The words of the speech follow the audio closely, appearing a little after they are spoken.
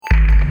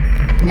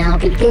Now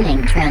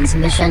beginning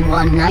transmission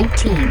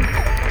 119.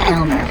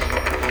 Elmer.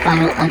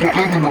 File under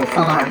Animal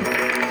Farm.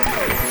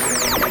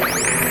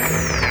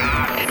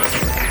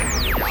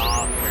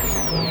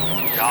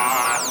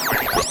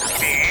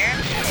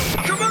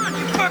 Come on,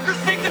 you fuckers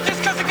think that just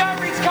because a guy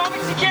reads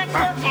comics he can't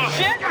start some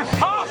shit?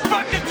 I'll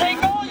fucking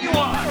take all you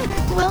want!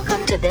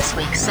 Welcome to this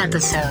week's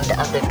episode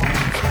of the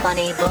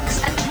Funny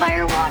Books and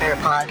Firewater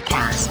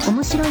Podcast.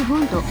 面白い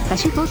本と歌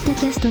手ポッド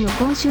キャストの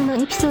今週の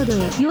エピソード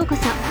へようこ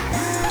そ。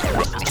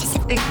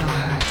 Ignore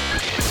her.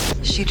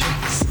 She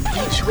drinks.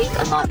 Each week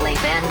a motley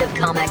band of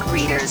comic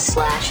readers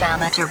 /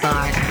 amateur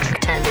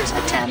bartenders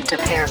attempt to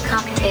pair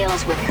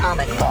cocktails with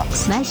comic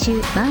books. 毎週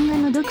漫画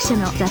の読者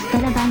の雑多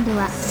なバンド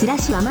はスラッ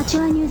シュアマチ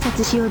ュア入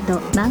札しようと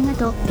漫画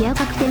とペア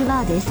カクテル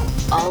バーです。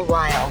 All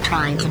while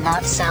trying to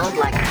not sound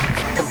like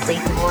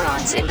complete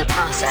morons in the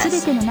すべ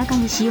process. ての中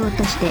にしよう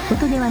として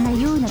音ではな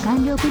いような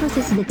完了プロ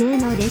セスで低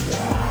能です。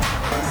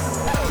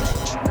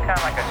 Kind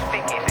of like a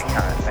speakeasy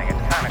kind of thing.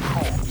 It's kind of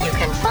cool. You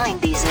can find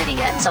these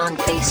idiots on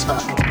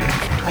Facebook,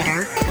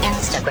 Twitter,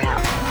 Instagram,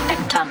 and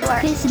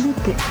Tumblr.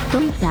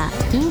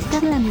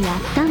 Facebook、Twitter、Instagram や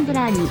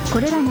Tumblr にこ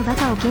れらのバ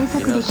カを検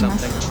索できま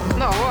す。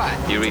 No, what?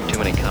 You read too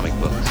many comic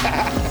books.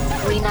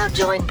 We now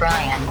join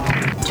Brian,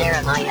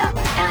 Jeremiah,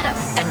 Adam,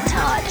 and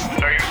Todd.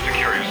 They're used to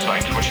curious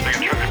sights which they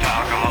attribute to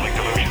alcoholic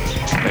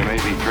delusions. They may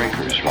be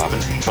drinkers, Robin,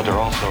 but they're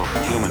also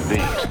human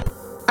beings.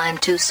 I'm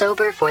too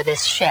sober for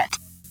this shit.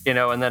 You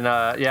know, and then,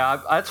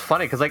 that's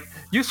funny, because, like,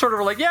 you sort of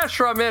were like, yeah,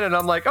 sure, I'm in, and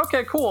I'm like,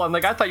 okay, cool, and,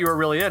 like, I thought you were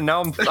really in.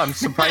 Now I'm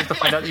surprised to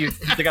find out that you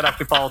think I'd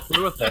actually follow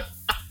through with it.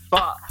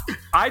 But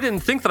I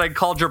didn't think that I'd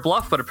called your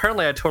bluff, but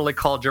apparently I totally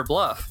called your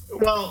bluff.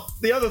 Well,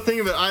 the other thing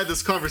of it, I had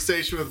this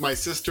conversation with my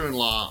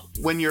sister-in-law.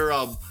 When your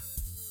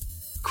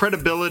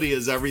credibility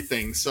is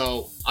everything,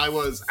 so I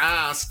was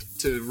asked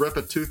to rip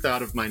a tooth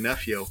out of my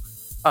nephew.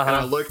 And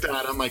I looked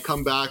at him, I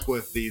come back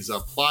with these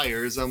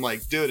pliers. I'm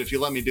like, dude, if you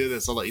let me do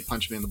this, I'll let you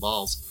punch me in the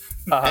balls.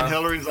 And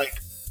Hillary's like,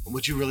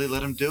 would you really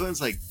let him do it?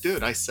 It's like,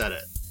 dude, I said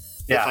it.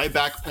 Yeah. If I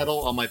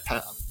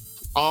backpedal,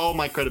 all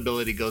my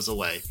credibility goes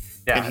away.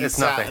 Yeah, and he it's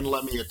sat nothing. and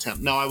let me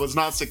attempt. No, I was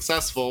not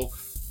successful,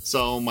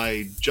 so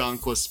my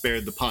junk was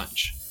spared the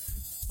punch.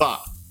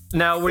 But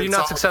Now, were you It's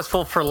not all-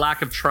 successful for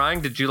lack of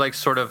trying? Did you, like,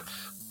 sort of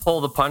pull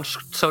the punch,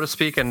 so to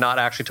speak, and not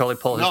actually totally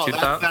pull his no, tooth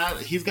out?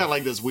 he's got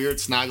like this weird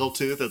snaggle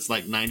tooth that's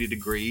like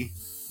 90-degree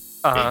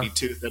baby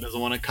tooth that doesn't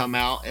want to come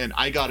out, and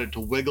I got it to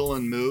wiggle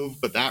and move,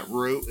 but that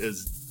root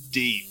is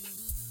deep.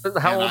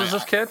 How And old is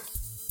this kid?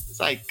 It's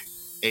like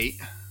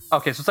 8.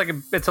 Okay, so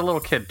it's a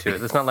little kid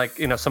tooth. It's not like,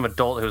 you know, some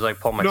adult who's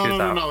like, pull my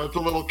tooth out. No, it's a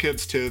little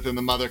kid's tooth, and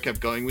the mother kept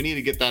going, we need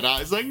to get that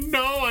out. It's like,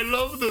 no, I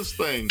love this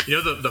thing.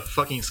 You know the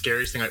fucking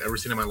scariest thing I've ever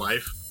seen in my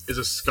life is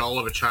a skull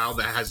of a child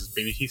that has his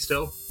baby teeth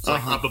still. So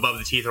like up above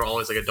the teeth are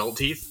always like adult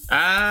teeth.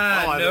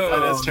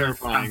 That is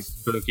terrifying.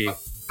 Spooky.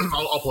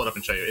 I'll pull it up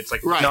and show you. It's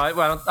like Right. No, I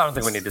don't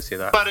think we need to see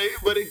that. But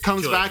it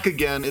comes Too late. back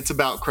again, it's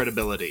about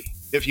credibility.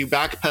 If you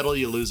backpedal,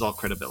 you lose all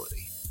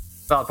credibility.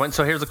 Valid point.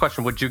 So here's the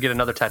question. Would you get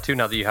another tattoo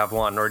now that you have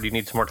one, or do you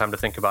need some more time to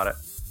think about it?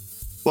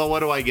 Well,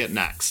 what do I get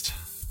next?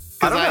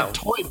 I Because don't know. I've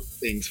toyed with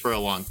things for a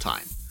long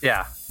time.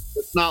 Yeah.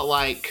 It's not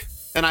like,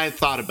 and I had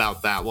thought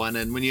about that one,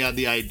 and when you had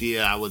the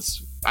idea,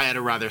 I had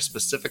a rather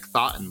specific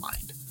thought in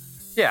mind.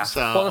 Yeah. So-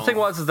 Well, the thing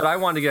was that I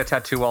wanted to get a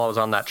tattoo while I was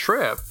on that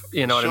trip.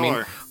 You know what I mean?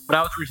 Sure. But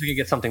I was originally going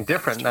to get something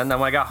different. And then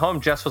when I got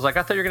home, Jess was like,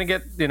 I thought you were going to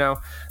get, you know,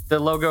 the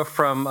logo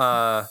from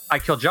I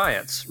Kill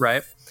Giants,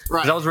 right?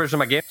 Right. 'Cause that was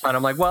originally my game plan.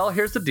 I'm like, well,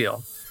 here's the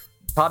deal.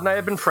 Todd and I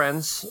have been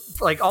friends.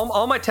 Like,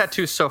 all my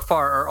tattoos so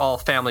far are all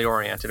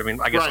family-oriented. I mean,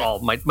 I guess Right. all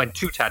my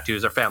 2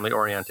 tattoos are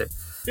family-oriented.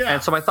 Yeah.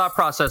 And so my thought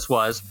process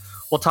was,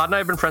 well, Todd and I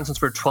have been friends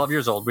since we were 12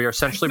 years old. We are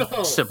essentially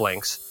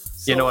siblings.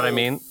 You know what I old.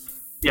 mean?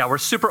 Yeah, we're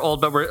super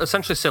old, but we're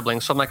essentially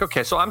siblings. So I'm like,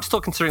 okay, so I'm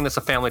still considering this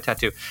a family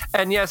tattoo.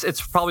 And yes,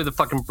 it's probably the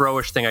fucking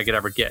bro-ish thing I could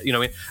ever get. You know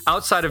what I mean?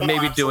 Outside of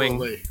maybe doing,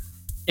 Absolutely.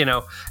 you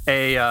know,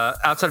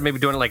 outside of maybe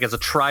doing it like as a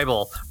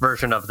tribal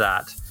version of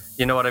that.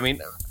 You know what I mean?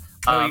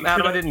 Adam,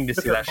 I didn't need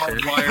to see that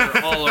shit.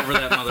 Wire all over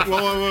that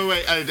motherfucker.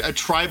 Wait. A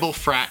tribal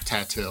frat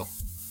tattoo.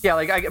 Yeah,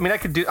 like, I mean, I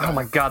could do, oh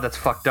my God, that's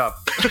fucked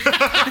up.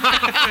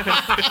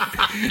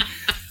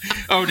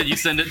 Oh, did you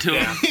send it to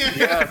him?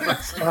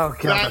 Oh,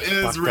 God, That that's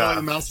is fucked really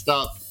up. messed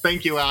up.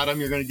 Thank you, Adam.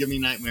 You're going to give me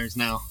nightmares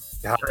now.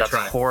 God, that's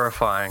Try.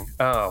 horrifying.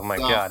 Oh my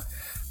God.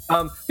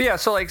 But yeah,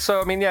 so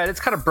I mean, yeah, it's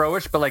kind of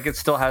bro-ish, but like it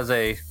still has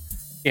a,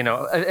 you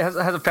know, it has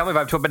a family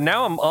vibe to it. But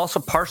now I'm also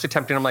partially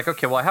tempted. I'm like,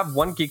 okay, well, I have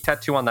one geek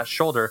tattoo on that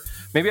shoulder.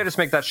 Maybe I just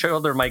make that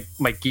shoulder my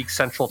geek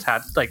central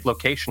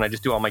location. I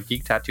just do all my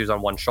geek tattoos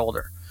on one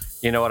shoulder.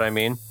 You know what I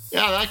mean?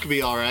 Yeah, that could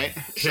be all right.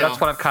 So that's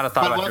what I've kind of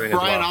thought But about what doing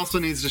Brian as well. also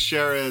needs to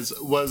share is,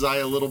 was I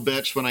a little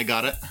bitch when I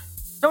got it?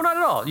 No, not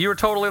at all. You were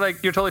totally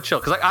you're totally chill.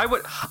 Because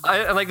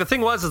and like the thing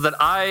was is that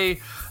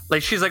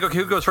she's like, okay,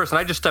 who goes first? And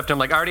I just stepped in,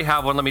 like, I already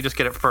have one. Let me just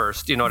get it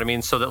first. You know what I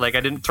mean? So that like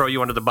I didn't throw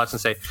you under the bus and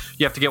say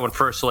you have to get one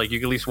first. So like you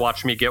can at least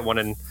watch me get one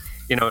and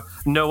you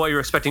know what you're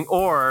expecting.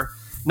 Or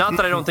not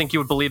that I don't think you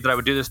would believe that I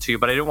would do this to you,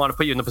 but I didn't want to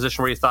put you in the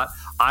position where you thought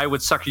I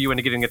would sucker you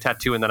into getting a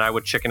tattoo and then I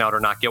would chicken out or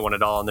not get one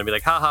at all and then be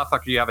like, ha ha,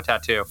 fucker, you have a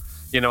tattoo.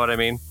 You know what I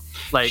mean?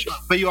 Like,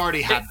 but you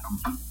already had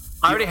them.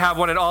 I already have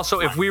one, and also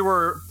if we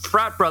were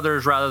frat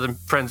brothers rather than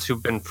friends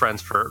who've been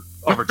friends for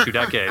over 2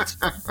 decades,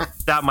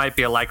 that might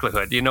be a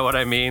likelihood. You know what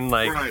I mean?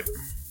 Like, Right.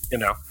 you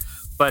know.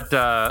 But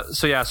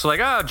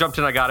I jumped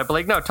in, I got it. But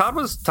like, no, Todd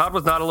was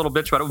not a little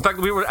bitch about it. In fact,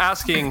 we were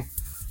asking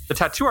the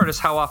tattoo artist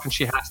how often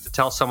she has to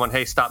tell someone,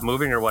 "Hey, stop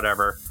moving" or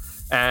whatever.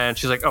 And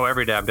she's like, "Oh,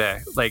 every damn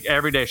day. Like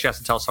every day she has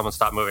to tell someone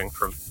stop moving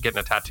from getting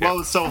a tattoo." What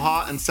was so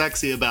hot and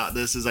sexy about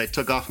this is I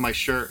took off my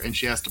shirt and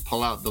she has to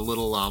pull out the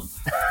little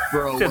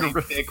throwaway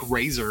thick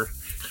razor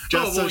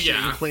just so she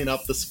can clean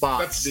up the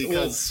spots.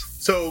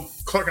 So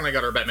Clark and I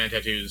got our Batman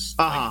tattoos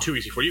like 2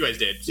 weeks before you guys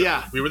did. So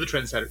Yeah. we were the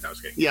trendsetters. No, I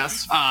was kidding.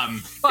 Yes.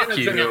 Fuck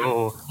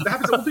you. That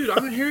happens. Well, dude,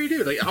 I'm a hairy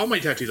dude. Like all my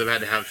tattoos, I've had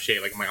to have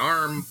shade. Like my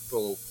arm,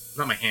 well,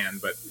 not my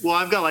hand, but Well,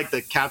 I've got like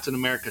the Captain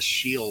America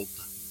shield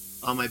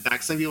on my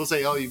back. Some people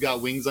say, "Oh, you've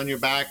got wings on your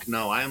back."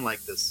 No, I am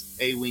like this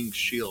A-wing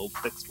shield,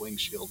 fixed wing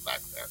shield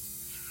back there.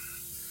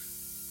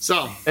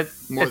 So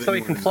It's so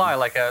he can fly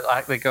like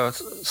a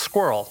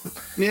squirrel.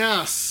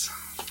 Yes.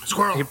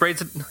 squirrel. He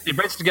braids it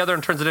together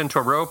and turns it into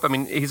a rope. I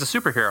mean, he's a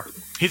superhero.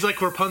 He's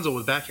like Rapunzel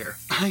with back hair.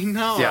 I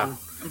know. Yeah.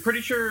 I'm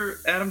pretty sure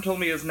Adam told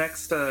me his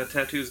next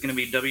tattoo is going to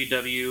be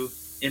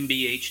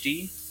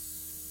WWMBHD.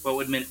 What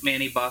would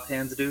Manny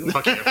Bothhands do?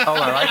 Fuck you. Oh,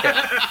 I like it.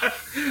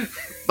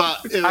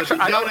 But it Actually,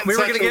 would be done in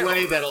such a get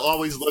way that it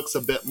always looks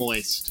a bit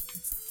moist.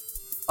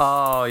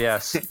 Oh,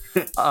 yes.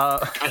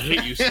 I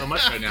hate you so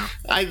much right now.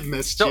 I've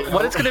missed So you.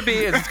 what it's going to be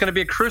is it's going to be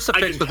a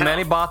crucifix with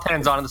Manny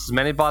Bothhands on it. This is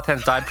Manny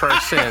Bothhands died for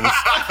our sins,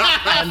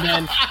 and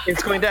then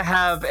it's going to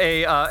have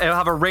it'll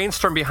have a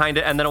rainstorm behind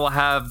it, and then it will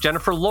have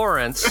Jennifer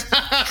Lawrence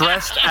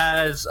dressed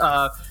as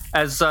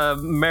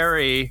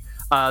Mary,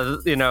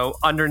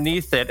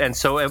 underneath it, and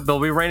so it'll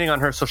be raining on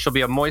her, so she'll be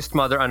a moist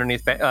mother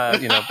underneath,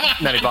 Manny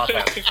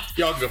Bothhands.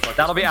 Y'all go fuck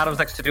That'll be Adam's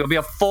next to do. It'll be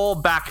a full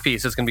back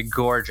piece. It's going to be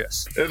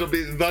gorgeous. It'll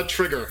be The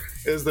Trigger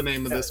is the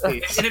name of this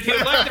piece. And if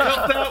you'd like to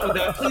help out with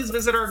that, please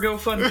visit our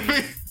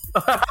GoFundMe.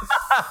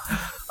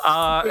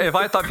 If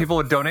I thought people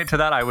would donate to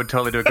that, I would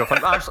totally do a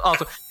GoFundMe.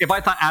 Also, if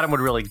I thought Adam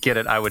would really get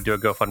it, I would do a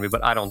GoFundMe,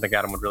 but I don't think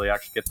Adam would really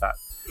actually get that.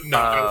 No,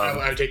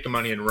 I would take the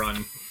money and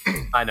run.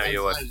 I know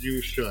you would. As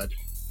you should.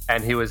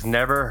 And he was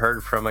never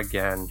heard from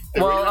again.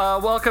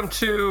 Well, welcome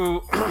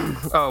to...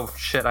 oh,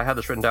 shit, I had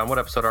this written down. What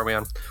episode are we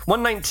on?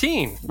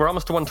 119. We're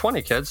almost to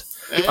 120, kids.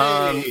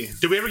 Hey.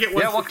 Did we ever get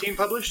 115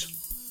 published?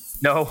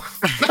 No.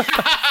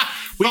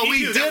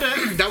 we did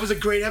it. That was a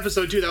great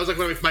episode, too. That was like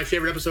one of my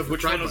favorite episodes.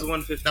 Which one was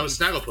 115? That was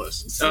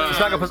Snagglepuss.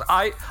 Snagglepuss.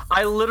 I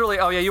literally...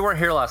 Oh, yeah, you weren't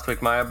here last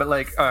week, Maya,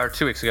 but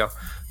 2 weeks ago.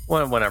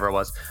 Whenever it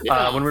was.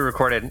 When we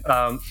recorded.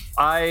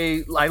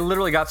 I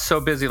literally got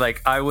so busy.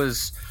 I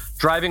was...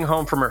 driving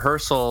home from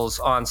rehearsals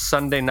on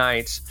Sunday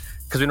night,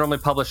 because we normally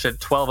publish at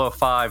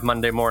 12:05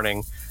 Monday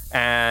morning,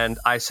 and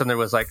I suddenly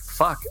was like,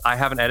 fuck, I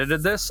haven't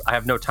edited this. I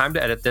have no time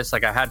to edit this. I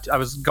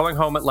was going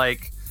home at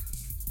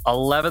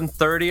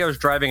 11:30. I was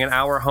driving an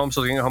hour home, so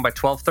I was getting home by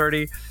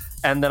 12:30,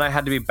 and then I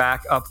had to be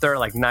back up there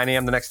at 9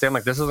 a.m. the next day. I'm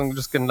like, this isn't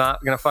just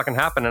not gonna fucking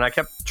happen. And I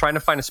kept trying to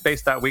find a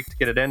space that week to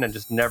get it in and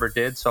just never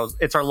did. So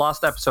it's our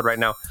lost episode right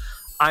now.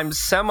 I'm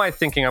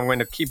semi-thinking I'm going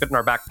to keep it in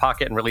our back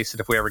pocket and release it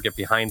if we ever get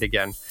behind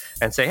again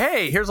and say,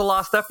 hey, here's a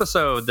lost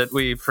episode that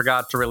we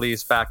forgot to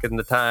release back in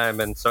the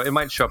time. And so it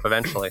might show up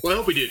eventually. Well, I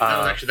hope we do.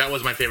 That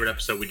was my favorite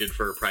episode we did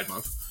for Pride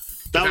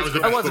Month. That was the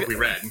best book we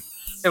read.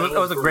 It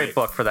was a great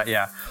book for that,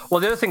 yeah.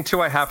 Well, the other thing,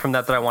 too, I have from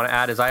that I want to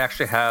add is I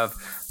actually have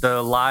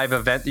the live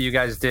event that you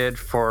guys did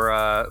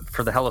for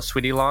the Hello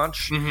Sweetie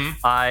launch. Mm-hmm.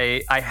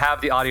 I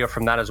have the audio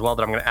from that as well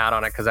that I'm going to add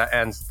on it because that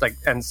ends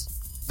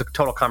the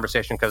total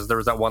conversation because there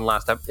was that one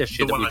last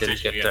issue that we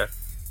didn't get to.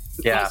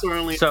 Yeah.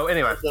 So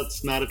anyway,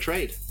 that's not a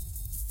trade.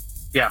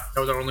 Yeah, that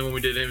was our only one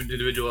we did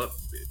individual.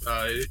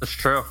 That's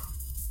true.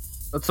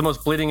 That's the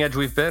most bleeding edge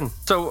we've been.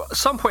 So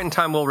some point in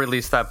time we'll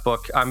release that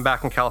book. I'm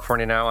back in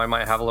California now. I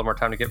might have a little more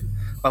time to get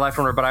my life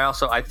in order, but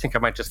I think I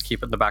might just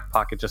keep it in the back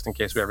pocket just in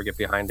case we ever get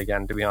behind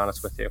again, to be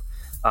honest with you.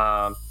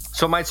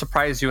 So it might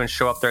surprise you and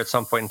show up there at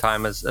some point in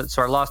time.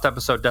 So our lost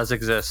episode does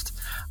exist.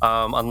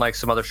 Unlike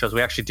some other shows,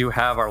 we actually do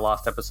have our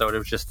lost episode. It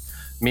was just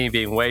me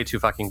being way too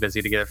fucking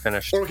busy to get it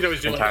finished. Or we could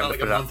always do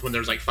a month when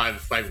there's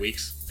 5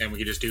 weeks, and we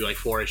could just do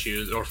 4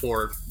 issues or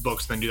 4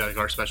 books, and then do that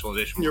our special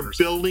edition. You're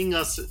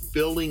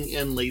building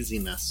in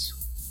laziness.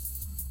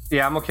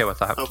 Yeah, I'm okay with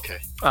that. Okay,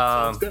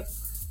 sounds good.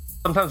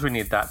 Sometimes we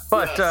need that,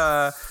 but.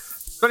 Yes.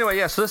 So anyway,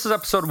 yeah, so this is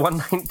episode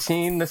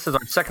 119. This is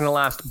our second to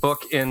last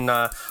book in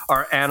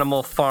our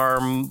Animal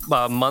Farm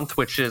month,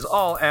 which is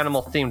all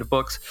animal-themed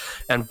books.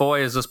 And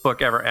boy, is this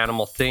book ever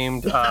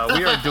animal-themed.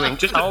 We are doing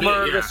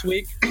Elmer this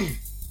week.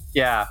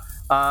 Yeah.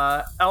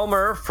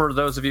 Elmer, for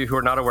those of you who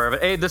are not aware of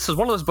it, this is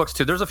one of those books,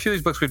 too. There's a few of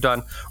these books we've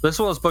done. This is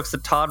one of those books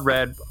that Todd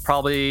read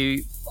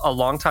probably a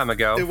long time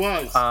ago. It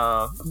was.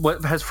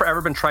 What has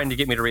forever been trying to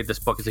get me to read this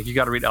book is you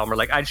got to read Elmer.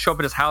 I'd show up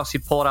at his house,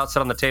 he'd pull it out,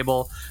 sit on the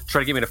table,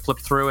 try to get me to flip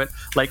through it.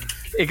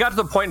 It got to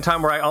the point in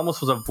time where I almost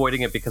was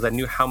avoiding it because I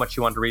knew how much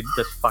you wanted to read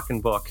this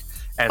fucking book.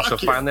 And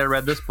finally I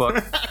read this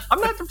book.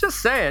 I'm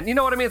just saying, you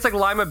know what I mean? It's like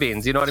lima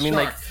beans, you know what I mean?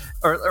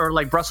 Or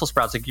like Brussels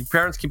sprouts. Your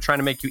parents keep trying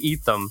to make you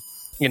eat them.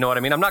 You know what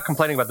I mean? I'm not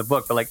complaining about the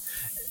book, but like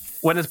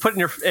when it's put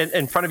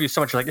in front of you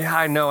so much, you're like, yeah,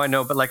 I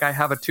know, but like I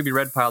have a to be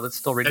read pile that's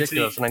still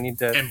ridiculous, and I need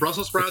to. And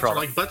Brussels sprouts are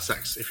like butt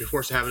sex. If you're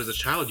forced to have it as a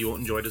child, you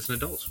won't enjoy it as an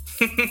adult.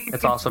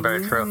 It's also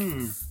very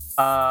true.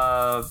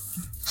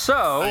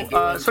 So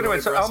anyway,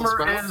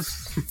 Elmer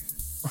is.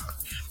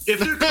 If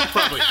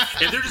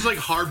they're just like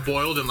hard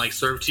boiled and like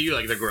served to you,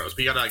 like they're gross.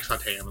 But you gotta like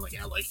saute them and like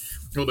add like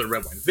a little bit of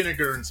red wine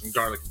vinegar and some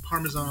garlic and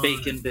parmesan,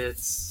 bacon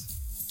bits.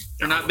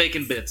 They're not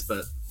bacon bits,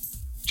 but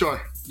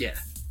sure, yeah,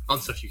 all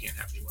the stuff you can't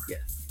have anymore. Yeah.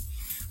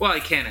 Well, I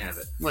can have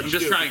it. What, I'm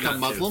just trying not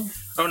Muslim? to.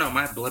 Oh no,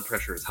 my blood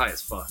pressure is high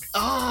as fuck.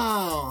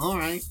 Oh, all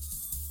right.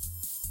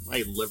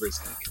 My liver's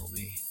gonna kill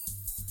me.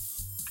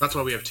 That's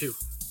why we have 2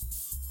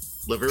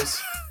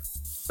 livers.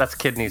 That's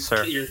kidneys,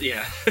 sir.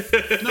 Yeah.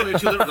 No, we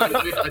have 2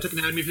 livers. I took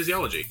anatomy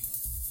physiology.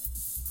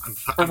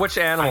 For which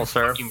animal,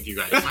 sir? Fucking with you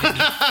guys.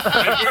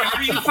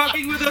 Are you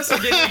fucking with us, or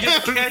did we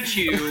just catch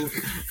you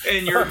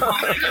and you're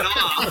fucking it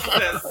off?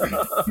 Never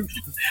know.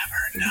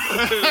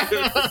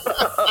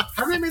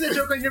 Haven't I made that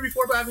joke on here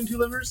before about having 2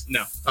 livers?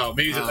 No. Oh,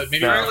 maybe. Or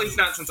at least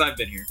not since I've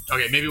been here.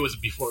 Okay, maybe it was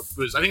before.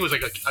 I think it was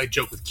like a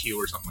joke with Q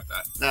or something like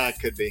that. It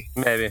could be.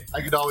 Maybe.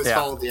 I could always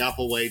follow the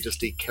Apple way,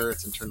 just eat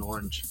carrots and turn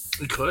orange.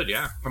 You could,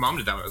 yeah. My mom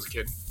did that when I was a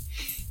kid.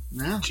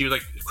 Yeah. She was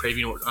like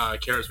craving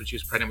carrots when she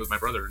was pregnant with my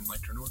brother and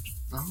like turned orange.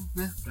 Oh,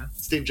 yeah.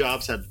 Steve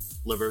Jobs had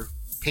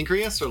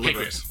pancreas or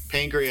liver?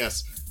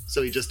 Pancreas.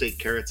 So he just ate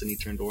carrots and he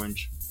turned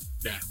orange.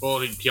 Yeah. Well,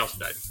 he also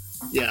died.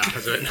 Yeah.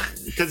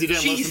 Because he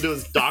didn't listen to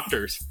his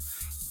doctors.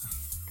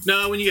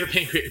 No, when you get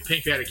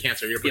pancreatic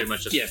cancer, you're pretty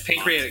much just... Yeah,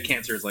 pancreatic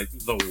cancer is like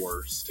the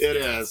worst. It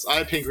is. I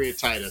have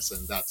pancreatitis,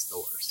 and that's the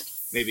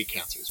worst. Maybe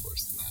cancer is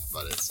worse than that,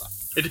 but it's not.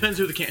 It depends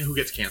who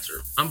gets cancer.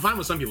 I'm fine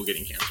with some people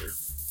getting cancer.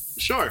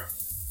 Sure.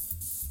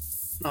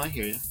 No, I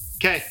hear you.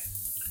 Okay.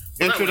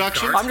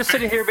 Introduction. I'm just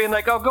sitting here being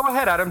like, oh, go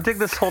ahead, Adam. Dig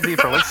this hole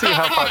deeper. Let's see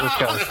how far this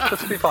goes.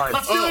 This will be fine.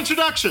 Let's do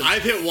introductions.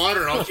 I've hit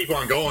water and I'll keep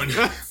on going.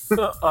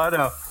 I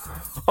know.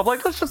 I'm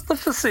like, let's just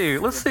see.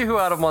 Let's see who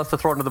Adam wants to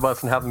throw under the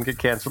bus and have them get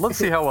cancer. Let's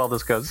see how well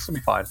this goes. This will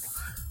be fine.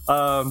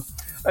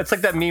 It's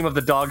like that meme of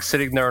the dog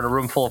sitting there in a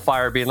room full of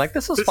fire being like,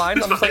 this is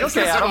fine. I'm just like,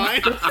 okay, Adam.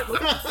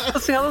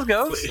 Let's see how this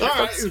goes. All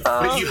right.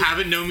 But you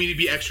haven't known me to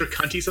be extra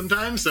cunty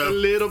sometimes, so... A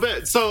little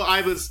bit. So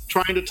I was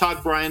trying to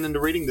talk Brian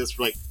into reading this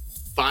for like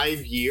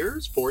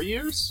 4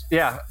 years?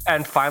 Yeah,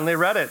 and finally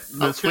read it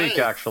this week,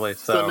 actually.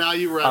 So now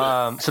you read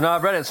it. So now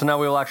I've read it, so now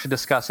we will actually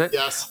discuss it.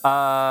 Yes.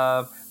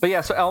 But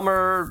yeah, so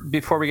Elmer,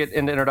 before we get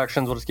into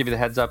introductions, we'll just give you the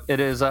heads up. It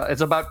is,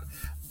 it's about,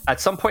 at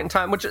some point in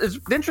time, which is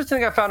the interesting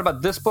thing I found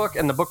about this book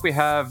and the book we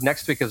have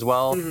next week as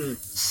well,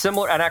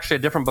 similar, and actually a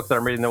different book that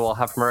I'm reading that we'll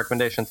have from our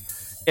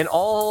recommendations. In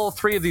all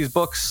 3 of these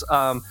books,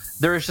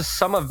 there is just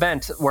some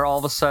event where all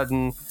of a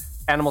sudden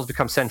animals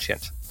become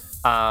sentient.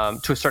 To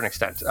a certain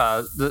extent.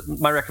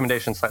 My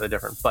recommendation is slightly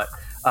different, but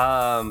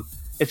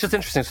it's just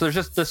interesting. So there's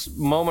just this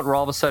moment where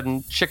all of a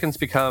sudden chickens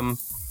become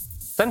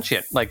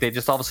sentient. Like they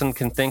just all of a sudden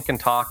can think and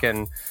talk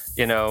and,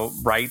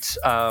 write,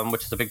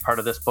 which is a big part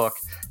of this book.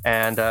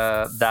 And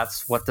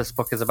that's what this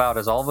book is about,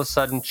 is all of a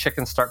sudden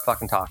chickens start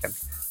fucking talking.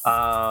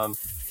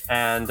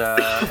 And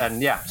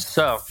yeah,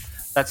 so...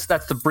 That's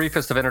the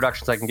briefest of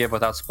introductions I can give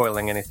without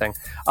spoiling anything.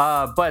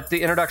 But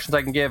the introductions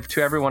I can give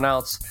to everyone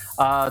else,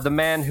 the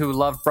man who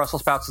loved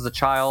Brussels sprouts as a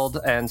child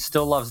and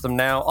still loves them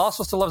now,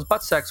 also still loves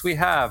butt sex, we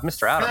have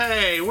Mr. Adam.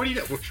 Hey, were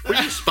you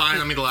spying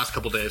on me the last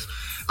couple days?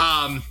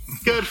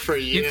 Good for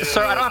you.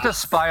 Sir, I don't have to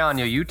spy on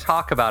you. You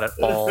talk about it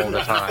all the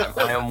time.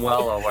 I am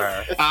well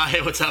aware. Hey,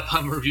 what's up?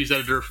 I'm a reviews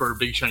editor for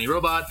Big Shiny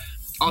Robot.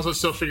 Also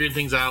still figuring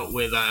things out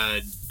with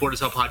Bored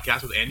as Hell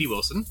podcast with Andy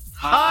Wilson.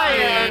 Hi,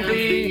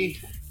 Andy.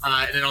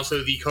 And then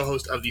also the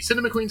co-host of the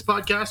Cinema Queens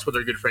podcast with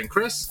our good friend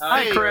Chris.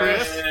 Hi,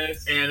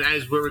 Chris. And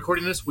as we're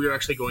recording this, we are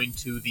actually going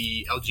to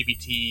the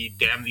LGBT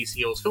Damn These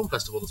Heels Film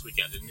Festival this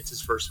weekend, and it's his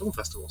first film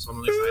festival, so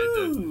I'm really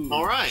excited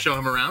to show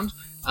him around.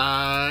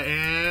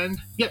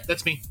 And yeah,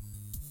 that's me.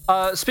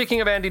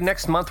 Speaking of Andy,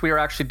 next month we are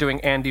actually doing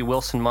Andy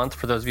Wilson month.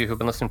 For those of you who've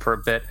been listening for a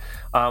bit,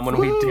 when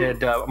we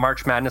did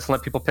March Madness and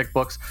let people pick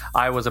books,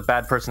 I was a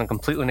bad person and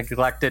completely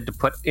neglected to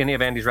put any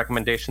of Andy's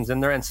recommendations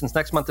in there. And since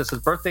next month is his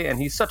birthday, and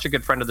he's such a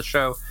good friend of the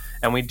show,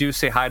 and we do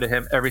say hi to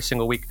him every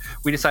single week,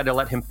 we decided to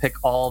let him pick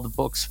all the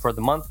books for the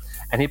month.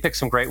 And he picked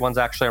some great ones.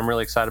 Actually, I'm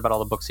really excited about all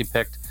the books he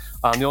picked.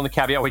 The only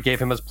caveat we gave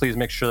him is please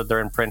make sure that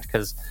they're in print,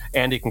 because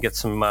Andy can get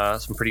some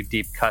pretty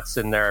deep cuts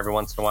in there every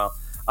once in a while.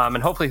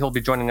 And hopefully he'll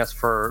be joining us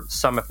for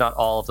some, if not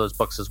all, of those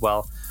books as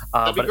well.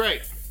 That'd be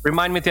great.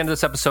 Remind me at the end of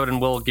this episode, and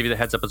we'll give you the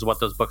heads up as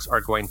what those books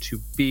are going to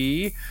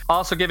be.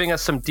 Also giving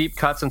us some deep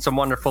cuts and some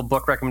wonderful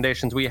book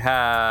recommendations, we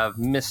have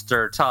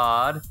Mr.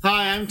 Todd.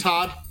 Hi, I'm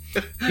Todd.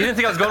 You didn't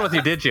think I was going with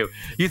you, did you?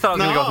 You thought I was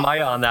going to go with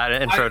Maya on that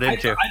intro,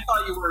 didn't you? I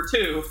thought you were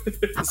too.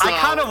 I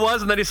kind of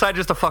was, and then decided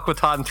just to fuck with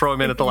Todd and throw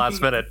him in at the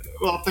last minute.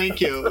 Well, thank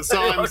you. So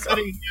I'm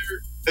sitting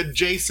here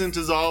adjacent,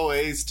 as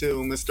always, to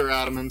Mr.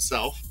 Adam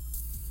himself.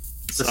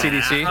 The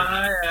CDC.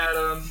 Hi,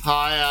 Adam.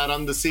 Hi,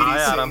 Adam. The CDC.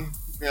 Hi, Adam.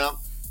 Yeah.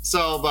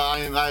 So, but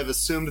I've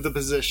assumed the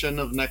position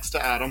of next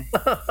to Adam.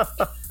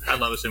 I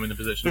love assuming the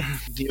position.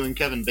 You and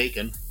Kevin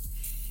Bacon.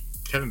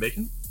 Kevin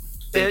Bacon?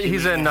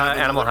 He's in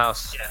Animal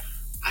House. Yeah.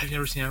 I've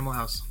never seen Animal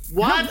House.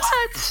 What?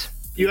 What?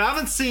 You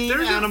haven't seen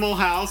Animal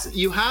House.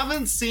 You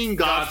haven't seen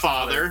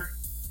Godfather.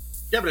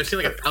 Yeah, but I've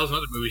seen like 1,000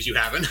 other movies you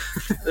haven't.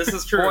 This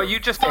is true. Boy, you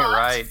just ain't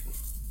right.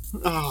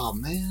 Oh,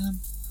 man.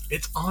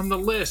 It's on the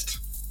list.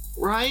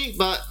 Right?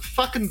 But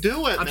fucking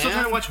do it, I'm man. still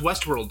trying to watch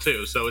Westworld,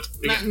 too, so it's...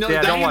 No,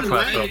 Yeah, that don't watch even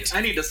way. Westworld.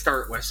 I need to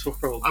start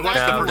Westworld. I watched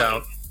No, the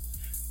don't.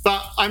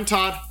 But I'm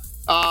Todd.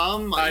 You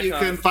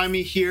Todd. can find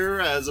me here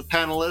as a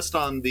panelist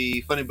on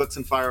the Funny Books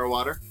and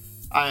Firewater.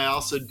 I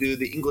also do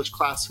the English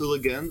Class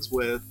Hooligans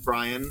with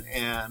Brian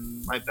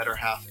and my better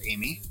half,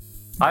 Amy.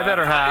 I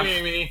better have. Hey,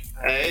 Amy.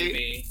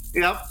 Hey.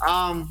 Yep.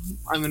 I'm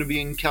going to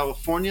be in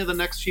California the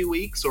next few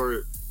weeks,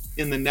 or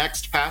in the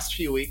next past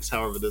few weeks,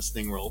 however this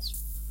thing rolls.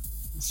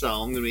 So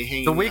I'm going to be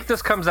hanging. The week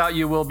this comes out,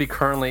 you will be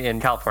currently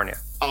in California.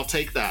 I'll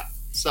take that.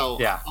 So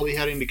Yeah. I'll be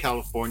heading to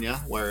California,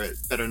 where it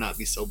better not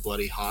be so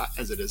bloody hot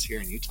as it is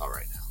here in Utah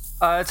right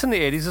now. It's in the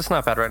 80s. It's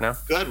not bad right now.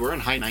 Good. We're in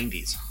high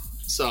 90s.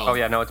 So. Oh,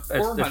 yeah, no, it's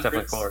definitely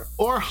hundreds. cooler.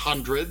 Or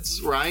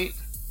hundreds, right?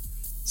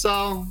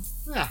 So,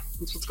 yeah,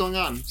 that's what's going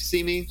on. If you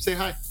see me, say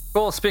hi.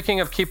 Cool.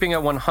 Speaking of keeping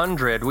it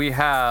 100, we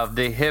have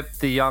the hip,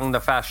 the young, the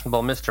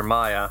fashionable Mr.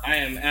 Maya. I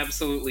am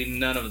absolutely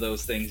none of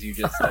those things you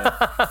just said.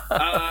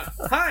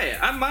 Hi,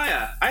 I'm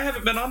Maya. I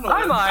haven't been on the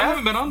Hi, Maya. I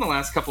haven't been on the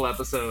last couple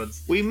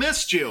episodes. We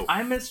missed you.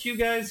 I missed you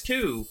guys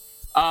too.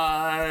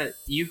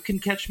 You can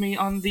catch me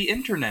on the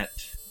internet.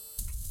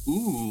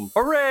 Ooh.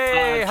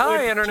 Hooray!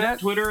 Hi,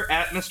 Internet. Twitter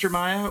at Mr.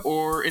 Maya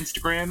or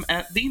Instagram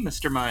at the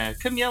Mr. Maya.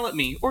 Come yell at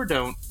me or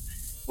don't.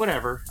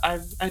 Whatever. I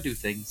do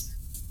things.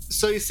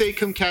 So you say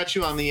come catch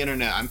you on the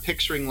internet. I'm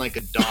picturing like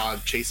a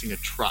dog chasing a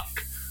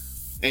truck.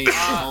 And you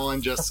know,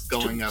 and just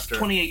going after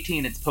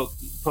 2018, it's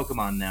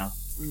Pokemon now.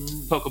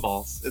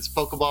 Pokeballs. It's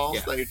Pokeballs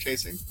Yeah. that you're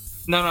chasing?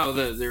 No,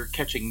 they're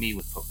catching me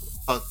with Pokeballs.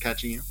 Oh,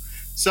 catching you.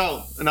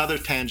 So, another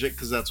tangent,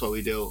 because that's what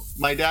we do.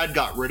 My dad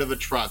got rid of a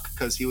truck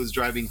because he was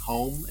driving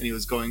home and he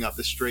was going up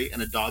the street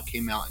and a dog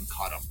came out and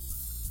caught him.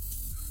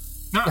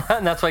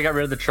 And that's why I got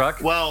rid of the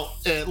truck. Well,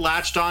 it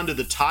latched onto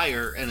the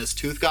tire and his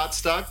tooth got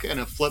stuck and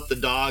it flipped the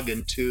dog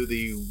into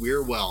the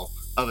rear well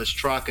of his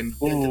truck and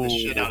dented the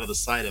shit out of the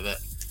side of it.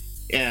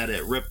 And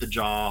it ripped the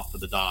jaw off of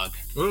the dog.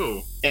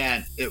 Ooh.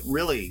 And it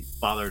really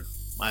bothered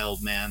my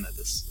old man that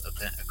this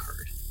event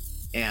occurred.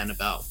 And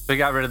about... We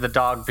got rid of the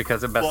dog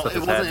because it messed Well, with it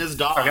his wasn't head. his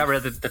dog. Or got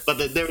rid of the But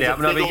there was Yeah, a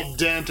no, big but old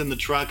dent in the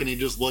truck and he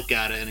just looked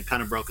at it and it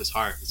kind of broke his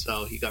heart.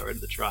 So he got rid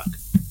of the truck.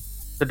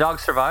 the dog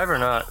survive or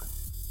not?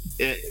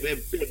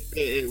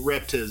 It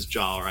ripped his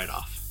jaw right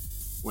off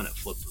when it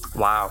flipped.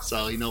 Wow.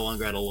 So he no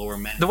longer had a lower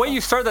man. The way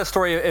you started that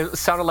story, it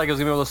sounded like it was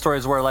going to be one of those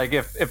stories where, like,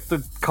 if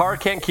the car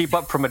can't keep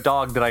up from a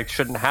dog, then I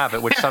shouldn't have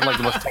it, which sounded like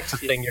the most Texas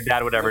thing your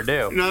dad would ever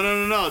do.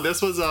 No.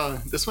 This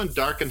went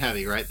dark and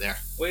heavy right there.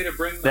 Way to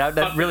bring That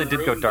fucking really did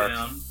go room dark.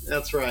 down.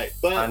 That's right.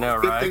 But I know,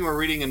 good right? thing we're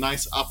reading a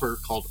nice upper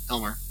called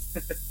Elmer.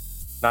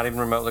 Not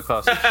even remotely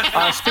close.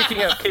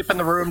 Speaking of keeping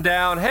the room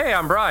down, hey,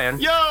 I'm Brian.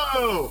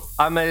 Yo!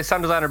 I'm a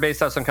sound designer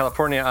based out in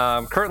California.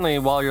 Currently,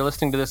 while you're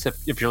listening to this,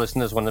 if you're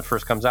listening to this when it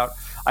first comes out,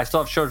 I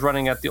still have shows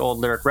running at the old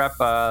Lyric Rep.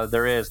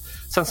 There is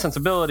Sense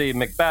Sensibility,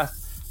 Macbeth,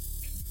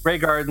 Grey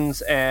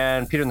Gardens,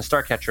 and Peter and the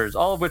Starcatchers,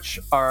 all of which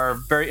are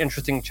very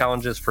interesting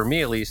challenges for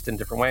me, at least, in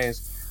different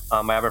ways. I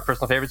have my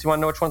personal favorites. You want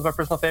to know which one's my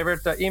personal favorite?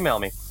 Email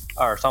me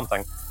or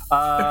something.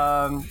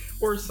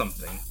 Or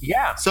something.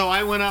 Yeah. So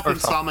I went up Or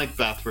and saw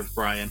Macbeth with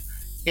Brian,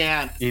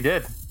 and He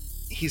did.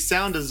 he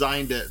sound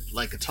designed it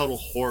like a total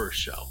horror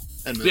show.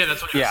 And Yeah,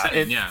 that's what you're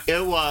saying.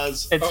 It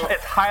was.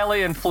 It's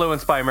highly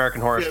influenced by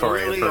American Horror It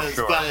Story, really for is,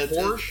 sure. but it's-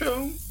 Horror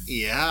show?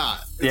 Yeah,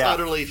 it's Yeah.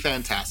 utterly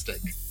fantastic.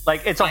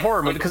 Like, it's a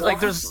horror movie, because,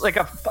 like, there's, like,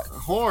 a...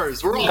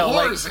 Horrors. We're all No,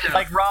 horrors like, here.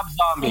 like Rob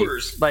Zombie.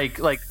 Horrors.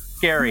 Like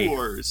scary.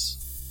 Horrors.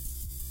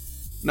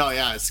 No,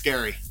 yeah, it's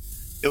scary.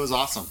 It was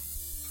awesome.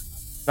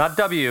 Not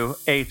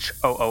WHOORS.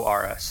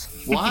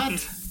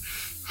 What?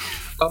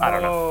 I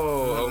don't know.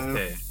 Oh,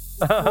 okay.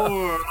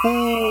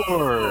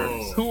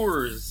 Horrors.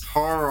 Tours.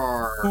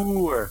 Horror.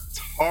 Horror. It's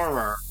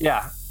horror.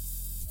 Yeah.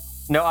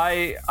 No,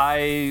 I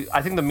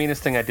think the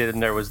meanest thing I did in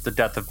there was the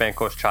death of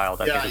Banquo's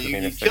child. I Yeah, think was the you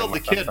meanest killed the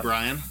thing. kid,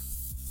 Brian.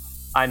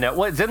 I know.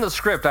 Well, it's in the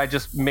script. I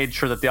just made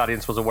sure that the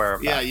audience was aware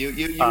of that. Yeah,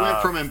 you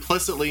went from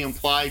implicitly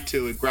implied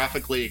to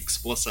graphically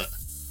explicit.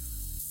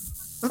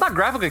 It's not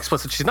graphically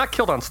explicit. She's not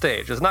killed on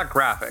stage. It's not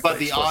graphic. But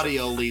the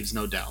audio leaves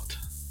no doubt.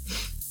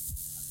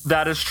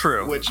 That is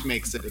true. Which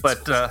makes it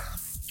But,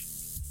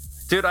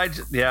 dude,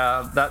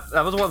 that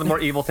was one of the more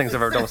evil things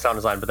I've ever done with sound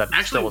design, but that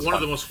Actually, still was one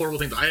fun. of the most horrible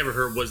things I ever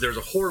heard was there's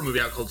a horror movie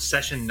out called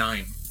Session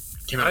 9.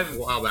 Came out a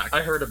while back.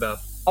 I heard about.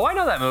 Oh, I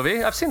know that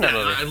movie. I've seen that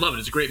movie. I love it.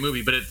 It's a great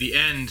movie, but at the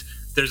end,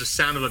 there's a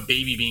sound of a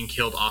baby being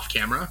killed off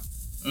camera.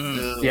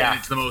 Yeah. And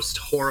it's the most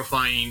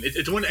horrifying.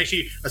 It's one,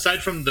 actually,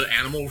 aside from the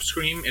animal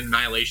scream in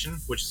Annihilation,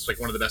 which is like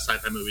one of the best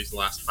sci-fi movies of the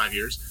last 5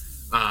 years,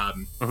 by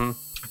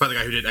the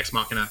guy who did Ex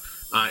Machina,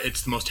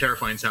 it's the most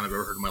terrifying sound I've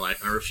ever heard in my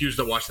life. And I refuse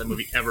to watch that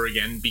movie ever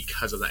again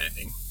because of that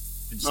ending.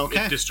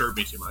 It disturbed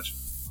me too much.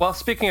 Well,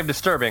 speaking of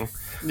disturbing,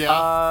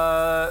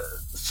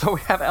 so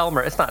we have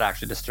Elmer. It's not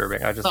actually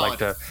disturbing. I just like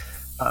to...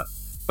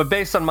 But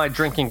based on my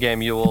drinking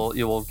game, you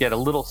will get a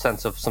little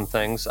sense of some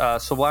things.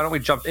 So why don't we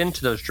jump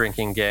into those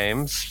drinking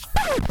games?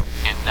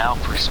 And now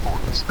for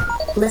sports.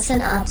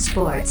 Listen up,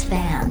 sports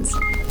fans.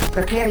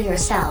 Prepare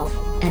yourself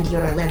and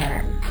your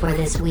liver for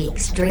this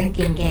week's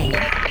drinking game.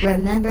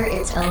 Remember,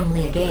 it's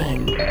only a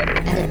game,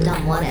 and a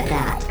dumb one at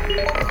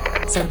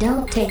that. So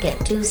don't take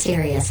it too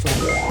seriously.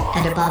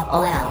 And above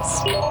all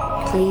else,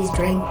 please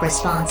drink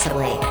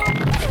responsibly.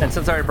 And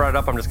since I already brought it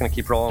up, I'm just going to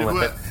keep rolling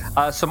with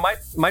it. So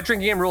my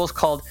drinking game rule is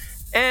called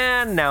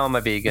 "And Now I'm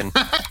a Vegan,"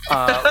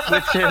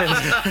 which is...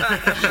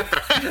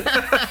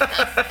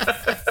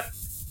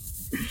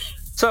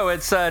 So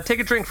it's take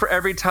a drink for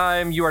every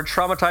time you are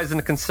traumatized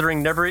into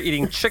considering never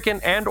eating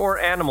chicken and or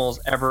animals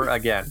ever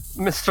again.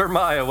 Mr.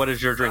 Maya, what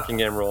is your drinking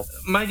game rule?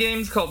 My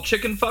game's called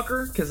Chicken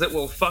Fucker because it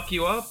will fuck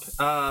you up.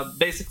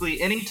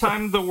 Basically,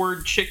 anytime the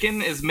word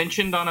chicken is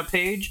mentioned on a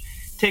page,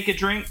 take a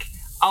drink.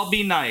 I'll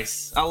be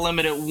nice. I'll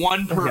limit it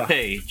one per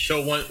page.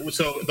 So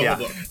the whole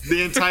book.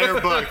 The entire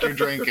book you're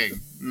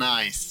drinking.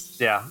 Nice.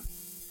 Yeah,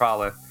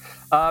 probably.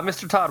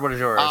 Mr. Todd, what is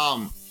yours?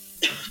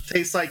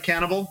 Tastes like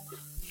cannibal.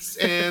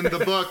 In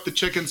the book, the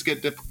chickens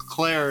get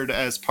declared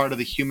as part of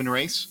the human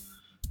race.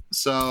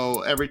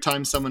 So every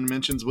time someone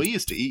mentions, we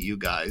used to eat you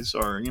guys,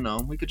 or,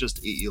 we could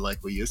just eat you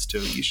like we used to,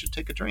 you should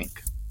take a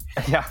drink.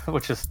 Yeah,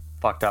 which is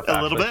fucked up,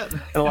 A little bit. In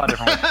a lot of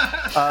different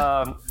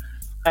ways.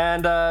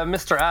 And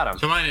Mr. Adam.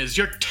 So mine is,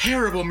 you're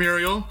terrible,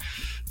 Muriel.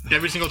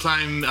 Every single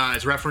time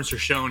it's referenced or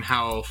shown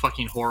how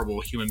fucking horrible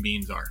human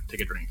beings are.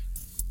 Take a drink.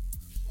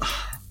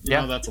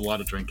 Yeah, that's a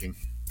lot of drinking.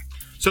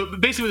 So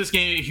basically, with this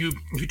game, if you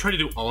try to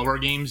do all of our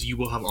games, you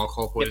will have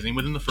alcohol poisoning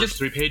within the first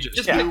 3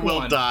 pages. You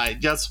will die.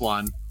 Just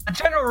one. The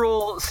general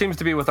rule seems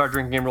to be with our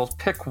drinking game rules: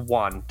 pick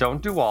one. Don't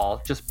do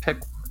all. Just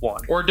pick one.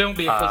 Or don't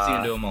be a pussy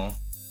and do them all.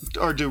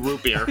 Or do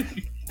root beer.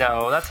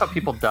 No, that's how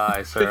people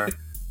die, sir. If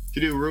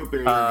you do root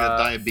beer, you'll get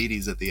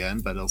diabetes at the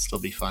end, but it'll still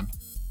be fun.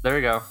 There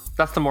you go.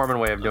 That's the Mormon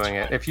way of doing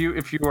it. If you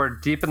are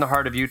deep in the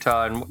heart of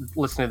Utah and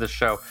listening to this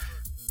show,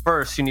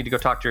 first you need to go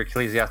talk to your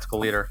ecclesiastical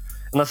leader.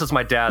 Unless it's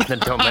my dad, then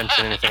don't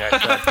mention anything I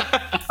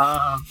said.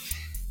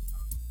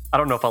 I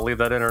don't know if I'll leave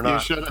that in or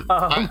not. You should.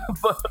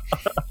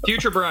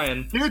 Future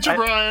Brian.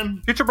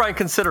 Future Brian,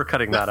 consider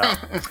cutting that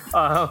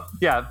out.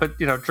 Yeah, but,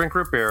 drink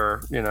root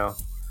beer or,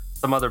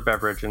 some other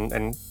beverage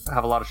and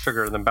have a lot of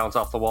sugar and then bounce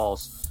off the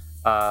walls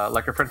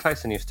like our friend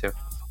Tyson used to.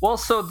 Well,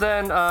 so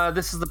then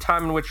this is the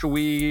time in which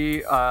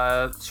we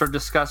sort of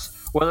discuss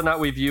whether or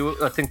not we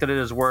think that it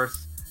is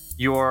worth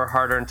your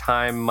hard-earned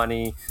time,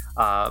 money,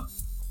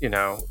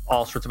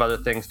 all sorts of other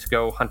things to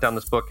go hunt down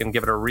this book and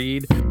give it a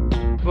read.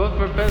 Vote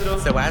for Pedro.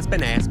 So I've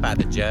been asked by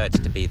the judge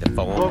to be the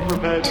foreman. Vote for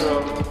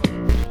Pedro.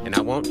 And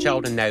I want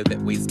y'all to know that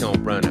we's gonna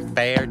run a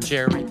fair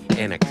jury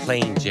and a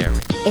clean jury.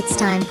 It's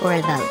time for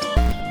a vote.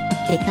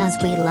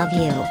 Because we love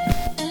you.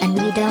 And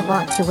we don't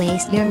want to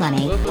waste your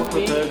money.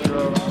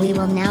 We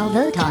will now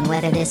vote on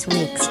whether this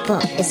week's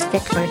book is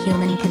fit for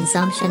human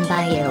consumption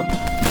by you,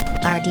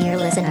 our dear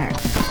listener.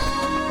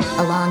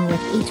 Along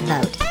with each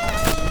vote,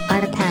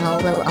 our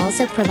panel will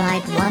also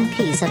provide one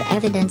piece of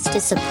evidence to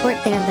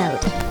support their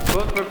vote.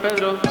 Vote for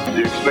Pedro. Do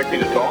you expect me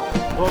to talk?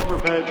 Vote for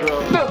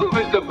Pedro. No,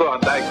 Mr.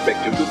 Bond, I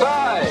expect you to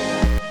die.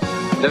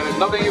 There is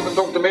nothing you can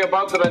talk to me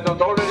about that I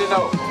don't already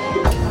know.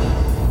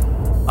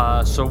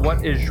 So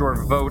what is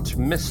your vote,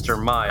 Mr.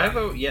 Maya? I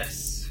vote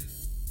yes.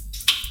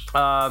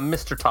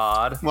 Mr.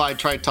 Todd. Well, I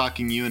tried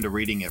talking you into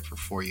reading it for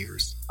 4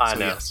 years. I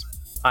know. Yes.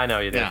 I know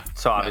you did. Yeah.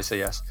 So obviously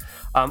yes.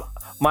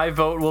 My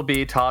vote will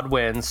be Todd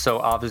wins. So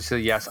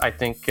obviously yes. I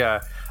think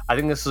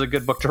this is a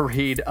good book to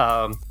read.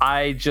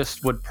 I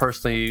just would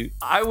personally,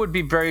 I would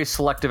be very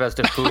selective as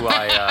to who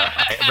I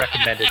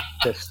recommended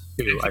this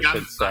to. I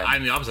should say.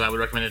 I'm the opposite. I would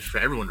recommend it for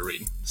everyone to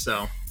read.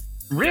 So.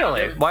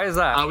 Really? Yeah. Why is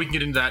that? We can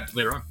get into that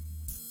later on.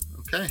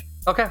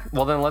 Okay.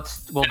 Well, then we'll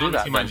do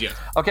that. Yes.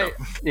 Okay.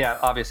 No. Yeah.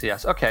 Obviously,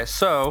 yes. Okay.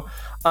 So,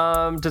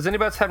 does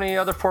anybody else have any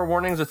other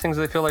forewarnings or things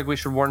they feel like we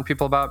should warn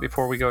people about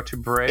before we go to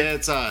break?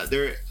 It's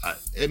there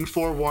in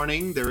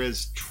forewarning. There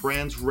is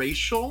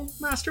transracial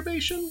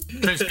masturbation,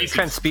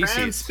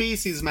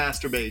 transspecies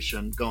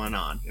masturbation going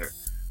on here.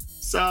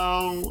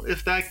 So,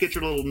 if that gets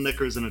your little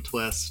knickers in a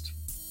twist,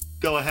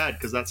 go ahead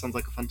because that sounds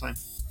like a fun time.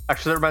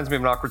 Actually, that reminds me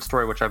of an awkward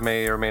story, which I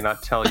may or may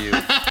not tell you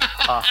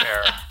off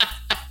air.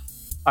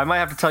 I might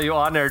have to tell you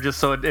on there just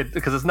so it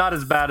because it's not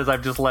as bad as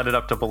I've just let it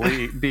up to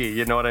be.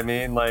 You know what I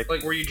mean? Like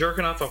were you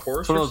jerking off a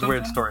horse? It's one of those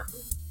weird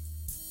stories.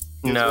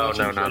 No,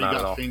 not at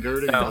all.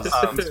 Fingered and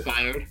got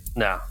inspired.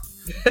 No,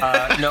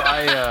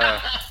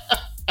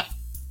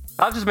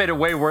 I've just made it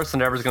way worse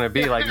than it ever's going to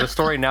be. Like the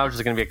story now is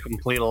just going to be a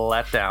complete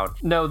letdown.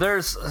 No,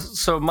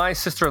 so my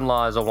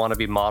sister-in-law is a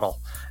wannabe model,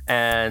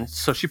 and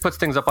so she puts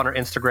things up on her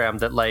Instagram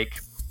that like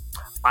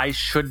I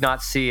should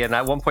not see. And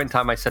at one point in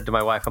time, I said to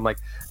my wife, I'm like,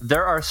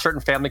 there are certain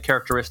family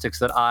characteristics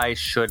that I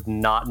should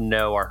not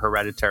know are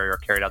hereditary or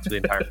carried out through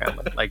the entire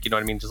family. Like, you know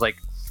what I mean? Just like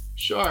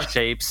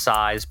shape,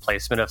 size,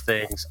 placement of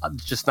things.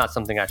 Just not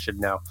something I should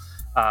know.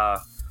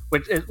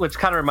 Which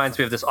kind of reminds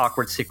me of this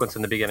awkward sequence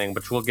in the beginning,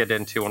 which we'll get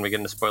into when we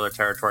get into spoiler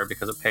territory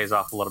because it pays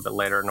off a little bit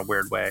later in a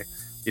weird way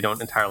you don't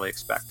entirely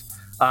expect.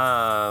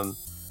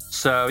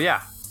 So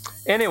yeah.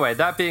 Anyway,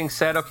 that being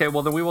said, okay,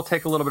 well then we will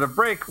take a little bit of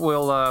break.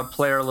 We'll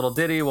play our little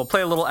ditty. We'll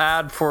play a little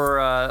ad for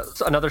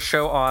another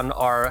show on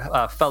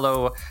our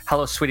fellow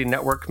Hello Sweetie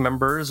Network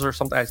members or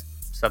something. I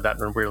said that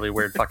in a really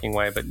weird fucking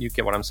way, but you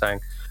get what I'm saying.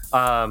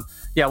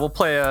 Yeah, we'll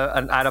play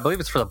an ad. I believe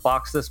it's for the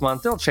box this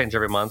month. It'll change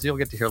every month. You'll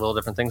get to hear little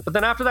different things. But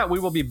then after that, we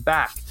will be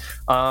back.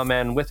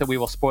 And with it, we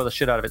will spoil the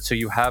shit out of it. So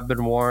you have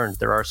been warned.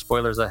 There are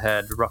spoilers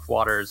ahead. Rough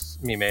waters,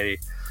 me matey.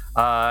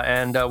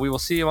 And we will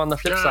see you on the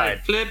flip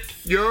side. Flip,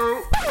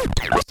 yo!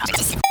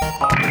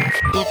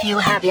 If you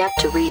have yet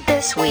to read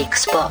this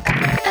week's book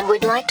and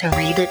would like to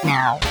read it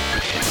now,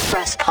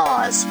 press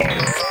pause.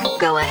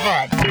 Go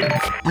ahead.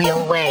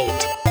 We'll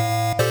wait.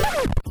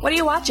 What are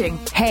you watching?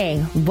 Hey,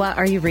 what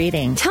are you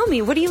reading? Tell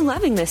me, what are you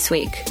loving this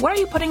week? What are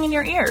you putting in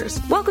your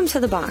ears? Welcome to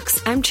The Box.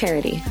 I'm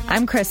Charity.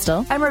 I'm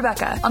Crystal. I'm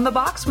Rebecca. On The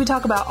Box, we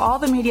talk about all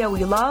the media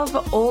we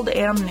love, old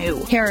and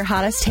new. Here are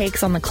hottest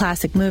takes on the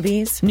classic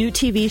movies, new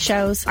TV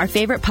shows, our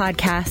favorite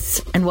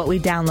podcasts, and what we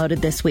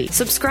downloaded this week.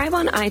 Subscribe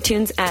on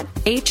iTunes at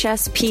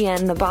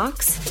HSPN The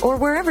Box or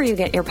wherever you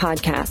get your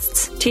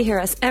podcasts to hear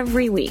us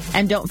every week.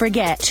 And don't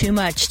forget, too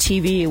much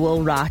TV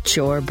will rot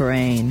your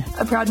brain.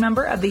 A proud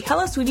member of the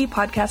Hello Sweetie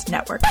Podcast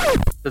Network.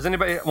 Does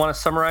anybody want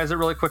to summarize it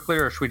really quickly,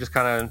 or should we just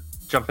kind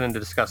of jump into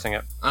discussing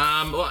it?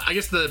 Well, I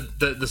guess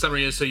the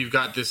summary is, so you've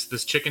got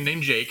this chicken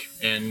named Jake,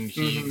 and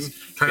he's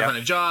trying to find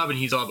a job, and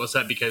he's all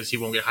upset because he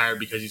won't get hired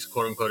because he's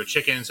quote unquote a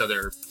chicken, so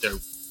they're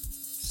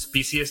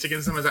speciesist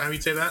against him. Is that how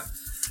you'd say that?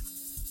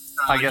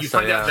 I guess you so,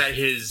 find yeah. out that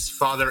his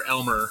father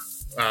Elmer,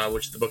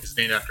 which the book is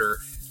named after,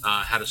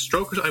 had a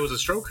stroke. It was a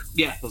stroke.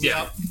 Yeah.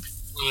 Yeah.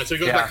 So he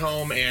goes back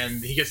home,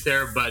 and he gets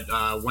there, but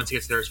once he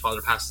gets there, his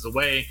father passes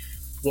away.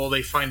 Well,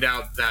 they find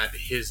out that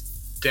his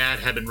dad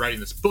had been writing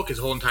this book his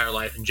whole entire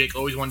life, and Jake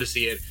always wanted to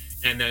see it.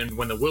 And then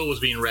when the will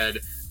was being read,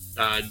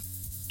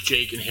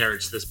 Jake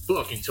inherits this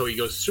book, and so he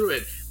goes through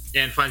it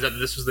and finds out that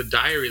this was the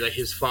diary that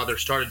his father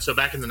started. So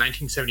back in the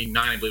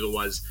 1979, I believe it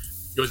was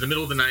the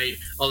middle of the night.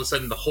 All of a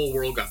sudden, the whole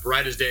world got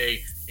bright as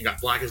day and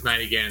got black as night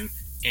again,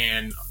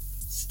 and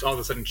all of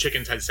a sudden,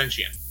 chickens had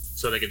sentient.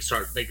 So they could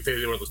start. They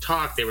were able to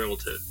talk. They were able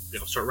to,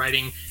 start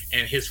writing.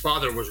 And his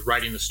father was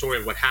writing the story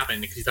of what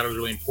happened because he thought it was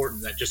really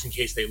important that just in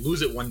case they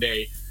lose it one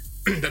day,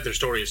 that their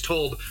story is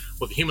told.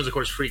 Well, the humans, of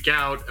course, freak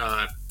out.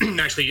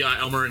 Actually,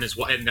 Elmer and his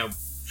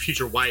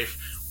future wife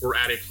were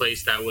at a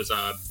place that was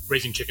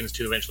raising chickens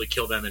to eventually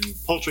kill them, and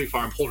poultry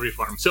farm.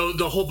 So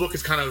the whole book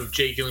is kind of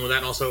Jake dealing with that,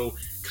 and also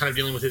kind of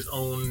dealing with his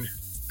own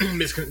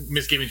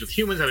misgivings with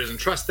humans, how he doesn't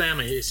trust them.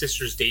 His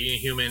sister's dating a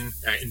human,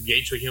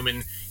 engaged to a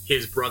human.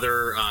 His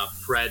brother,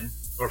 Fred,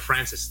 or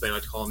Francis, they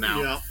like to call him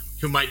now,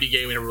 who might be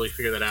gay. We never really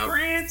figured that out.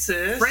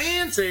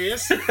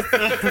 Francis!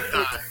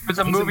 He's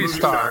a movie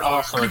star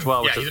also as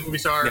well. Yeah, he's a movie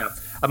star. Yeah.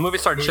 A movie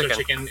star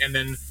chicken. And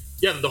then,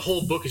 the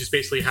whole book is just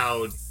basically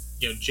how,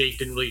 Jake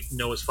didn't really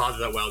know his father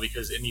that well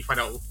and you find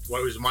out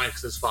what was why,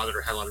 because his father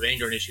had a lot of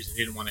anger and issues and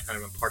he didn't want to kind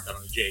of impart that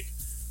on Jake.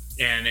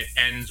 And it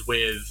ends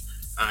with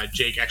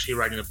Jake actually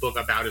writing a book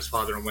about his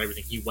father and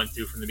everything he went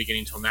through from the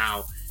beginning till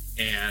now,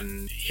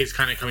 and his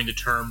kind of coming to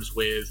terms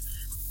with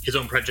his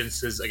own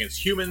prejudices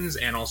against humans,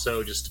 and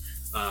also just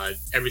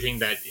everything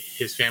that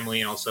his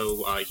family and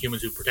also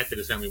humans who protected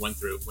his family went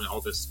through when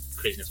all this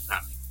craziness was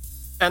happening.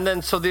 And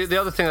then, so the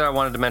other thing that I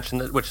wanted to mention,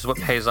 which is what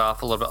pays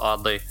off a little bit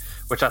oddly,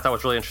 which I thought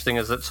was really interesting,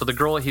 is that so the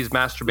girl he's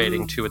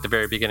masturbating to at the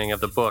very beginning of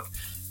the book,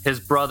 his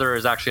brother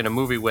is actually in a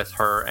movie with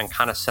her and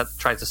kind of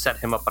tries to set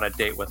him up on a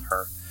date with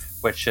her,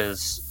 which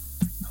is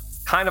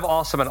kind of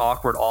awesome and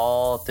awkward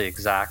all at the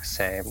exact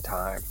same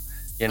time.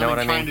 You know what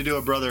I mean? Trying to do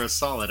a brother a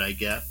solid, I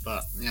get,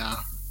 but yeah.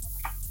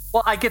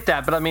 Well, I get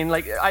that, but I mean,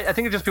 like, I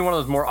think it'd just be one of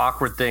those more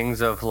awkward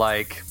things of,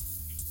 like,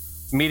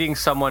 meeting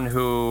someone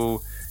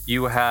who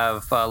you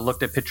have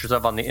looked at pictures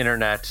of on the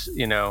internet,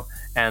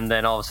 and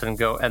then all of a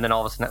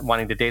sudden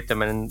wanting to date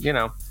them, and,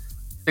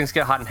 things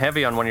get hot and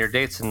heavy on one of your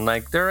dates, and,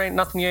 like, there ain't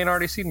nothing you ain't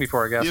already seen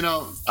before, I guess.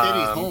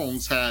 Katie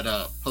Holmes had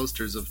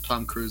posters of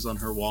Tom Cruise on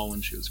her wall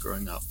when she was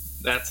growing up.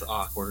 That's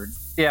awkward.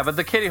 Yeah, but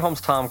the Katie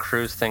Holmes Tom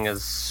Cruise thing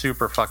is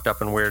super fucked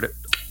up and weird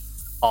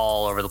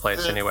all over the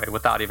place anyway,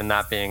 without even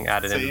that being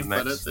added into the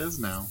mix. But it is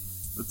now.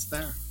 It's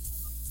there.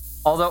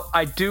 Although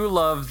I do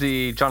love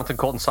the Jonathan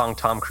Colton song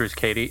Tom Cruise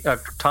Crazy,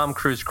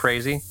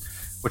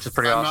 which is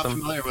pretty awesome. Not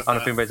familiar with I don't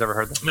know if anybody's ever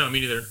heard that. No,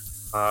 me neither.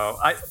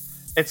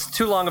 It's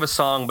too long of a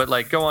song, but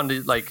like go on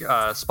to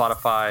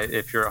Spotify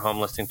if you're at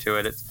home listening to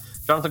it.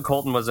 Jonathan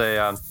Colton was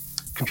a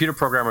computer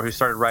programmer who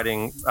started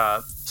writing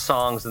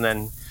songs, and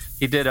then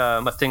he did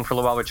a thing for a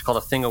little while which is called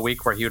A Thing a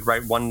Week, where he would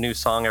write one new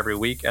song every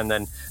week and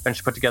then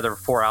eventually put together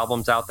 4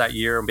 albums out that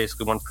year, and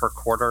basically one per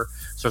quarter.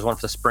 So there's one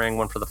for the spring,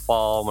 one for the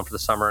fall, one for the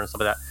summer, and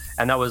stuff like that.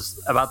 And that was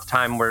about the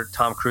time where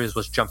Tom Cruise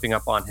was jumping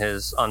up on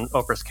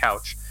Oprah's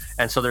couch.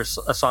 And so there's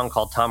a song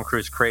called Tom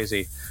Cruise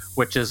Crazy,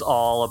 which is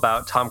all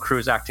about Tom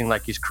Cruise acting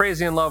like he's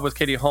crazy in love with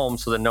Katie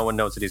Holmes so that no one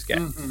knows that he's gay.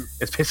 Mm-hmm.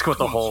 It's basically what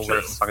the whole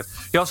song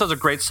is. He also has a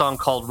great song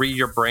called Read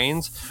Your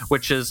Brains,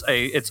 which is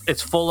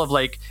it's full of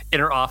like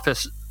inner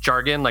office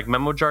jargon, like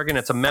memo jargon.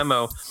 It's a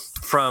memo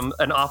from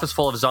an office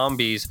full of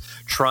zombies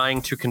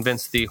trying to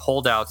convince the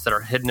holdouts that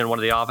are hidden in one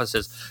of the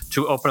offices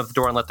to open up the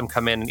door and let them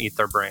come in and eat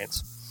their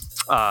brains.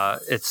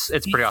 It's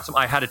pretty awesome.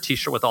 I had a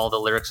T-shirt with all the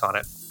lyrics on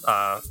it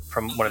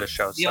from one of the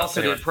shows. He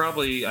also did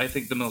probably, I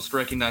think the most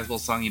recognizable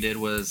song he did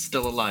was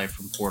 "Still Alive"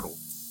 from Portal.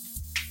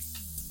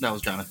 That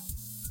was Jonathan.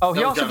 Oh,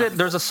 he also did.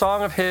 There's a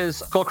song of his.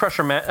 Skull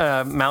Crusher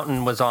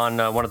Mountain was on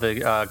one of the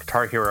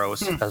Guitar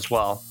Heroes as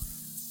well.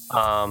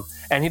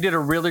 And he did a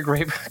really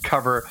great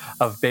cover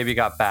of Baby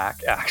Got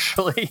Back,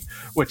 actually,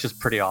 which is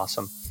pretty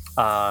awesome.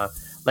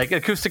 Like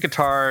acoustic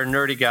guitar,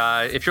 nerdy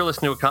guy. If you're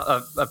listening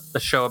to a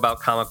show about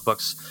comic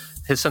books,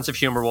 his sense of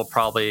humor will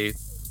probably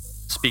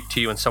speak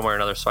to you in some way or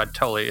another. So I'd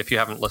totally, if you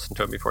haven't listened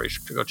to him before, you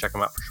should go check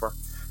him out for sure.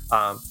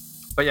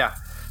 But yeah.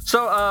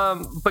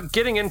 So, but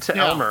getting into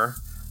Elmer,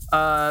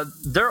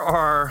 there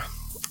are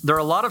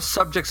a lot of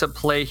subjects at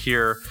play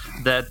here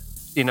that,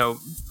 you know,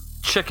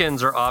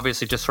 chickens are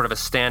obviously just sort of a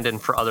stand-in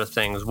for other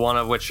things, one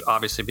of which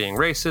obviously being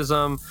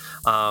racism.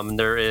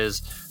 There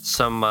is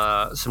some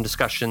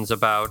discussions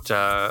about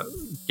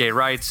gay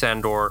rights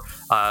and or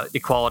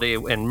equality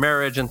in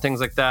marriage and things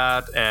like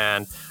that,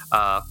 and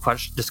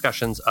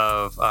discussions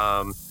of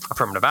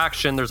affirmative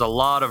action. There's a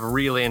lot of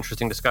really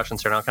interesting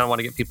discussions here, and I kind of want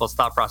to get people's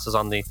thought process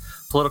on the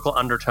political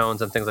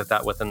undertones and things like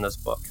that within this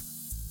book.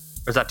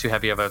 Or is that too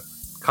heavy of a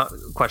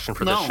question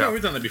for this show? No,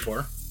 we've done that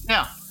before.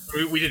 Yeah.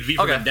 We did V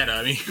for Vendetta.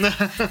 I mean,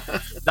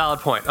 valid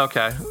point.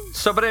 Okay,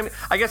 so but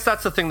I guess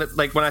that's the thing that,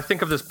 like, when I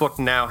think of this book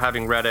now,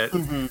 having read it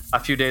a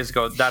few days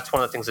ago, that's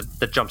one of the things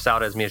that jumps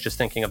out as me, is just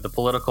thinking of the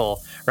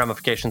political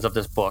ramifications of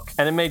this book.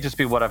 And it may just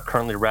be what I've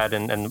currently read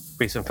and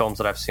recent films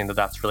that I've seen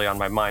that's really on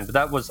my mind. But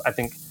that was, I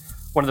think,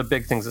 one of the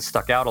big things that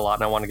stuck out a lot,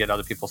 and I want to get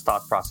other people's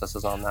thought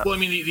processes on that. Well, I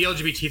mean, the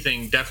LGBT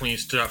thing definitely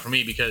stood out for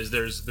me because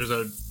there's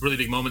a really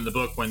big moment in the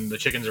book when the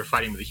chickens are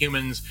fighting with the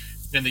humans,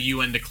 and the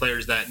UN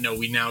declares that no,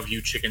 we now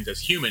view chickens as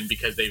human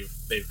because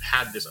they've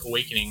had this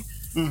awakening,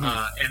 and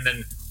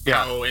then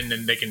and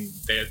then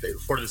they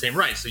afford the same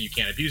rights, so you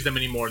can't abuse them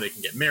anymore. They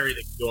can get married,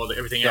 they can do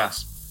everything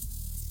else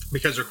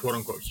because they're quote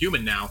unquote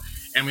human now.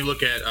 And we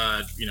look at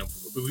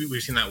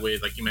we've seen that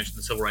with, like you mentioned,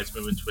 the civil rights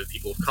movements with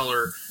people of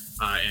color,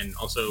 and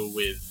also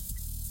with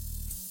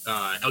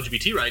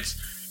LGBT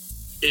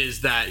rights,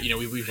 is that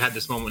we've had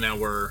this moment now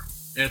where,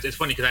 and it's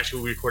funny because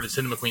actually we recorded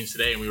Cinema Queens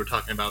today, and we were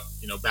talking about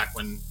back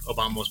when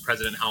Obama was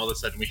president, how all of a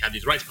sudden we had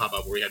these rights pop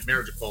up where we had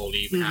marriage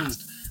equality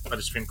passed by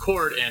the Supreme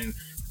Court and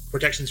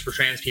protections for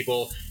trans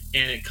people,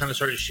 and it kind of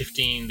started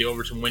shifting the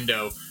Overton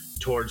window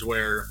towards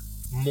where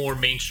more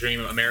mainstream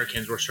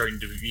Americans were starting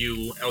to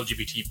view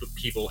LGBT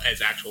people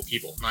as actual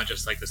people, not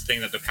just like this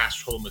thing that the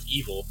pastor told them was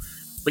evil.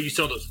 But you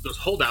still those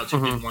holdouts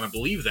who didn't want to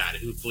believe that,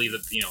 who believe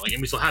that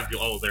and we still have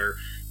people,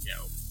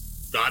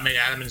 God made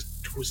Adam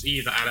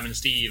and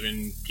Steve,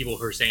 and people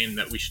who are saying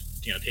that we should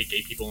take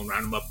gay people and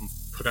round them up and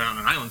put them on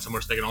an island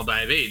somewhere so they can all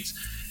die of AIDS.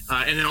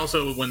 And then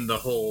also when the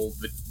whole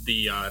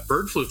the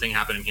bird flu thing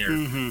happened in here,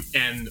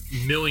 and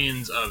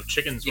millions of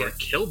chickens were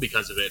killed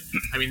because of it.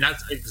 I mean,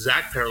 that's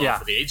exact parallel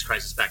for the AIDS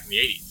crisis back in the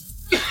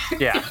 80s.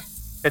 Yeah.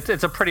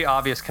 It's a pretty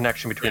obvious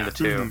connection between the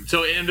two.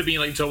 So it ended up being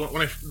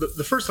when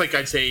the first,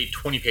 I'd say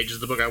 20 pages of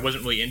the book, I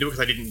wasn't really into it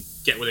because I didn't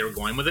get where they were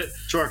going with it.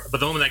 Sure.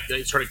 But the moment that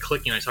it started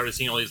clicking, I started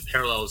seeing all these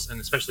parallels,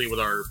 and especially with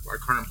our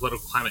current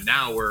political climate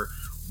now,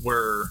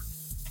 where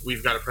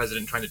we've got a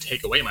president trying to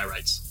take away my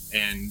rights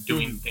and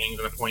doing things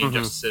and appointing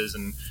justices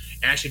and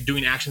actually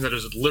doing actions that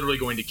is literally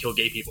going to kill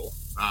gay people.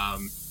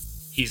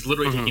 He's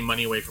literally taking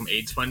money away from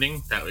AIDS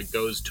funding that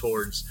goes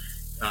towards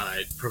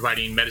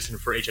providing medicine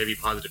for HIV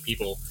positive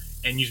people,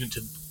 and using it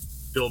to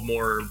build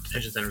more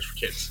detention centers for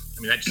kids.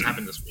 I mean, that just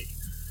happened this week.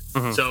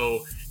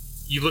 So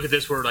you look at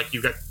this where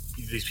you've got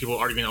these people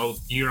arguing, oh,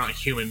 you're not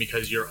human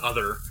because you're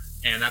other.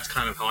 And that's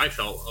kind of how I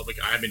felt. Like,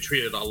 I've been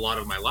treated a lot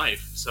of my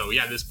life. So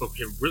yeah, this book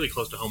hit really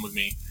close to home with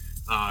me.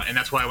 And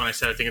that's why when I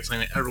said I think it's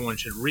something that everyone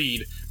should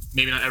read,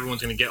 maybe not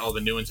everyone's going to get all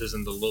the nuances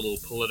and the little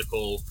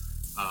political,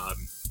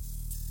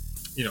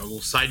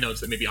 little side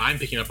notes that maybe I'm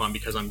picking up on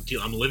because I'm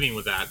living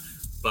with that.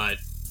 But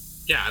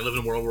yeah, I live in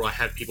a world where I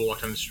have people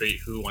walk down the street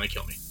who want to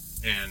kill me,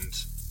 and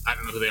I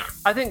don't know who they are.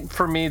 I think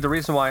for me, the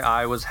reason why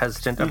I was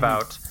hesitant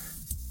about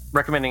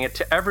recommending it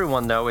to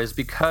everyone, though, is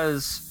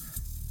because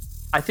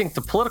I think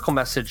the political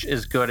message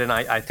is good, and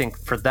I think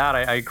for that,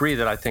 I agree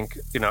that I think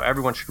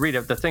everyone should read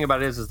it. The thing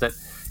about it is that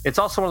it's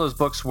also one of those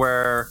books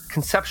where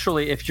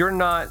conceptually, if you're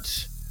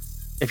not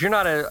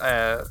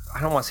a I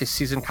don't want to say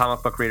seasoned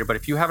comic book reader, but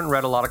if you haven't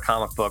read a lot of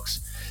comic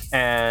books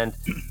and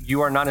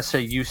you are not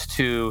necessarily used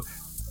to,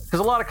 because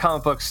a lot of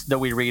comic books that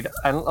we read,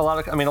 and a lot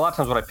of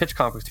times when I pitch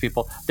comic books to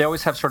people, they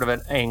always have sort of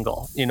an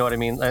angle, you know what I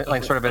mean?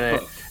 Like sort of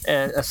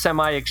a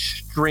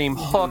semi-extreme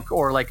hook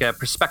or like a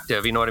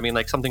perspective, you know what I mean?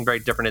 Like something very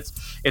different.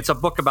 It's a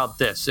book about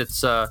this.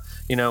 It's,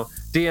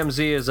 DMZ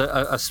is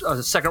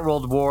a Second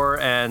World War,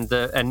 and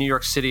New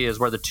York City is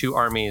where the two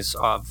armies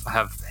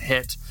have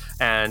hit.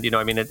 And,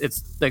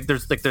 it's like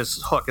there's this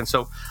hook. And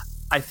so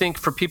I think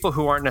for people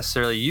who aren't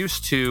necessarily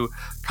used to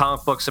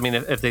comic books,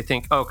 if they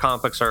think, oh,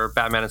 comic books are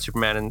Batman and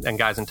Superman and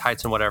guys in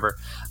tights and whatever,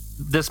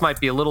 this might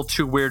be a little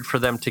too weird for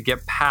them to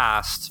get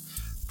past,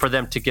 for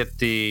them to get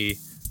the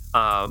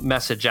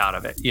message out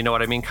of it. You know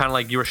what I mean? Kind of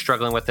like you were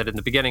struggling with it in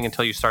the beginning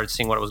until you started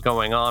seeing what was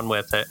going on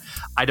with it.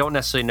 I don't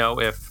necessarily know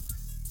if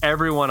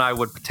everyone I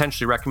would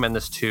potentially recommend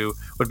this to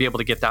would be able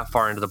to get that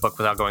far into the book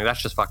without going,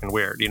 that's just fucking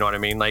weird. You know what I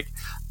mean? Like,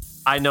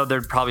 I know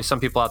there'd probably some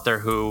people out there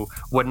who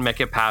wouldn't make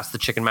it past the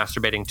chicken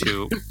masturbating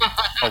to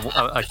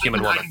a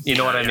human woman. You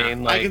know what I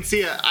mean? Like, I can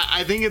see it.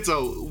 I think it's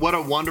what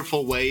a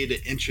wonderful way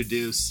to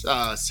introduce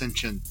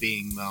sentient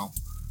being, though.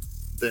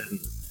 Then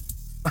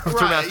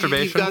through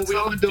masturbation.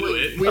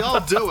 We all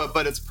do it,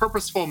 but it's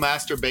purposeful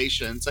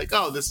masturbation. It's like,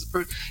 oh, this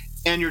is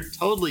and you're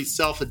totally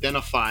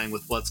self-identifying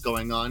with what's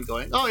going on.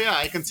 Going, oh yeah,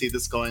 I can see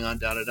this going on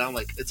down and down.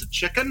 Like, it's a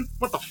chicken.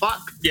 What the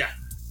fuck? Yeah.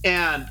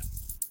 And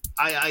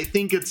I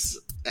think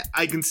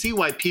I can see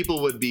why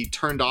people would be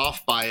turned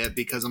off by it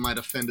because it might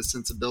offend a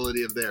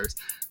sensibility of theirs.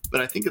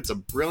 But I think it's a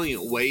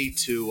brilliant way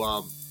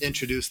to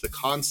introduce the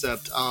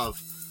concept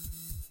of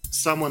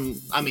someone.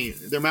 I mean,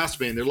 they're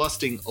masturbating. They're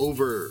lusting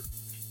over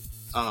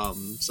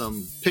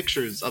some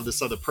pictures of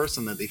this other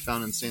person that they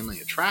found insanely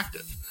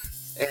attractive.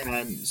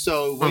 And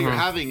so what you're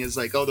having is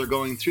like, oh, they're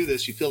going through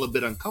this. You feel a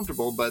bit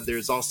uncomfortable, but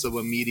there's also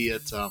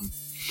immediate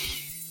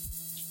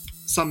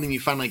something you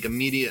find like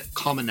immediate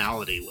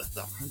commonality with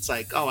them. It's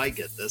like, oh, I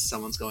get this.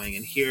 Someone's going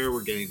in here.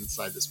 We're getting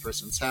inside this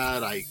person's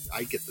head. I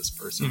get this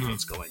person.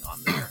 What's going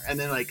on there? And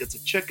then like it's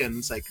a chicken.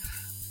 It's like,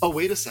 oh,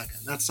 wait a second.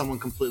 That's someone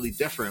completely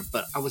different.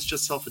 But I was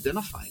just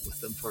self-identifying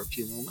with them for a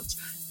few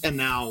moments. And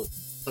now,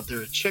 but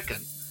they're a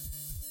chicken.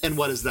 And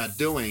what is that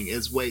doing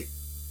is, wait,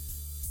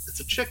 it's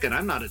a chicken.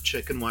 I'm not a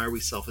chicken. Why are we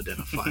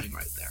self-identifying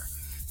right there?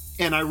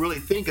 And I really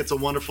think it's a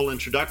wonderful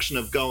introduction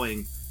of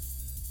going,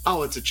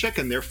 oh, it's a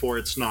chicken. Therefore,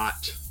 it's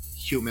not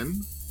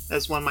human,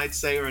 as one might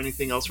say, or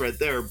anything else right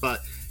there.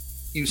 But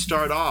you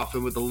start off,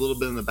 and with a little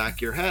bit in the back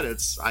of your head,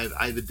 it's I've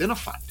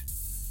identified,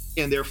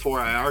 and therefore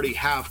I already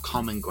have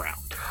common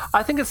ground.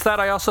 I think it's that.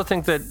 I also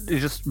think that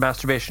just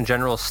masturbation in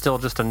general is still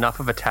just enough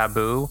of a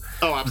taboo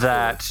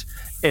that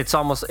it's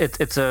almost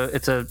it's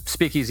a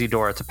speakeasy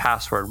door. It's a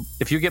password.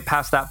 If you get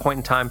past that point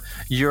in time,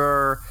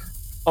 you're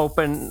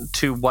open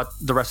to what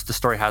the rest of the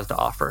story has to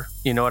offer.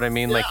 You know what I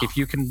mean? Yeah. Like if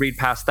you can read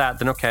past that,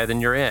 then okay, then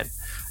you're in.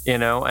 You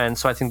know, and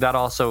so I think that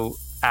also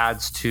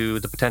adds to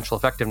the potential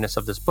effectiveness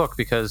of this book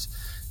because,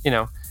 you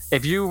know,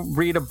 if you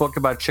read a book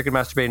about chicken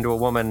masturbating to a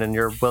woman and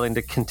you're willing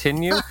to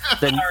continue,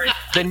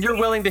 then you're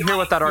willing to hear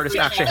what that artist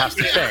actually has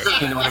to say.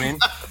 You know what I mean?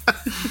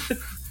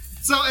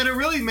 So, and it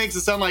really makes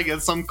it sound like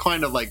it's some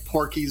kind of like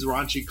Porky's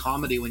raunchy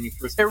comedy when you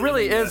first. It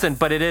really isn't,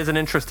 but it is an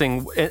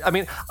interesting. I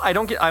mean,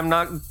 I'm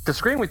not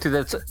disagreeing with you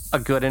that it's a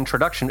good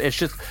introduction. It's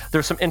just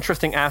there's some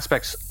interesting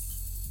aspects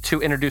to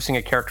introducing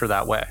a character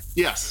that way.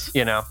 Yes.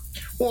 You know,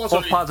 well,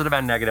 also, both positive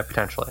and negative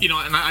potentially. You know,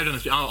 and I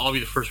don't know. I'll be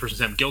the first person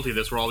to say I'm guilty of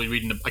this. Where I'll be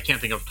reading. I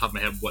can't think off the top of my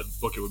head what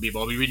book it would be,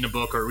 but I'll be reading a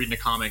book or reading a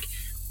comic,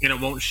 and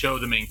it won't show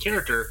the main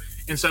character.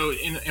 And so,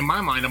 in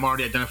my mind, I'm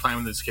already identifying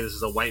with this kid. This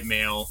is a white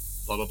male.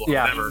 Blah blah blah,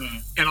 whatever.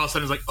 And all of a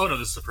sudden, it's like, oh no,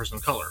 this is a person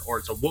of color, or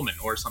it's a woman,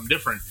 or something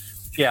different.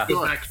 Yeah.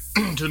 Go back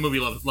to the movie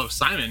Love,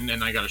 Simon,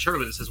 and I got a shirt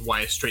of it that says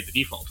 "Why is straight the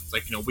default?" It's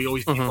like, you know, we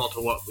always default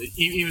to what,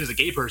 even as a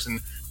gay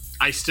person,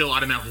 I still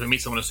automatically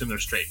meet someone assume they're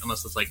straight,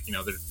 unless it's like, you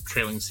know, they're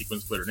trailing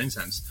sequins, glitter, and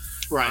incense,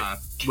 right?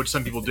 Which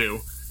some people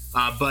do.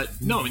 But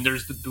no, I mean,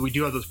 we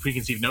do have those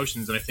preconceived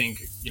notions, and I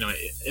think, you know,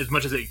 as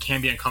much as it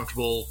can be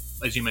uncomfortable,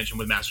 as you mentioned,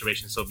 with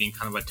masturbation still being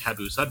kind of a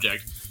taboo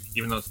subject,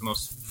 even though it's the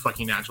most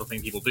fucking natural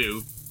thing people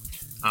do.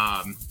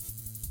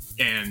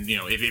 And, you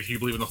know, if you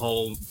believe in the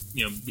whole,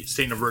 you know,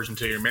 staying a virgin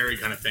until you're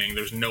married kind of thing,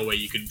 there's no way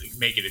you could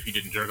make it if you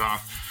didn't jerk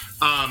off.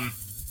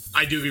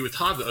 I do agree with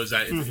Todd, though, is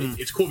that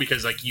it's cool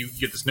because, like, you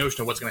get this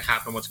notion of what's going to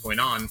happen, what's going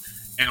on,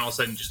 and all of a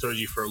sudden it just throws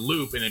you for a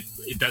loop, and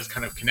it does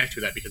kind of connect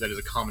to that because that is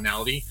a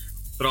commonality.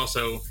 But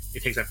also,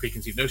 it takes that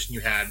preconceived notion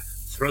you had,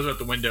 throws it out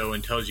the window,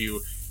 and tells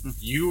you,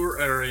 you've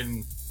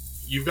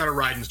got a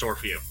ride in store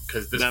for you,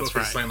 because this book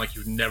is something like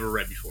you've never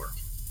read before.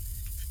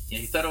 Yeah,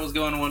 you thought it was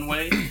going one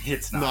way?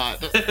 It's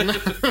not. Yeah,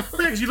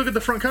 because you look at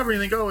the front cover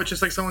and you think, oh, it's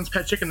just like someone's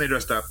pet chicken they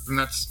dressed up. And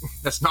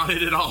that's not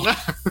it at all.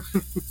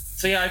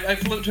 So yeah, I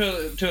flew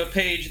to a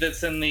page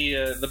that's in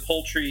the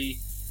poultry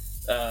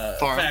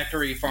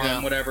factory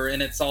farm, whatever,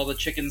 and it's all the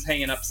chickens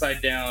hanging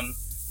upside down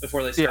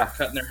before they start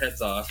cutting their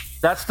heads off.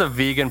 That's the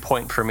vegan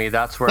point for me.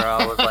 That's where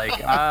I was like,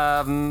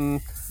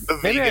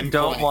 maybe I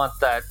don't want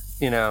that,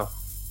 you know,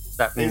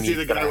 that meat. You see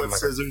the guy with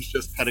scissors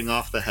just cutting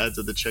off the heads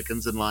of the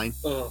chickens in line?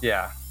 Ugh.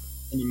 Yeah.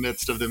 In the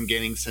midst of them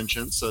gaining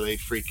sentience, so they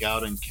freak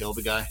out and kill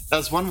the guy.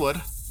 As one would.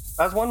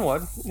 As one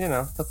would. You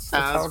know, that's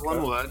how it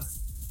one would.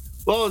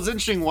 Well, it's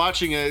interesting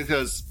watching it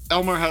because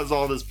Elmer has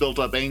all this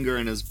built-up anger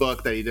in his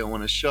book that he didn't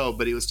want to show,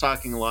 but he was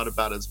talking a lot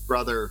about his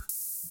brother,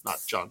 not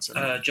Johnson.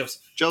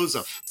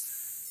 Joseph.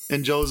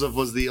 And Joseph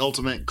was the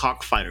ultimate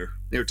cockfighter.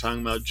 They were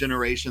talking about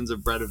generations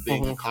of bread of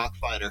being a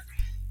cockfighter.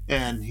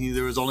 And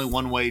there was only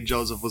one way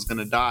Joseph was going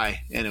to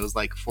die, and it was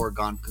like a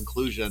foregone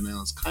conclusion, and it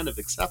was kind of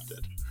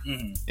accepted.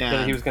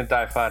 And he was going to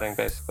die fighting,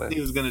 basically. He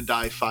was going to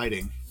die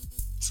fighting.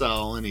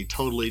 So, and he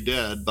totally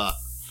did, but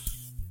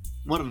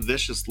What a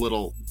vicious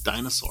little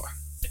dinosaur.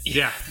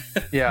 Yeah.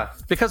 Yeah,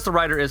 because the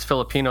writer is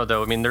Filipino,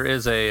 though. I mean, there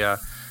is a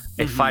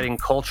fighting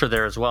culture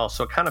there as well,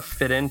 so it kind of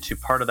fit into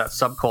part of that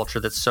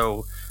subculture that's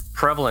so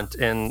prevalent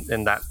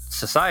in that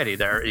society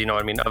there. You know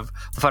what I mean? Of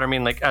the fight. I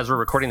mean, like as we're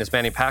recording this,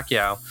 Manny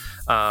Pacquiao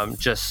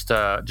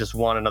just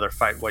won another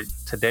fight. What,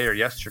 today or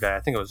yesterday? I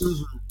think it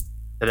was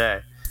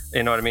today.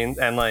 You know what I mean?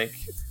 And like,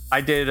 I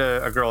dated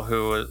a girl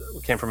who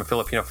came from a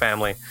Filipino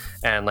family,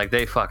 and like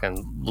they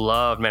fucking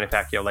loved Manny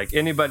Pacquiao. Like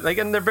anybody, like,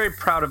 and they're very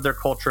proud of their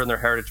culture and their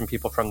heritage and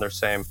people from their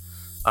same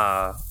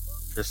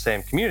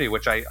community,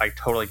 which I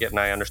totally get and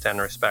I understand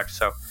and respect.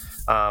 So,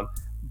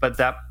 but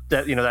that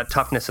you know, that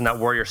toughness and that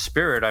warrior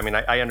spirit, I mean,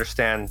 I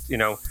understand. You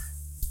know,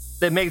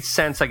 it made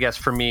sense, I guess,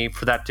 for me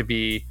for that to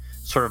be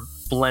sort of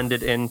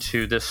blended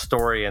into this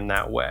story in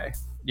that way.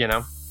 You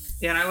know?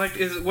 Yeah, and I liked.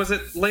 Was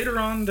it later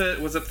on that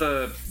was it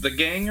the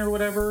gang or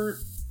whatever?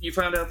 You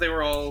found out they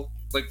were all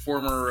like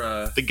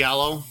former the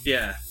Gallo.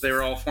 Yeah, they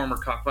were all former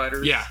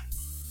cockfighters. Yeah,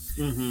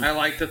 I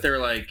like that they're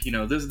like, you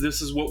know,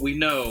 this is what we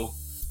know.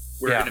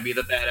 We're going to be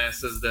the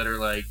badasses that are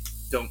like,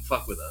 don't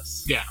fuck with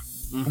us. Yeah,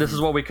 this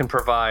is what we can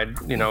provide.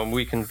 You know,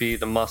 we can be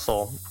the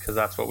muscle because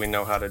that's what we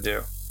know how to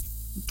do.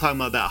 Talking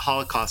about that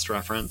Holocaust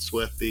reference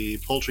with the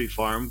poultry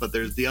farm, but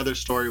there's the other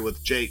story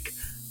with Jake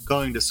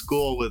going to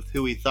school with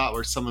who he thought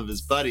were some of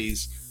his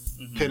buddies,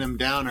 pin him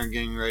down or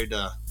getting ready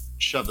to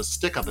shove a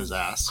stick up his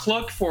ass.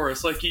 Cluck for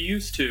us like you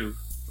used to.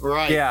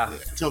 Right. Yeah.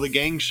 Until the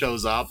gang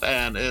shows up,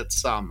 and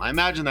it's I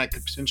imagine that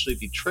could potentially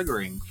be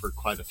triggering for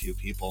quite a few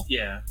people.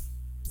 Yeah.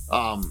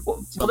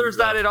 Well, there's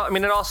that. I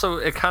mean,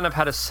 it kind of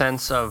had a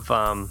sense of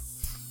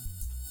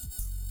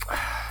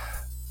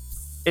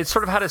it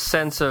sort of had a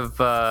sense of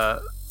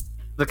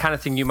the kind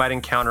of thing you might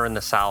encounter in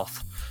the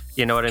South.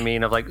 You know what I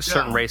mean? Of like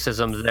certain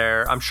racism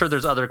there. I'm sure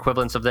there's other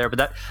equivalents of there,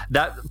 but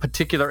that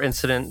particular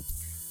incident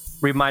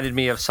reminded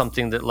me of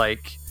something that,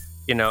 like,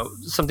 you know,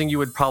 something you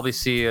would probably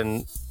see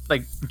in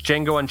like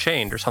Django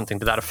Unchained or something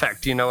to that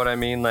effect. You know what I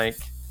mean? Like,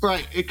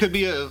 right. It could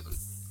be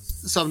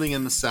something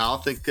in the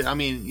South. I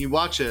mean, you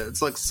watch it,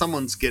 it's like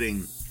someone's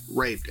getting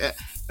raped.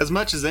 As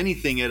much as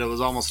anything, it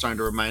was almost starting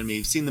to remind me.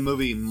 You've seen the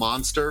movie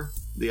Monster,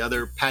 the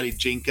other Patty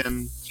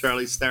Jenkins,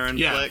 Charlize Theron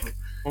flick,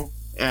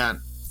 and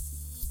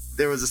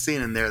there was a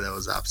scene in there that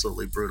was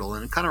absolutely brutal,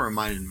 and it kind of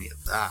reminded me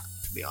of that,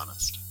 to be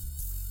honest.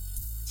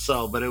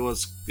 So, but it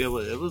was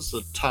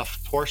a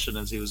tough portion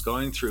as he was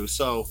going through.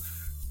 So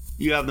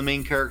you have the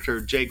main character,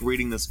 Jake,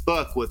 reading this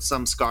book with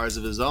some scars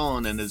of his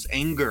own, and his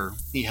anger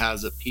he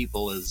has at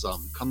people is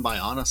come by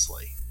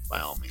honestly, by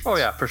all means. Oh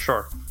yeah, for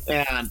sure.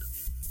 And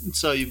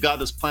so you've got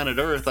this planet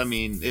Earth. I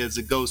mean, as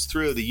it goes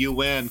through, the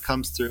UN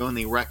comes through and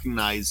they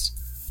recognize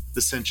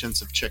the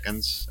sentience of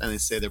chickens, and they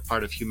say they're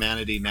part of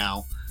humanity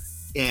now,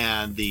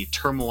 and the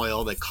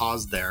turmoil that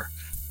caused there.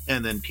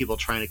 And then people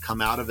trying to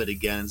come out of it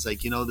again. It's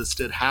like, you know, this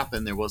did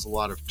happen. There was a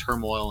lot of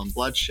turmoil and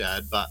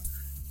bloodshed, but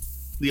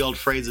the old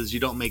phrase is you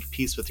don't make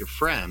peace with your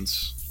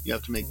friends. You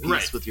have to make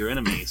peace with your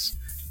enemies.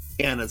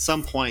 And at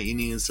some point you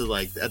need to,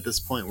 like, at this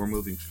point we're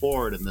moving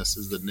forward and this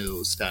is the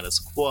new status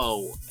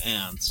quo.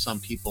 And some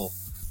people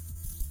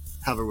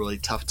have a really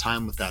tough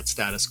time with that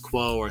status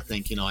quo or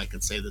think, you know, I can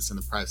say this in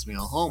the privacy of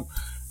my own home.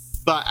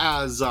 But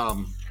as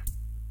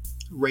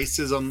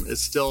racism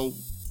is still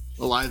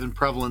alive and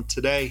prevalent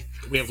today.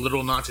 We have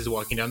literal Nazis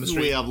walking down the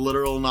street. We have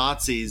literal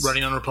Nazis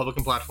running on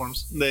Republican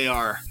platforms. They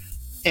are.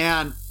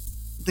 And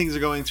things are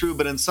going through,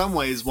 but in some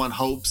ways one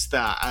hopes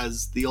that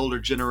as the older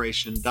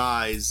generation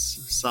dies,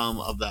 some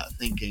of that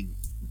thinking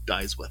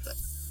dies with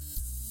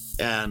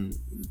it. And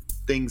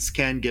things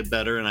can get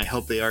better, and I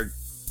hope they are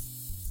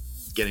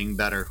getting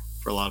better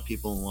for a lot of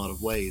people in a lot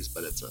of ways,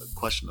 but it's a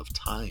question of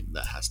time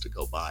that has to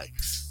go by.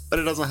 But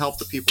it doesn't help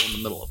the people in the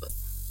middle of it.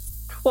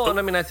 Well, and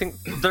I mean, I think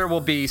there will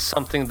be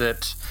something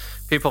that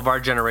people of our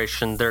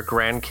generation, their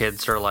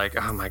grandkids are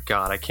like, oh my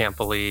God, I can't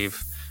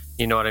believe,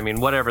 you know what I mean?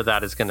 Whatever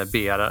that is going to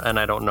be. And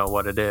I don't know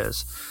what it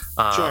is.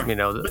 Sure. You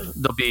know,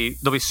 they'll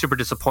be super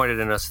disappointed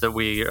in us that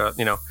we,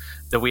 you know,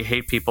 that we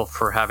hate people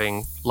for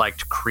having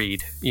liked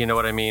Creed. You know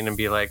what I mean? And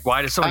be like,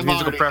 why does someone's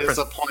musical preference?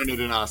 I'm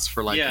disappointed in us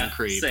for liking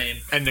Creed. Same.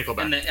 And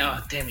Nickelback. And then,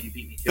 oh, damn it, you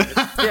beat me to it.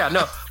 Yeah,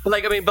 no. But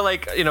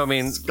like, you know, I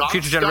mean,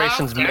 future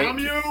generations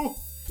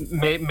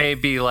may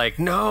be like,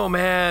 no,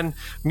 man,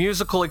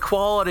 musical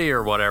equality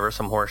or whatever,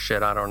 some horse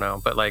shit. I don't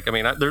know. But like, I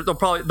mean,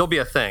 there'll be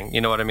a thing.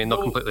 You know what I mean?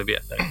 They'll completely be a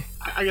thing.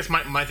 I guess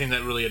my thing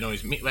that really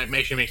annoys me, that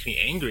actually makes me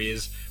angry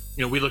is,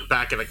 you know, we look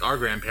back at like our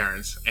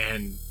grandparents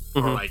and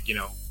or like, you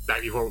know,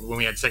 back before when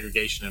we had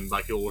segregation and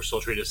black people were still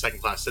treated as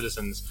second-class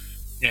citizens.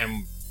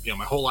 And, you know,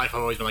 my whole life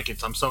I've always been like,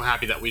 I'm so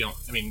happy that we don't,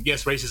 I mean,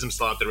 yes, racism's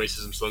still out there,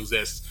 racism still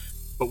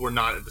exists, but we're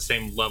not at the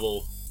same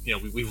level. You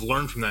know, we've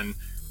learned from them,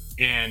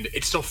 and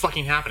it's still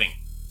fucking happening.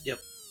 Yep.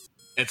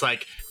 It's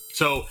like,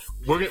 so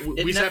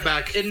we sat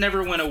back. It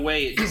never went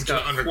away. It just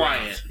got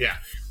quiet. Yeah.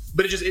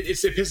 But it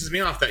pisses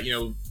me off that, you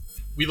know,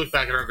 we look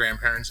back at our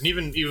grandparents and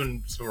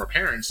even some of our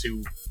parents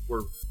who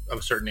were of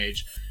a certain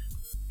age,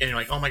 and you're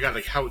like, oh my God,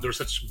 like how there was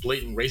such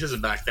blatant racism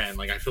back then.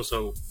 Like I feel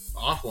so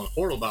awful and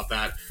horrible about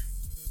that.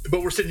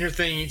 But we're sitting here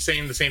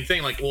saying the same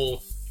thing. Like,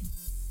 well,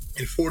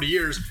 in 40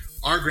 years,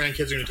 our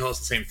grandkids are going to tell us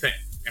the same thing.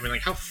 I mean,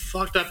 like, how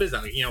fucked up is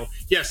that? Like,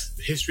 yes,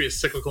 history is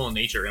cyclical in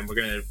nature, and we're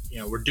going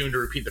to, we're doomed to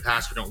repeat the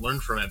past. We don't learn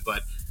from it,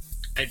 but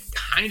I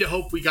kind of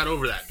hope we got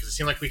over that, because it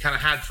seemed like we kind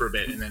of had for a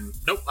bit, and then,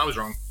 nope, I was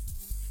wrong.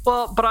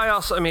 Well, but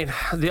I mean,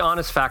 the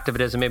honest fact of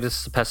it is, and maybe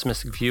this is a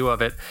pessimistic view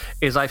of it,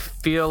 is I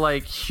feel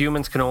like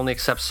humans can only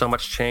accept so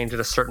much change at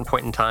a certain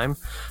point in time.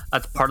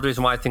 That's part of the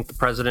reason why I think the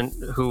president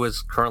who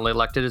is currently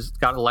elected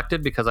got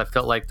elected, because I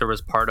felt like there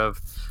was part of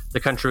the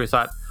country who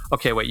thought,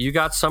 okay, wait, you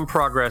got some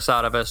progress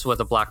out of us with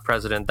a black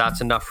president.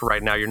 That's enough for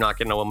right now. You're not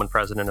getting a woman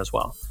president as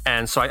well.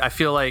 And so I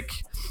feel like,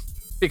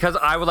 because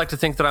I would like to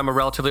think that I'm a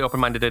relatively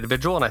open-minded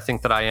individual, and I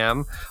think that I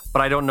am,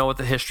 but I don't know what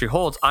the history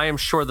holds. I am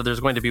sure that there's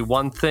going to be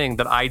one thing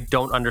that I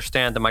don't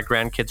understand that my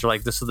grandkids are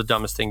like, this is the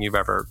dumbest thing you've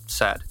ever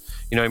said.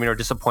 You know what I mean? Or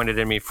disappointed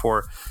in me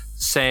for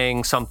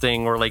saying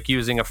something, or like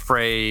using a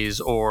phrase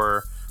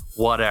or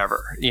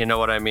whatever. You know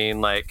what I mean?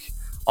 Like,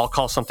 I'll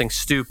call something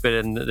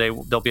stupid and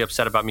they'll be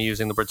upset about me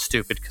using the word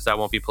stupid, because that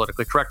won't be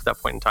politically correct at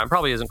that point in time.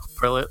 Probably isn't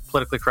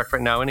politically correct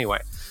right now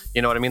anyway.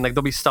 You know what I mean? Like,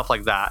 there'll be stuff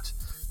like that.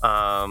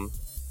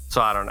 So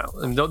I don't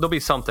know. There'll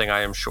be something,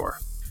 I am sure.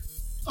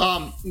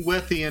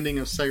 With the ending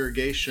of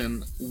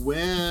segregation,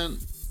 when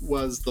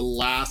was the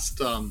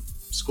last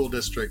school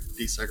district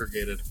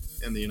desegregated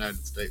in the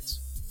United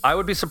States? I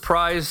would be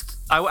surprised.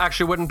 I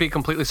actually wouldn't be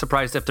completely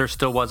surprised if there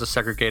still was a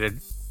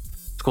segregated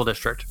school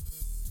district.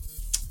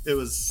 It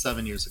was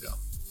 7 years ago.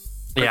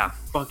 Yeah.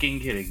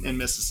 Fucking kidding me. In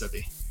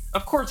Mississippi.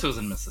 Of course it was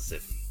in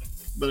Mississippi.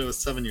 But it was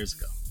 7 years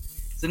ago.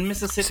 It's in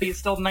Mississippi. It's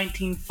still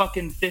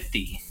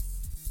 1950.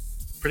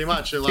 Pretty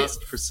much. It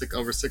lasted for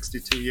over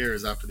 62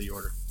 years after the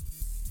order.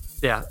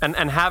 Yeah, and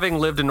having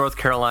lived in North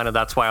Carolina,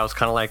 that's why I was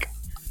kind of like,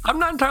 I'm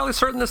not entirely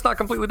certain it's not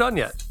completely done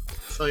yet.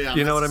 So yeah,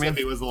 you know what I mean?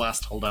 Mississippi was the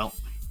last holdout,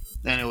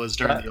 and it was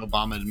during the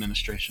Obama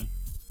administration.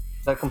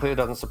 That completely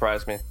doesn't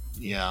surprise me.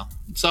 Yeah.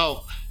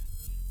 So,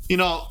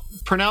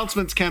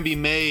 pronouncements can be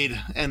made,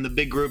 and the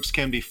big groups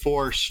can be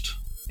forced,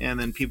 and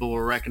then people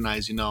will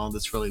recognize,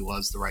 this really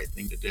was the right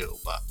thing to do.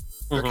 But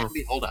there can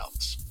be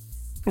holdouts.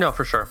 No,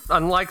 for sure.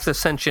 Unlike the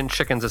sentient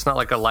chickens, it's not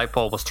like a light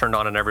bulb was turned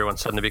on and everyone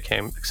suddenly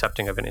became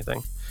accepting of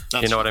anything.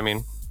 You know what I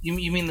mean? You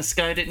mean the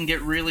sky didn't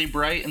get really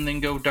bright and then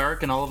go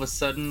dark, and all of a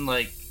sudden,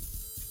 like,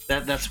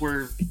 that's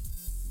where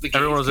the gays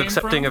everyone was came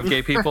accepting from? of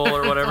gay people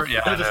or whatever?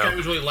 Yeah, No, the sky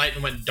was really light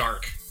and went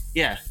dark.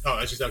 Yeah. Oh,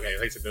 that's just okay.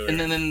 Thanks And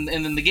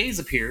then the gays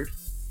appeared.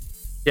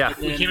 Yeah.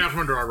 We came out from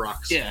under our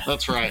rocks. Yeah.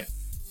 That's right.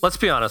 Let's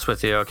be honest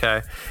with you,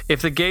 okay?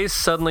 If the gays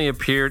suddenly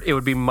appeared, it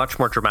would be much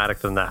more dramatic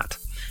than that.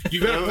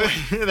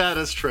 That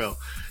is true.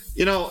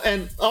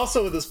 And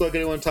also with this book,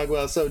 I want to talk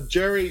about, so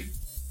Jerry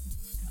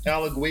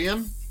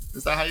Alaguian,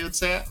 is that how you would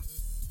say it?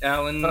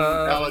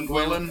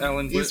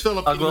 Alaguilan. He's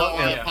Filipino.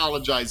 I yeah.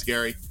 apologize,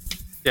 Gary.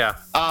 Yeah.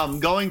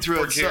 Going through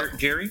Or it.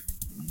 Jerry?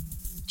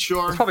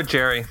 Sure. It's probably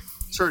Jerry.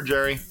 Sir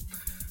Jerry.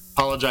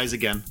 Apologize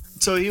again.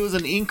 So he was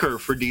an inker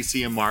for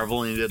DC and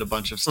Marvel, and he did a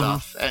bunch of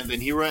stuff. And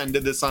then he went and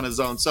did this on his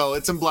own. So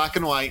it's in black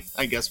and white.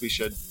 I guess we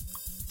should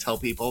tell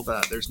people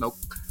that there's no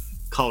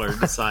color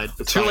beside.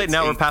 Too late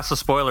now. We're past the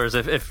spoilers.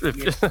 If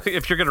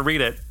you're going to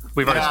read it,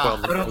 we've already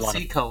spoiled it. I don't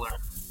see color.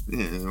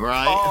 Yeah,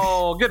 right?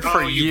 Oh, good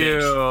for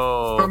you.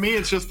 For me,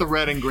 it's just the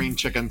red and green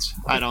chickens.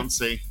 I don't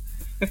see.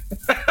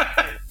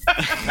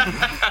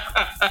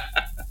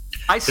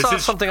 I saw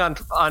something on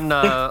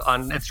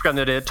Instagram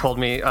that it told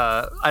me.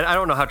 I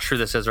don't know how true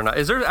this is or not.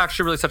 Is there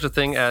actually really such a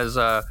thing as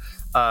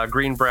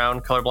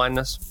green-brown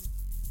colorblindness?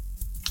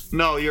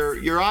 No,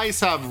 your eyes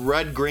have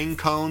red-green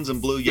cones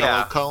and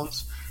blue-yellow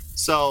cones.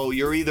 So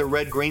you're either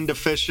red-green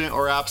deficient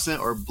or absent,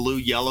 or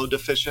blue-yellow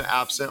deficient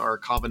absent, or a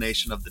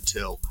combination of the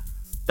two.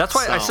 That's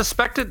why I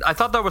suspected. I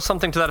thought there was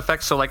something to that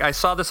effect. So like I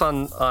saw this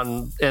on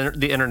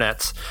the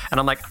internets, and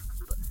I'm like,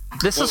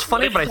 this is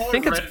funny, but I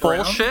think it's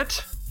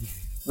bullshit.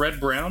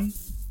 Red-brown?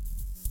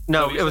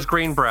 No, it was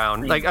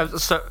green-brown. Like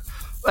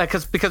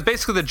because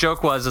basically the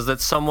joke is that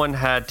someone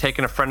had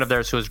taken a friend of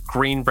theirs who was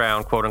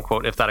green-brown, quote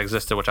unquote, if that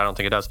existed, which I don't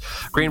think it does,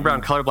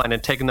 green-brown colorblind,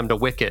 and taken them to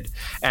Wicked.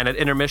 And at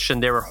intermission,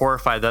 they were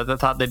horrified. They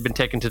thought they'd been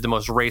taken to the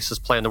most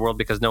racist play in the world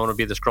because no one would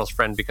be this girl's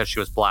friend because she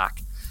was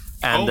black.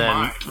 And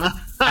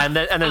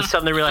then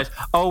suddenly realized,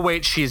 oh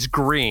wait, she's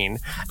green.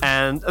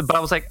 But I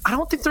was like, I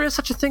don't think there is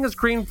such a thing as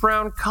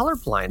green-brown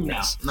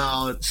colorblindness.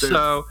 No.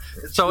 So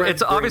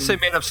it's obviously a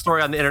made-up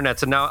story on the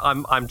internet. And now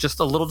I'm just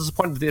a little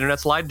disappointed that the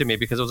internet's lied to me,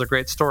 because it was a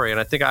great story, and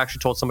I think I actually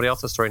told somebody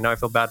else this story. Now I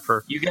feel bad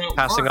for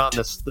passing on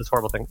this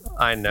horrible thing.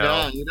 I know.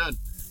 Yeah, you did.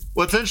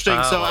 What's interesting,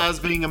 as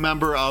being a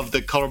member of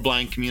the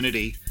colorblind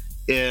community,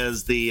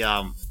 is the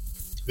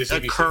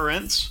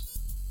occurrence.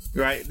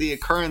 Right, the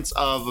occurrence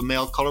of a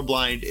male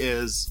colorblind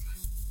is,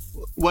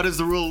 what is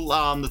the rule?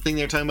 The thing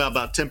they're talking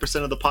about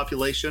 10% of the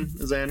population,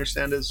 as I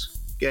understand, is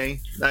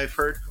gay. I've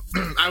heard.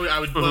 I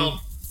would. Well,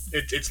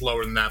 it's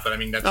lower than that, but I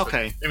mean that's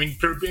okay.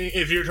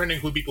 If you're trying to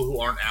include people who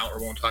aren't out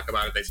or won't talk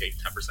about it, they say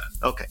 10%.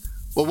 Okay.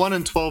 Well, 1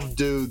 in 12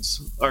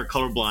 dudes are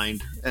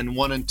colorblind, and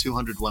 1 in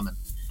 200 women.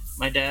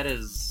 My dad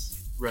is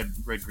red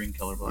green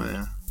colorblind.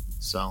 Yeah.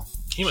 So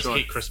he must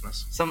hate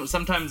Christmas.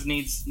 Sometimes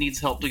needs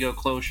help to go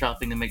clothes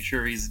shopping to make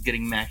sure he's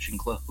getting matching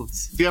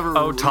clothes.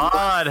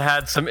 Todd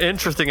had some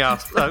interesting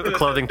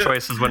clothing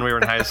choices when we were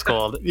in high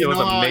school. It was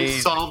amazing.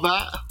 I solved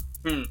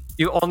that.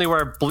 You only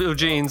wear blue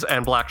jeans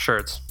and black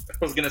shirts.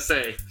 I was gonna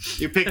say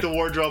you pick the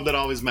wardrobe that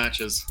always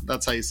matches.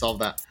 That's how you solve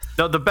that.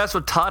 No, the best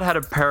was Todd had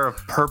a pair of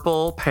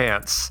purple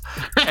pants,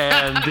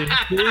 and the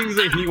things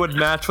that he would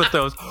match with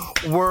those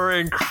were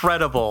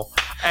incredible.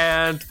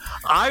 And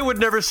I would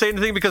never say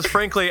anything because,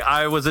 frankly,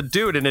 I was a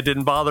dude and it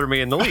didn't bother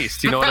me in the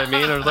least. You know what I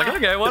mean? I was like,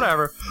 okay,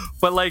 whatever.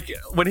 But like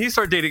when he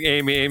started dating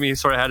Amy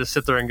sort of had to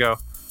sit there and go,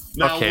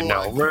 okay,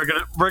 no, we're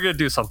gonna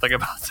do something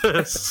about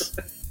this.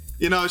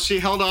 You know, she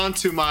held on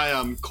to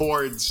my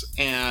cords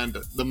and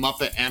the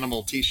Muppet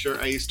Animal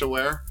T-shirt I used to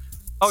wear.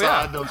 Oh, so yeah.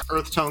 I had those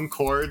earth tone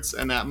cords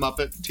and that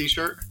Muppet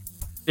T-shirt.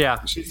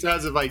 Yeah. She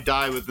says if I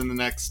die within the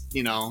next,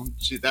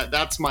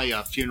 that's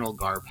my funeral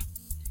garb.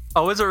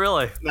 Oh, is it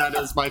really? That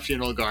is my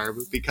funeral garb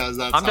because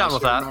that's I'm down how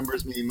with she that.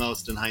 remembers me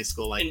most in high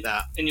school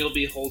that. And you'll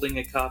be holding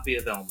a copy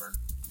of Elmer.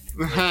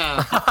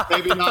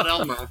 Maybe not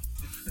Elmer.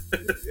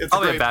 It's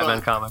probably a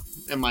Batman comic.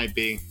 It might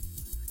be.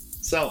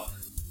 So,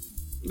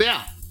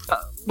 yeah.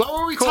 What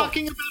were we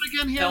talking about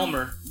again here?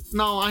 Elmer.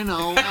 No, I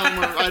know.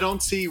 Elmer. I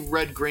don't see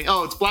red, green.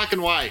 Oh, it's black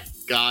and white.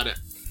 Got it.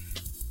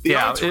 The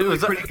art's really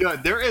pretty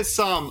good. There is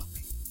some,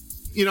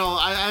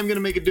 I'm going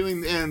to make a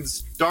Doing the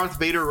Ends Darth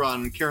Vader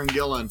run, Kieran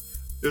Gillen.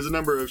 There's a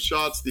number of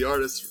shots the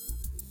artist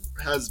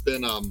has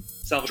been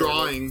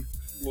drawing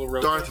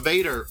Darth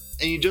Vader,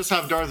 and you just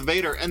have Darth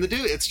Vader, and the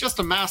dude, it's just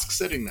a mask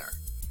sitting there.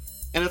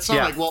 And it's not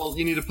like, well,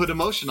 you need to put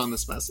emotion on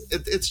this mask.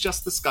 It's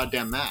just this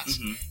goddamn mask.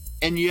 Mm-hmm.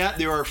 And yet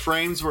there are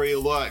frames where he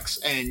looks,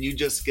 and you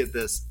just get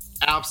this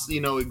you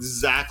know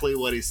exactly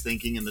what he's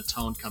thinking and the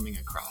tone coming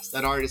across.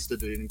 That artist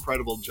did an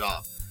incredible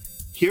job.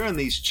 Here in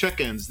these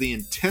chickens, the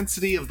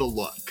intensity of the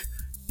look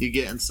you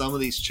get in some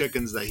of these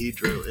chickens that he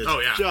drew is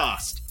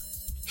just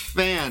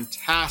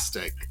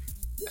fantastic.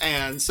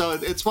 And so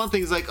it's one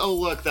thing, it's like, oh,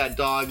 look, that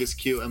dog is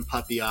cute and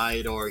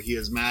puppy-eyed, or he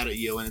is mad at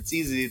you, and it's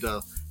easy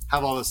to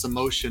have all this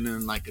emotion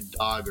in like a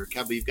dog or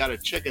cat, but you've got a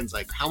chicken. It's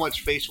like, how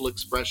much facial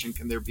expression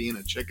can there be in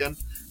a chicken?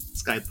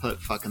 This guy put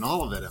fucking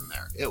all of it in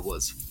there. It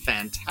was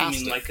fantastic. I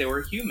mean, like they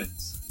were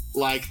humans.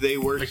 Like they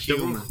were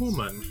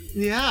human.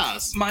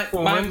 Yes. My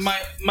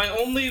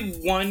only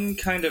one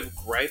kind of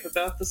gripe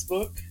about this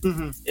book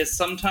is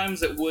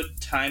sometimes it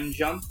would time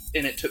jump,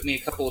 and it took me a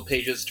couple of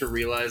pages to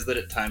realize that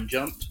it time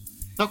jumped.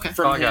 Okay.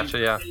 From him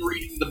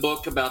reading the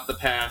book about the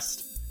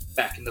past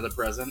back into the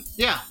present.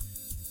 Yeah.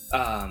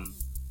 But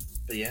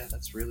yeah,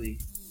 that's really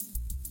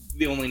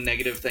the only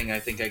negative thing I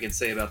think I can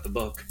say about the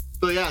book.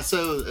 But yeah,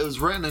 so it was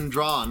written and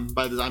drawn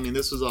by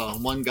this was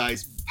one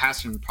guy's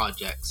passion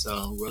project.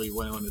 So really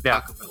what I wanted to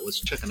talk about was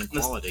Chicken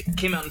Equality. This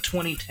came out in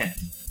 2010.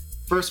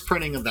 First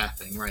printing of that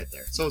thing right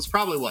there. So it's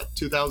probably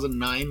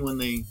 2009 when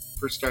they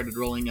first started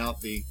rolling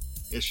out the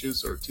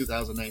issues, or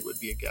 2008 would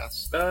be a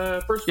guess.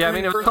 It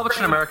was published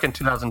in America in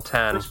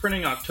 2010. First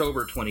printing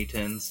October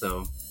 2010,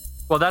 so...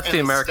 Well, that's the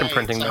American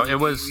printing, though. It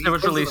was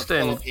released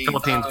in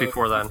Philippines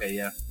before then. Okay,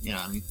 yeah.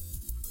 Yeah, I mean,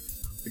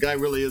 the guy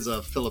really is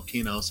a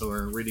Filipino, so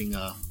we're reading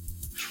a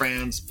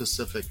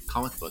trans-Pacific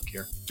comic book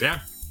here. Yeah.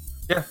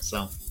 Yeah.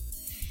 So,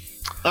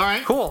 all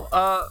right. Cool.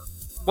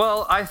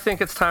 Well, I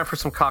think it's time for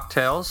some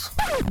cocktails.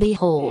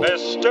 Behold,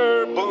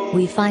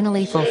 we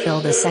finally fulfill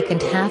the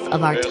second half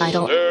of our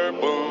title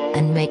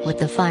and make with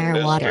the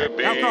fire water.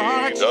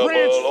 Alcoholics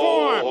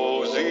transform!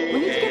 We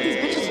need to get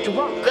these bitches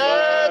drunk.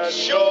 That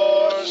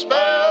sure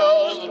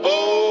smells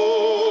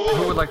boo!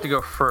 Who would like to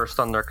go first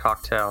on their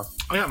cocktail?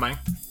 I got mine.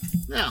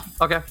 Yeah.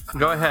 Okay,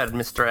 go ahead,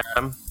 Mr.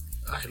 Adam.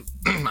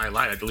 I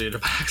lied. I deleted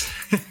it by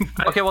accident.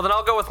 Okay, well then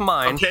I'll go with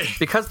mine. Okay.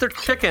 Because they're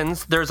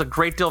chickens, there's a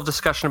great deal of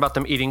discussion about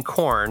them eating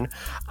corn,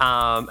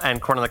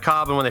 and corn on the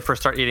cob, and when they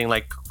first start eating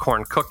like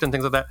corn cooked and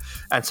things like that.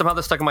 And somehow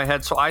this stuck in my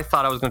head, so I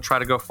thought I was going to try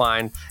to go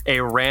find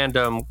a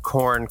random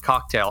corn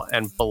cocktail.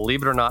 And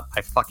believe it or not,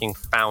 I fucking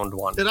found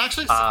one. It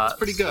actually sounds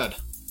pretty good.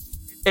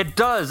 It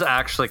does,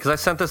 actually, because I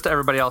sent this to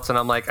everybody else, and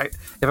I'm like, if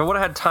I would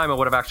have had time, I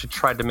would have actually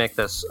tried to make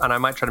this, and I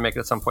might try to make it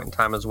at some point in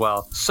time as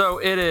well. So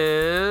it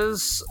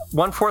is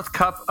 1/4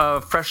 cup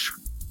of fresh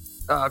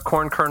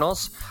corn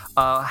kernels,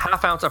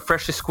 1/2 ounce of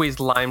freshly squeezed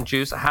lime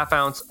juice, 1/2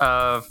 ounce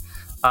of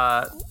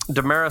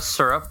Demerara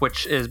syrup,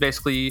 which is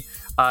basically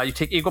you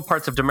take equal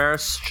parts of Demerara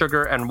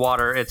sugar and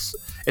water. It's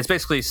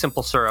basically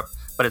simple syrup,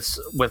 but it's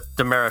with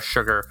Demerara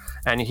sugar,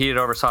 and you heat it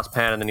over a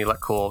saucepan and then you let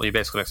cool. You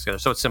basically mix it together.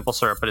 So it's simple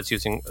syrup, but it's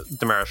using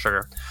Demerara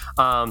sugar.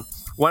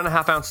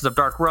 1.5 ounces of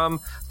dark rum,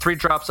 3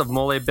 drops of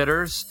mole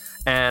bitters,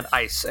 and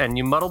ice. And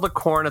you muddle the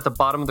corn at the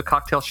bottom of the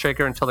cocktail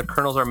shaker until the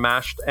kernels are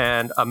mashed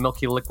and a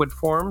milky liquid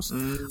forms.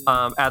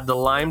 Add the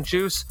lime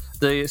juice,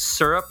 the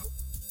syrup,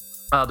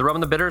 the rum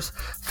and the bitters.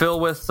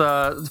 Fill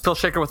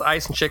shaker with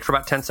ice and shake for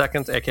about 10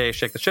 seconds, aka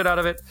shake the shit out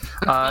of it.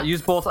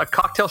 Use both a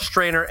cocktail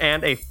strainer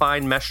and a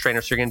fine mesh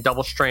strainer, so you're going to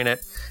double strain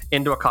it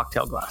into a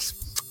cocktail glass.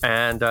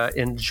 And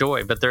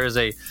enjoy. But there is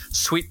a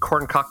sweet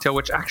corn cocktail,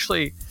 which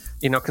actually,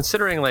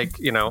 considering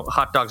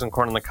hot dogs and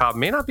corn on the cob,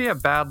 may not be a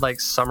bad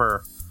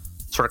summer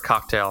sort of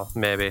cocktail,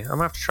 maybe. I'm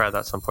gonna have to try that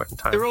at some point in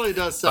time. It really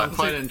does sound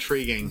quite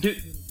intriguing.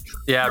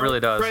 Yeah, it really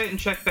does. Try it and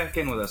check back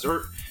in with us,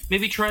 or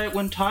maybe try it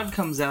when Todd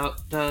comes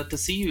out to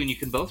see you, and you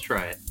can both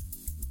try it.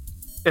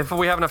 If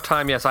we have enough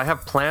time, yes, I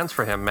have plans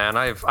for him, man.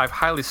 I've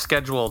highly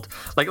scheduled,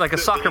 like a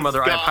soccer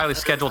mother. I've highly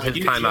scheduled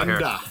his time out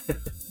here.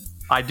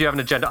 I do have an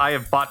agenda. I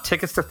have bought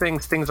tickets to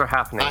things. Things are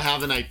happening. I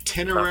have an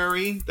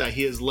itinerary that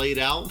he has laid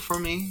out for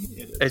me.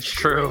 It's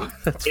true.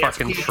 It's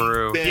fucking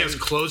true. He has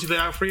clothes he laid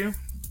out for you?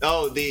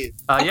 Oh, the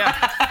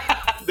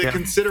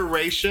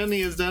consideration he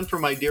has done for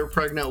my dear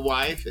pregnant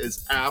wife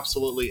is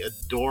absolutely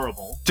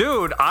adorable.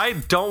 Dude, I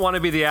don't want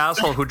to be the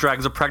asshole who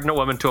drags a pregnant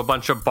woman to a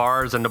bunch of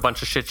bars and a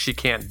bunch of shit she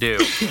can't do.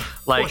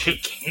 Like, well, she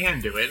can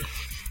do it.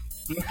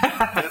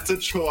 That's a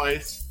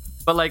choice.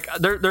 But like,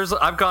 there's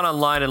I've gone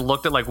online and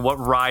looked at like what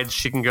rides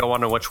she can go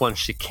on and which ones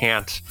she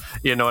can't.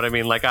 You know what I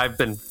mean? Like, I've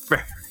been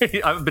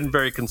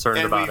very concerned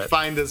about it. And we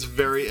find this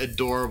very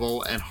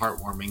adorable and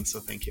heartwarming. So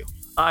thank you.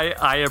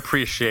 I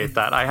appreciate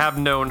that. I have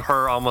known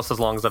her almost as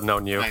long as I've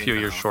known you, a few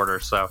years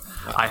shorter. So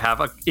I have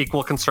an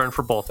equal concern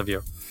for both of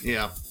you.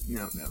 Yeah.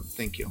 No.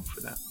 Thank you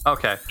for that.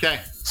 Okay.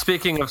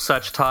 Speaking of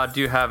such, Todd, do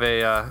you have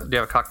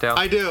a cocktail?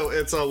 I do.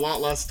 It's a lot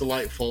less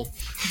delightful.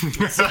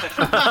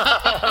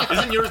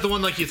 Isn't yours the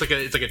one like it's like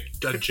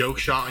a joke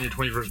shot on your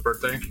 21st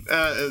birthday?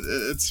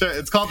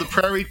 It's called the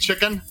Prairie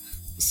Chicken.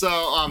 So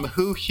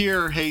who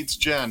here hates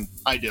gin?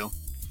 I do.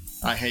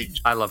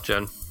 I love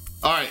gin.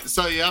 All right,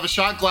 so you have a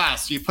shot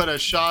glass. You put a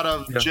shot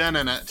of gin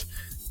in it,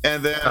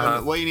 and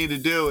then what you need to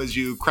do is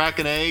you crack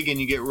an egg and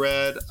you get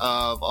rid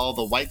of all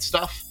the white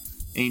stuff,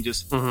 and you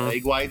just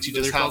egg whites. You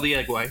just have the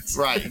egg whites,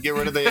 right? You get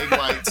rid of the egg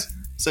whites,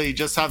 so you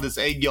just have this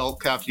egg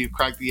yolk after you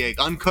crack the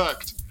egg,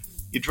 uncooked.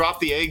 You drop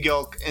the egg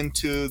yolk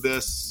into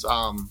this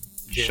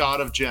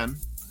shot of gin,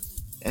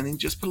 and then you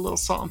just put a little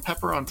salt and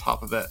pepper on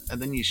top of it,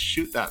 and then you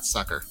shoot that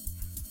sucker.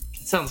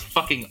 It sounds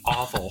fucking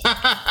awful.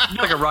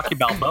 Like a Rocky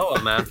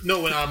Balboa, man.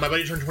 No, when my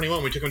buddy turned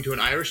 21, we took him to an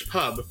Irish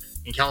pub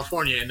in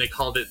California, and they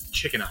called it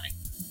Chicken Eye.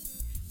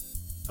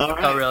 All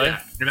right. Oh, really?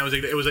 Yeah, and that was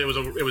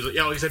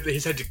except he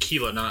said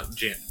tequila, not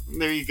gin.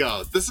 There you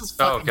go. This is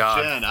fucking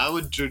gin. I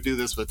would do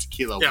this with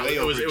tequila. Yeah, way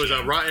it was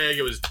over a raw egg.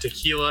 It was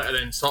tequila, and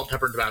then salt,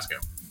 pepper, and Tabasco.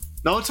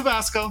 No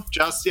Tabasco.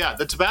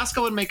 The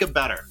Tabasco would make it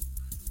better.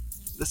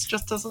 This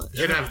just doesn't.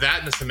 You can have that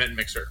in the cement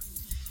mixer.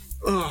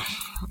 Ugh.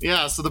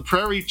 Yeah, so the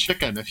Prairie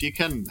Chicken, if you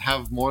can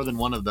have more than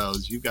one of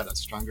those, you've got a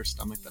stronger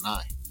stomach than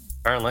I.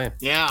 Apparently.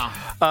 Yeah.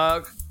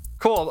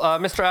 Cool.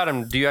 Mr.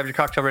 Adam, do you have your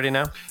cocktail ready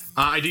now?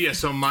 I do, yeah.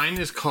 So mine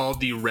is called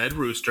the Red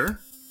Rooster,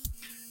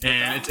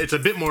 and it's a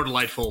bit more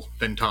delightful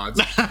than Todd's.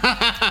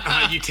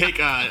 You take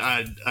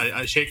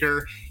a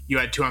shaker, you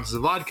add 2 ounces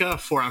of vodka,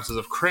 4 ounces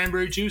of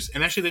cranberry juice,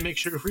 and actually they make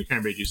sugar-free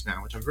cranberry juice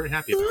now, which I'm very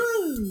happy about.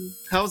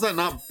 How is that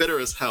not bitter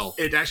as hell?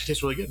 It actually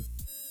tastes really good.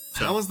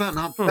 So, how is that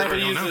not Better bitter?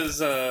 uses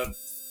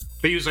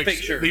they use like fake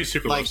sugar. They use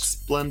sucralose. Like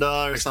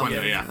Splenda or something?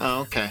 Splenda, yeah.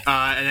 Oh, okay.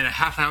 And then a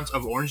half ounce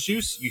of orange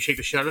juice. You shake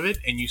the shit out of it,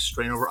 and you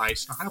strain over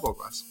ice in a highball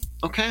glass.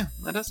 Okay,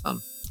 that does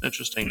sound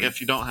interesting.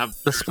 If you don't have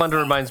the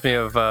Splenda, reminds me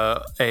of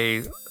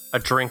a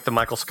drink that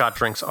Michael Scott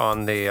drinks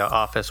on The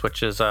Office,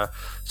 which is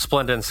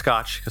Splenda and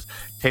Scotch. Because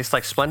tastes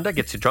like Splenda,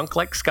 gets you drunk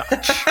like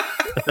Scotch.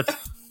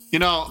 You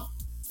know,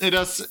 it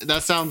does.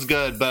 That sounds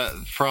good, but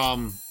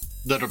from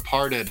The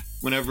Departed,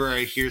 whenever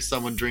I hear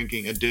someone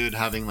drinking, a dude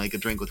having like a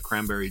drink with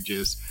cranberry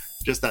juice,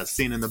 just that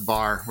scene in the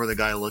bar where the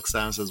guy looks at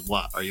him and says,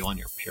 "What? Are you on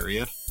your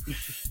period?"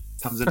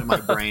 comes into my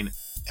brain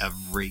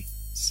every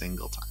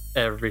single time.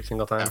 Every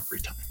single time. Every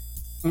time.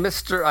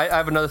 I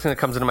have another thing that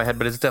comes into my head,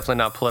 but it's definitely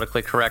not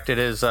politically correct. It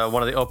is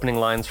one of the opening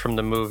lines from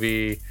the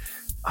movie.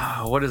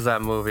 What is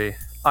that movie?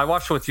 I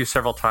watched it with you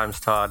several times,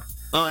 Todd.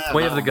 Oh, yeah,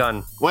 Way of the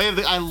Gun.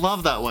 I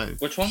love that one.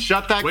 Which one?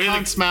 Shut that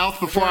cunt's mouth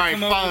before I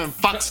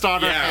fuck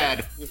start her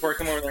head. Before I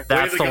come over there.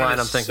 That's the line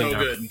I'm thinking so of.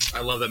 good.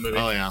 I love that movie.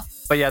 Oh, yeah.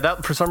 But yeah,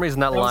 that for some reason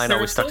that line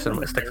always sticks in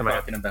my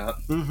head.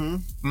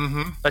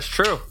 Mm-hmm. That's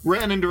true.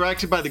 Written and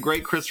directed by the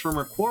great Christopher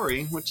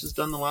McQuarrie, which has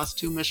done the last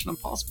 2 Mission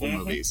Impossible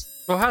movies.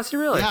 Well, has he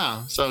really?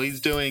 Yeah. So he's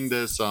doing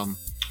this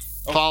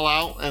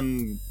Fallout,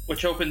 and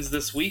which opens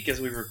this week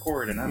as we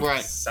record, and I'm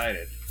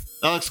excited.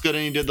 That looks good,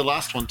 and he did the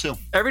last one too.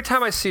 Every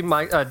time I see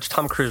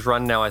Tom Cruise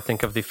run now, I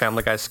think of the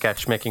Family Guy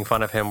sketch making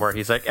fun of him, where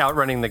he's like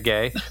outrunning the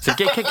gay. He's like,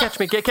 "Gay can't catch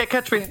me, gay can't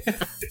catch me."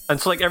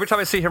 And so, like every time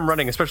I see him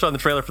running, especially on the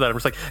trailer for that, I'm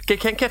just like, "Gay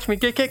can't catch me,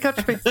 gay can't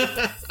catch me."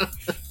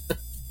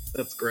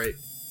 That's great.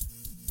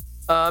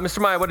 Mr.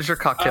 Maya, what is your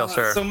cocktail,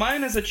 sir? So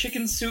mine is a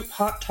chicken soup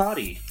hot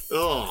toddy.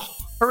 Oh,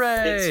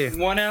 hooray! It's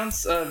 1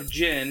 ounce of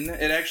gin.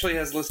 It actually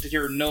has listed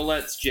here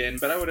Nolet's gin,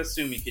 but I would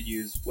assume you could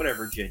use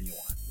whatever gin you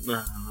want.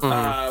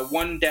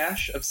 1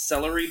 dash of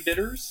celery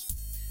bitters,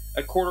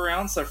 1/4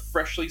 ounce of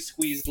freshly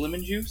squeezed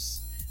lemon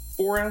juice,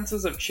 4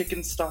 ounces of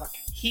chicken stock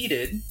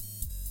heated.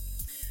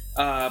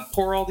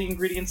 Pour all the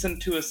ingredients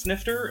into a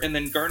snifter and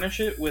then garnish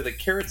it with a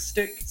carrot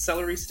stick,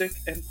 celery stick,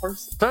 and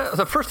parsley.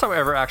 The first time I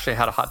ever actually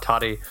had a hot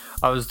toddy,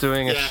 I was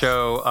doing a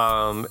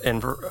show in.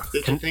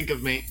 Did you think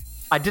of me?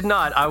 I did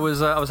not. I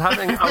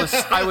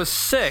was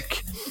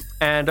sick,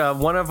 and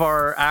one of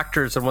our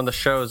actors in one of the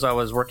shows I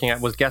was working at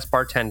was guest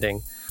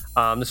bartending.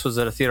 This was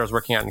at a theater I was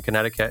working at in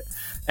Connecticut,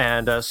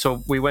 and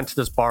so we went to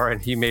this bar,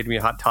 and he made me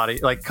a hot toddy,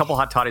 like a couple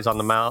hot toddies on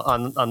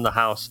the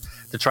house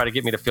to try to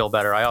get me to feel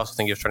better. I also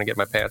think he was trying to get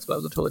my pants, but that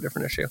was a totally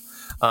different issue.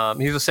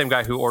 He's the same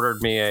guy who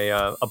ordered me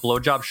a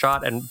blowjob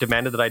shot and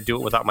demanded that I do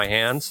it without my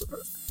hands.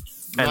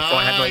 And so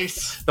I had to, like,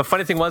 the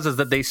funny thing was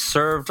that they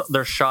served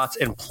their shots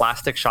in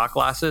plastic shot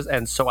glasses,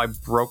 and so I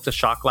broke the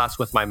shot glass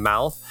with my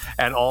mouth,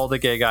 and all the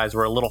gay guys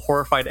were a little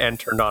horrified and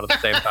turned on at the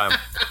same time.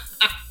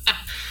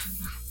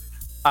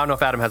 I don't know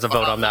if Adam has a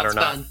vote on that or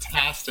not.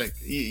 Fantastic.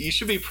 You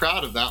should be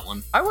proud of that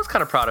one. I was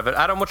kind of proud of it.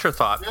 Adam, what's your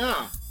thought?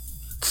 Yeah.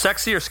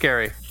 Sexy or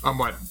scary?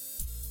 What?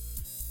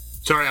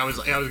 Sorry, I was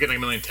getting a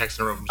million texts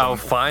in a row from someone.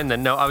 Oh, fine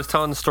then. No, I was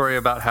telling the story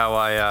about how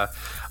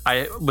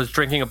I was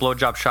drinking a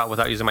blowjob shot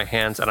without using my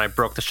hands, and I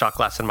broke the shot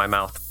glass in my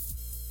mouth.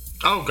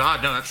 Oh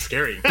God, no, that's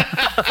scary.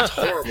 That's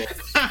horrible.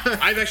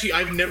 I've done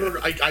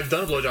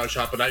a blowjob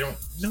shot, but I don't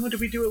know. Did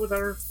we do it with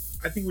our?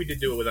 I think we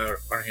did do it with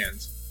our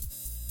hands.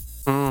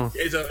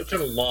 It's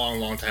been a long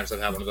time since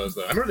I've had one of those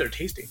though. I remember they're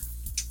tasty.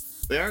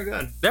 They are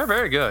good. They're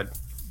very good.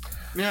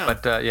 Yeah.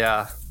 But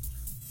yeah.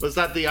 Was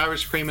that the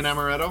Irish cream and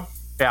amaretto?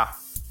 Yeah.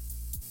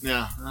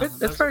 Yeah.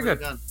 It's very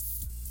good.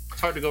 It's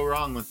hard to go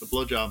wrong with the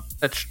blowjob.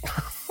 It's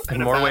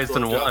in more ways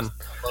than one.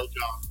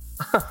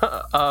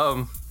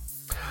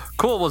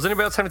 Cool. Well, does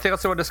anybody else have anything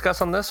else they want to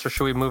discuss on this, or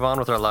should we move on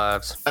with our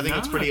lives? I think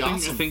it's pretty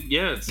awesome. I think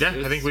I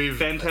think we've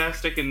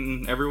fantastic,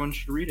 and everyone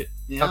should read it.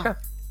 Yeah. Okay.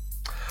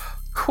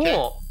 Cool.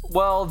 Okay.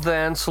 Well,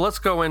 then, so let's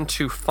go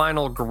into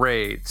final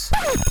grades.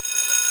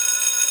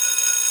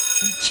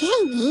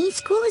 Jamie,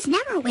 school is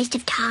never a waste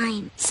of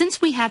time. Since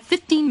we have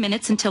 15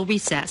 minutes until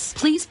recess,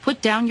 please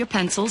put down your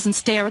pencils and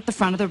stare at the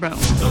front of the room.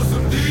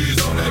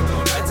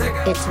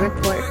 It's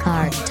report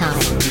card time.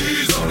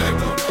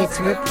 It's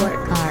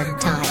report card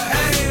time.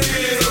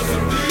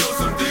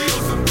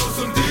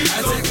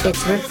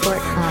 It's report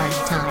card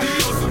time.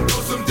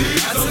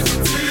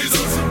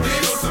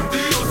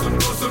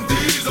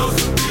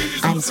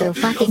 I'm so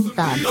fucking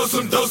fun.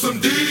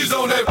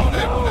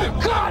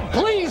 God,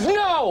 please,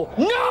 no!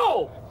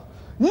 No!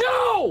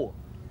 No!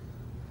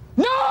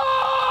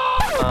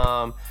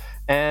 No!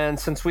 And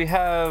since we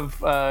have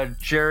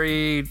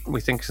Jerry, we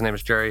think his name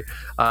is Jerry,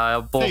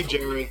 both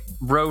Jerry.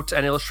 Wrote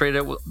and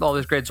illustrated. All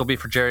these grades will be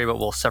for Jerry, but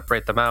we'll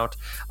separate them out.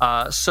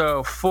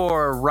 So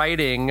for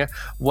writing,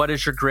 what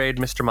is your grade,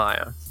 Mr.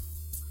 Maya?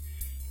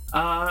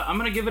 I'm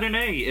going to give it an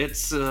A.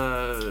 It's,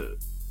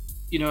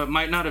 it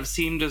might not have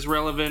seemed as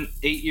relevant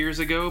 8 years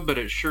ago, but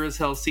it sure as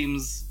hell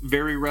seems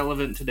very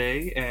relevant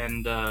today.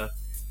 And I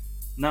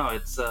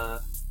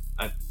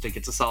think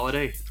it's a solid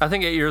A. I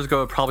think 8 years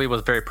ago it probably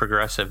was very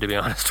progressive, to be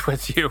honest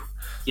with you.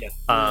 Yeah.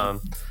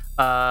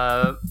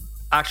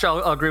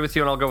 Actually, I'll agree with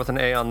you, and I'll go with an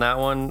A on that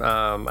one.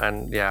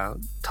 And yeah,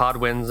 Todd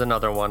wins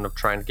another one of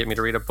trying to get me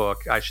to read a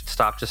book. I should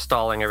stop just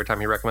stalling every time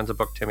he recommends a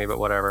book to me, but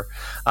whatever.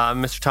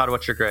 Mr. Todd,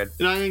 what's your grade?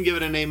 I'm going to give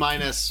it an A-.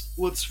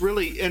 What's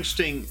really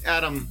interesting,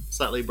 Adam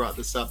slightly brought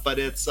this up, but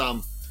it's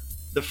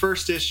the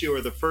first issue or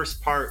the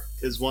first part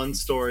is one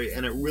story,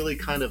 and it really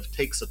kind of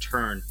takes a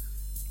turn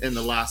in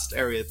the last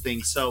area of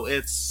things. So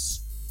it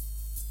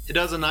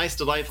does a nice,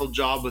 delightful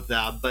job with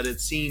that, but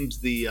it seems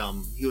he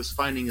was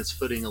finding his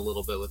footing a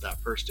little bit with that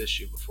first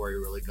issue before he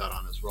really got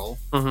on his roll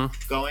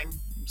going.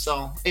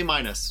 So A-.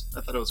 I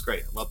thought it was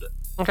great. I loved it.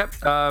 Okay.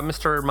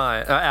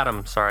 Mr.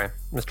 Adam, sorry.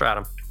 Mr.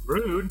 Adam.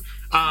 Rude.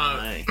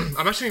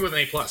 I'm actually with an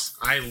A+.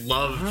 I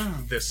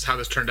love this, how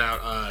this turned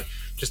out.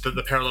 Just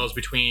the parallels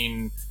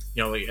between,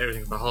 like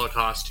everything from the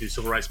Holocaust to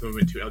civil rights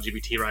movement to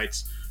LGBT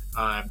rights.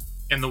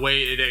 And the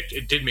way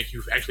it did make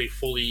you actually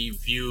fully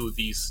view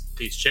these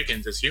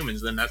chickens as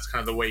humans, then that's kind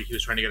of the way he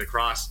was trying to get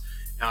across.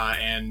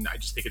 And I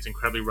just think it's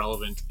incredibly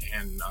relevant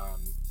and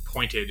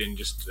pointed, and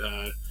just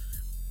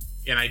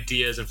in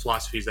ideas and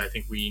philosophies that I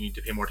think we need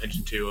to pay more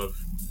attention to, of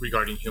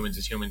regarding humans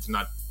as humans, and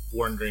not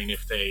wondering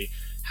if they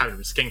have a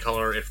different skin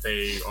color, if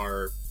they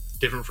are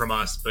different from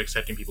us, but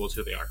accepting people as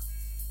who they are.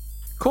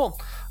 Cool.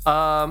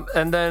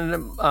 And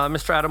then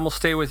Mr. Adam will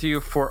stay with you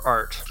for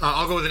art.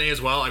 I'll go with an A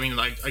as well. I mean,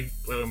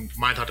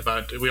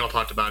 we all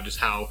talked about just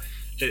how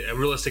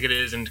realistic it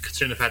is, and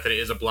considering the fact that it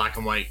is a black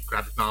and white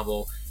graphic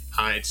novel,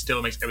 it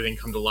still makes everything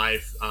come to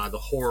life. The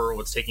horror of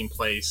what's taking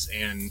place,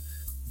 and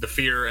the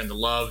fear and the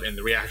love and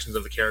the reactions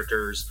of the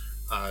characters,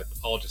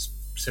 all just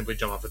simply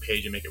jump off the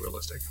page and make it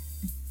realistic.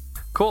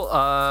 Cool.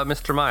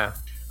 Mr. Maya.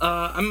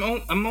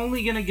 I'm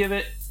only gonna give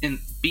it an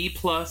B+.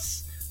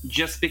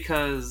 Just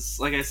because,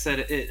 like I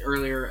said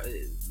earlier,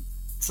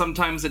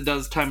 sometimes it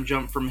does time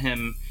jump from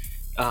him,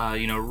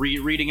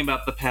 reading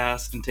about the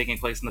past and taking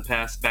place in the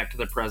past back to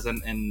the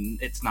present, and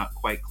it's not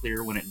quite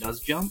clear when it does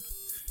jump.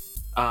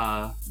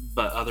 But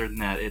other than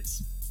that,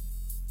 it's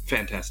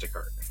fantastic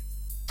art.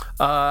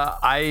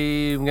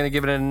 I'm going to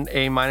give it an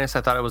A-. I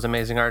thought it was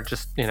amazing art.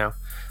 Just,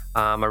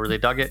 I really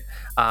dug it.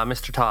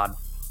 Mr. Todd.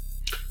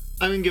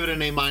 I'm going to give it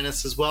an A-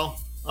 as well.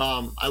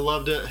 I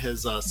loved it.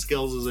 His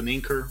skills as an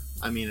inker,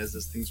 as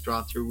this thing's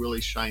drawn through,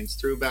 really shines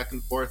through back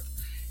and forth.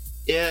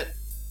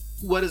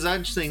 What is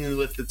interesting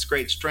with its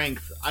great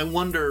strength, I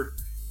wonder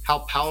how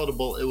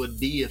palatable it would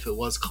be if it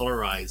was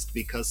colorized,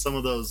 because some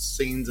of those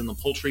scenes in the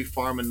poultry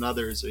farm and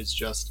others is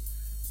just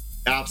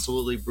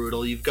absolutely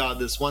brutal. You've got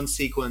this one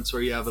sequence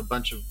where you have a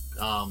bunch of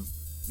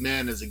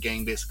men as a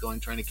gang basically going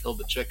trying to kill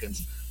the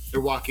chickens. They're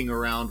walking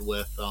around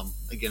with,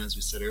 again, as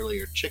we said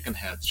earlier, chicken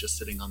heads just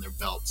sitting on their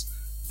belts,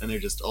 and they're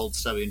just old,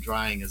 stubby, and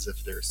drying as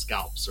if they're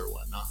scalps or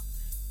whatnot.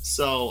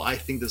 So I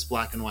think this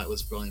black and white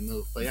was a brilliant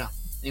move. But yeah,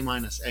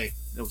 A-.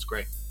 It was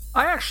great.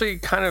 I actually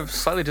kind of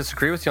slightly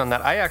disagree with you on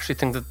that. I actually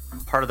think that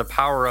part of the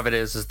power of it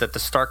is that the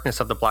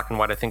starkness of the black and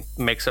white, I think,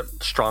 makes it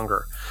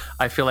stronger.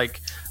 I feel like...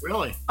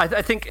 Really?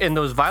 I think in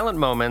those violent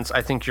moments,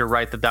 I think you're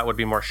right that would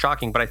be more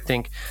shocking. But I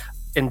think,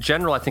 in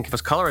general, I think if it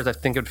was colorized, I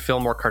think it would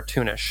feel more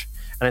cartoonish.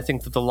 And I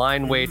think that the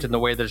line weight and the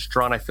way that it's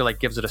drawn, I feel like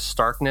gives it a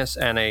starkness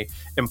and a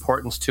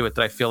importance to it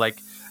that I feel like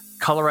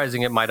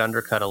colorizing it might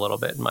undercut a little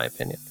bit, in my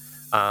opinion.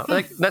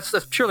 Like that's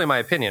purely my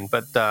opinion,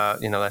 but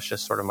that's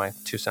just sort of my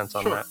 2 cents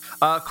on that.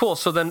 Cool.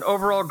 So then,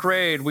 overall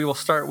grade, we will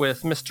start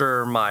with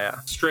Mr. Maya.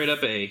 Straight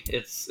up A.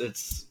 It's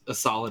a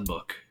solid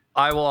book.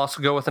 I will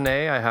also go with an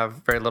A. I have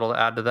very little to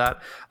add to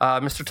that.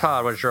 Mr.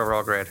 Todd, what is your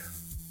overall grade?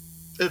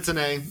 It's an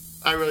A.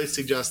 I really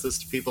suggest this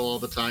to people all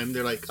the time.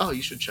 They're like, "Oh,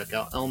 you should check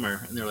out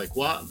Elmer," and they're like,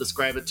 "What?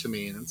 Describe it to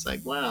me." And it's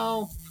like,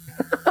 well,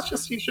 it's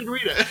just you should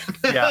read it.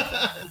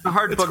 Yeah, it's a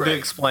hard book to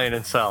explain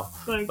and sell.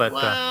 Like, but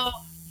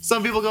well.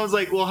 Some people go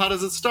like, well, how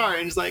does it start?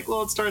 And he's like,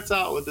 well, it starts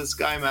out with this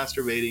guy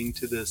masturbating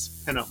to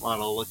this pinup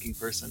model looking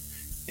person,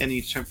 and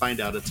you find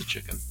out it's a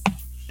chicken,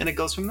 and it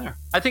goes from there.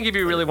 I think if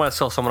you really want to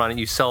sell someone on it,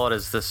 you sell it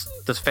as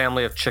this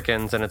family of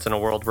chickens, and it's in a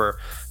world where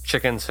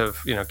chickens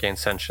have gained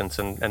sentience,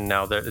 and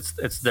now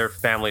it's their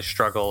family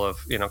struggle of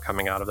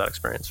coming out of that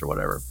experience or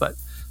whatever. But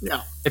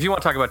yeah, if you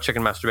want to talk about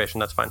chicken masturbation,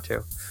 that's fine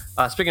too.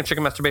 Speaking of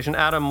chicken masturbation,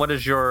 Adam, what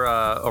is your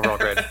overall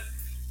grade?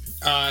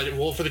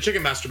 Well, for the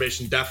chicken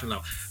masturbation,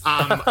 definitely.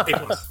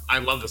 I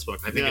love this book.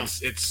 I think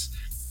it's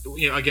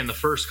again, the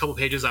first couple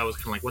pages I was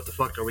kind of like, what the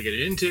fuck are we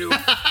getting into?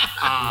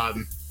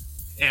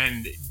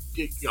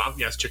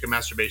 Yes, chicken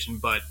masturbation,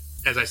 but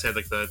as I said,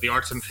 like the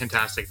art's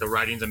fantastic, the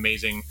writing's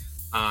amazing,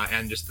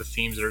 and just the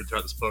themes that are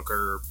throughout this book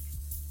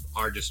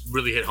are just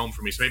really hit home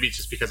for me. So maybe it's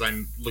just because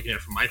I'm looking at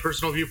it from my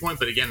personal viewpoint,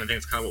 but again, I think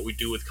it's kind of what we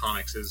do with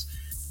comics is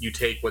you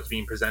take what's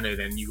being presented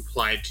and you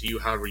apply it to you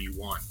however you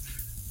want,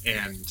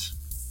 and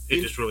it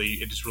just really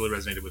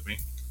resonated with me.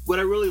 What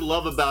I really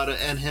love about it,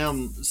 and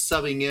him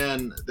subbing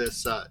in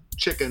this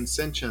chicken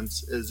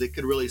sentience, is it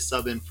could really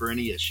sub in for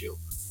any issue,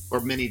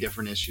 or many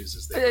different issues.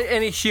 As they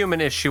any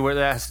human issue where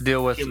that has to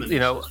deal with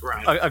issues,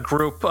 right. a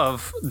group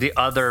of the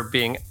other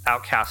being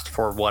outcast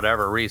for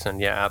whatever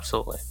reason. Yeah,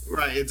 absolutely.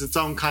 Right, it's its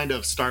own kind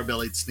of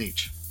star-bellied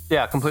sneech.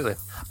 Yeah, completely.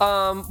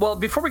 Well,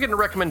 before we get into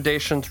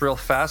recommendations real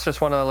fast, I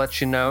just want to let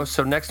you know.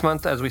 So next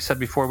month, as we said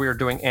before, we are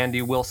doing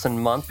Andy Wilson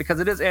month because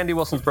it is Andy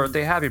Wilson's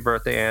birthday. Happy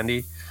birthday,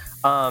 Andy.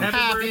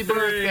 Happy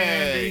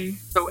birthday.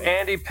 So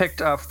Andy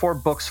picked 4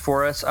 books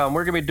for us.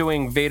 We're going to be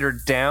doing Vader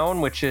Down,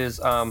 which is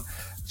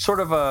sort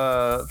of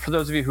for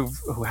those of you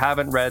who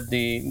haven't read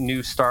the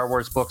new Star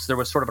Wars books, there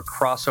was sort of a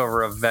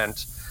crossover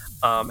event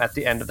at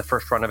the end of the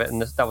first run of it,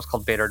 and that was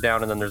called Vader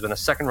Down, and then there's been a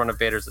second run of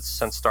Vader's that's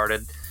since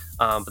started.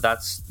 But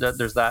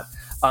there's that.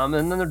 And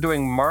then they're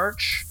doing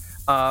March,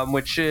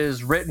 which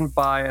is written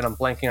by, and I'm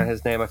blanking on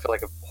his name. I feel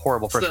like a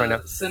horrible person right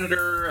now.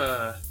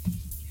 Senator,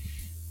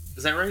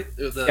 is that right?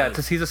 Yeah,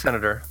 because he's a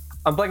senator.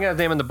 I'm blanking on his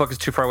name, and the book is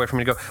too far away for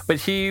me to go. But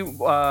he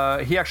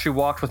actually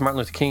walked with Martin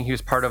Luther King. He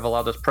was part of a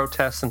lot of those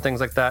protests and things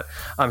like that.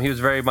 He was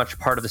very much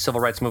part of the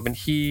civil rights movement.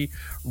 He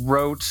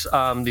wrote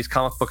these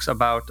comic books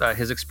about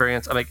his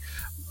experience.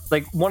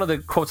 Like one of the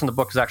quotes in the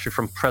book is actually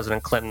from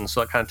President Clinton,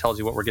 so that kind of tells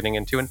you what we're getting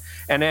into.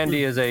 And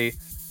Andy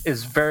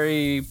is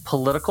very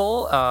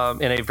political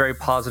in a very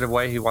positive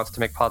way. He wants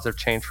to make positive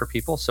change for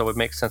people, so it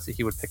makes sense that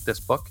he would pick this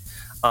book.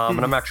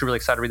 And I'm actually really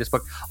excited to read this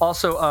book.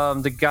 Also,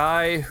 the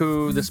guy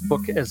who this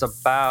book is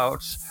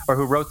about, or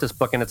who wrote this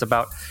book and it's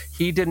about,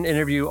 he did an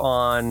interview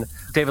on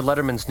David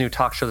Letterman's new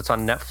talk show that's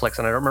on Netflix,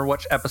 and I don't remember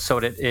which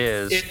episode it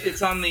is.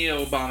 It's on the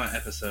Obama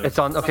episode. It's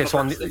on the first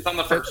one.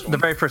 The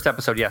very first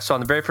episode, yeah. So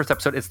on the very first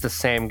episode, it's the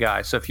same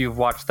guy. So if you've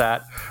watched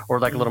that or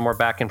like a little more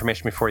back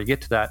information before you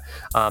get to that,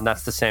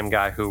 that's the same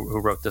guy who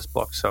wrote this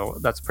book. So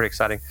that's pretty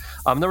exciting.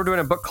 Then we're doing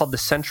a book called The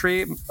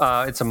Sentry.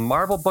 It's a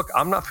Marvel book.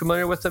 I'm not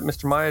familiar with it.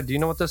 Mr. Maya, do you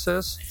know what this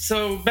is?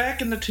 So back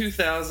in the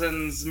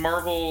 2000s,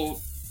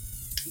 Marvel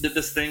did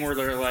this thing where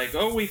they're like,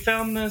 oh, we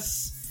found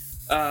this,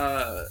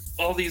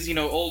 all these,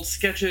 old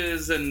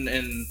sketches and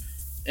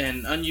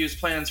unused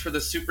plans for the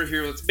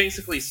superhero. It's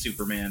basically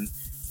Superman.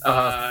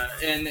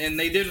 And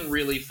they didn't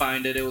really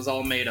find it. It was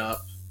all made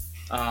up.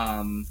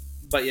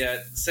 But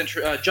yeah,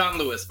 John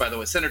Lewis, by the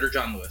way, Senator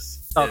John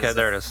Lewis. Okay,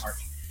 there it is.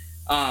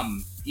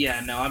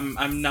 Yeah, no,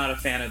 I'm not a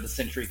fan of the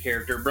Sentry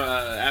character.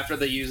 After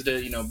they used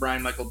it,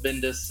 Brian Michael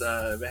Bendis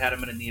had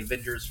him in the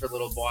Avengers for a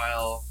little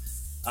while.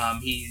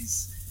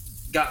 He's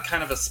got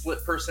kind of a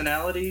split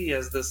personality. He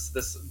has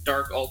this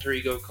dark alter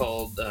ego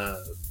called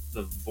the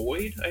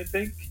Void, I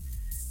think.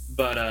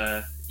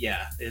 But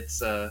yeah,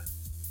 it's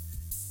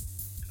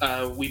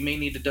we may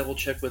need to double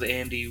check with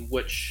Andy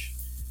which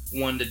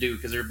one to do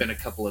because there have been a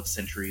couple of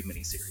Century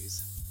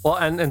miniseries. Well,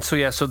 and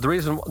so so the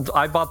reason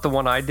I bought the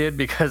one I did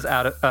because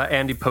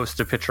Andy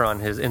posted a picture on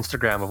his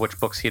Instagram of which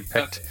books he had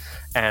picked,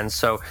 and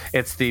so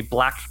it's the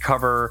black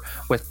cover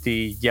with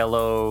the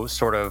yellow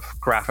sort of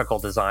graphical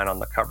design on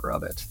the cover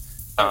of it.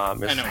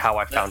 Is how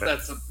I found it.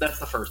 That's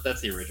the first. That's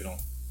the original.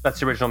 That's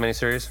the original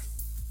miniseries?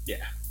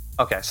 Yeah.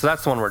 Okay, so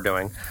that's the one we're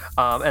doing.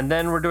 And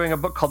then we're doing a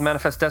book called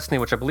Manifest Destiny,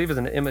 which I believe is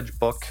an Image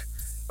book,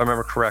 if I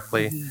remember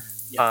correctly.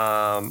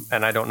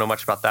 And I don't know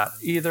much about that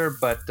either,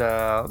 but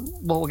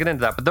we'll get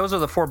into that. But those are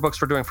the 4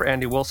 books we're doing for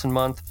Andy Wilson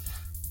month.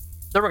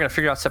 Then we're going to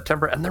figure out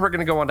September, and then we're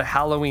going to go on to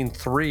Halloween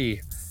 3.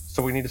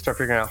 So we need to start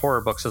figuring out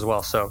horror books as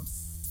well. So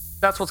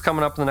that's what's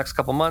coming up in the next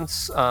couple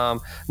months.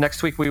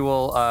 Next week, we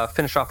will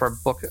finish off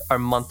our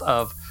month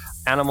of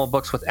animal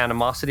books with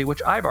Animosity,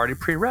 which I've already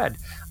pre-read.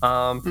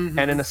 And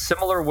in a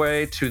similar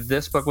way to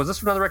this book, was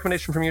this another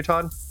recommendation from you,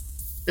 Todd?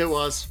 It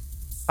was.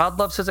 Todd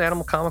loves his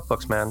animal comic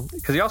books, man,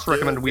 because he also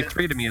recommended We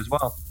 3 to me as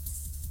well.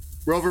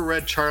 Rover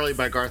Red Charlie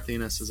by Garth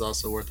Ennis is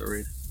also worth a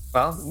read.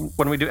 Well,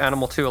 when we do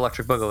Animal 2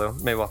 Electric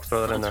Boogaloo, maybe we'll have to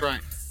throw that in there. That's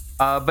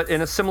right. But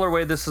in a similar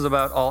way, this is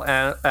about all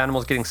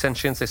animals getting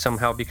sentience. They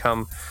somehow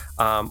become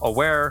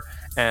aware.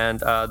 And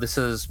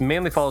this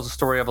mainly follows the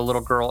story of a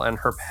little girl and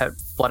her pet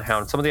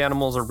bloodhound. Some of the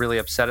animals are really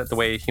upset at the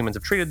way humans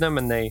have treated them,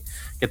 and they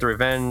get the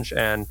revenge.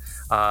 And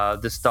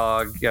this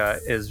dog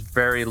is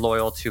very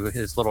loyal to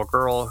his little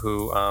girl,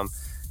 who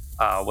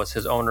was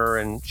his owner,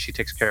 and she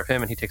takes care of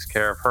him, and he takes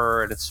care of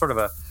her. And it's sort of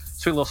a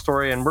sweet little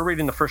story. And we're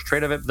reading the first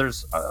trade of it.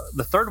 There's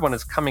the third one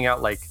is coming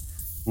out like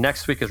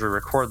next week as we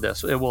record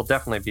this. It will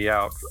definitely be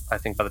out, I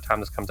think, by the time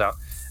this comes out.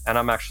 And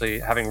I'm actually,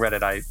 having read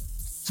it,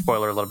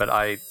 spoiler a little bit,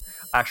 I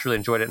actually really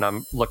enjoyed it, and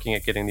I'm looking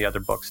at getting the other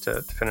books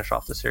to finish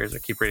off the series or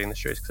keep reading the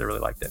series because I really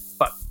liked it.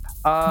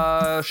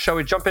 But shall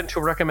we jump into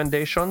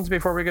recommendations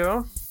before we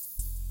go?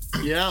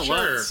 Yeah,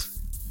 sure. Let's.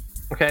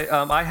 Okay,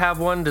 I have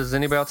one. Does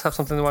anybody else have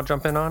something they want to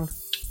jump in on?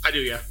 I do,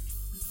 yeah.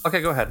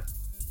 Okay, go ahead.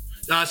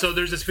 So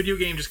there's this video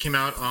game just came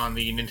out on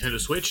the Nintendo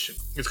Switch.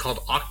 It's called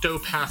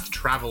Octopath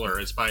Traveler.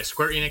 It's by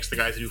Square Enix, the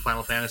guys who do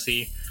Final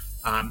Fantasy.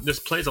 This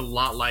plays a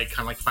lot like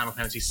Final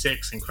Fantasy VI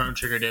and Chrono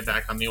Trigger did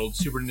back on the old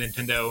Super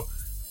Nintendo.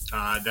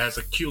 That has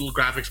a cute little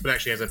graphics, but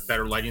actually has a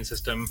better lighting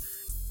system.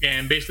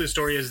 And basically, the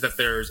story is that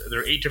there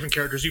are 8 different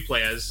characters you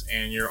play as,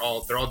 and they're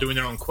all doing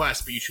their own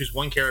quest. But you choose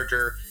one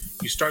character,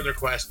 you start their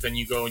quest, then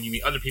you go and you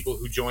meet other people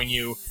who join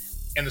you.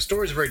 And the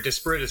stories are very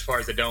disparate as far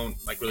as they don't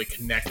really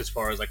connect as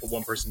far as what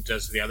one person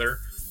does to the other.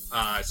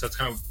 So it's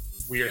kind of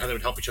weird how they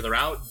would help each other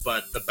out.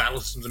 But the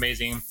battle system's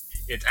amazing.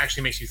 It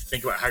actually makes you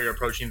think about how you're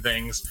approaching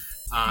things.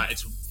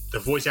 The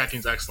voice acting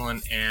is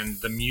excellent,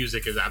 and the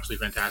music is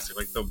absolutely fantastic.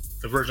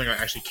 The version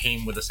actually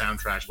came with a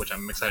soundtrack, which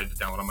I'm excited to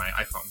download on my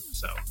iPhone.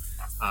 So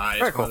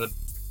it's one of the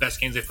best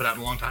games they've put out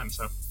in a long time.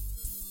 So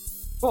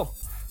cool.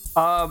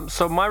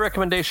 So my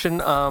recommendation,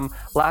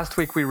 last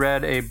week we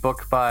read a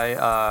book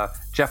by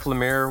Jeff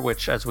Lemire,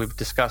 which, as we've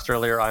discussed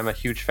earlier, I'm a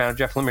huge fan of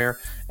Jeff Lemire,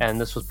 and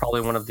this was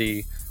probably one of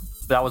the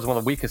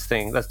weakest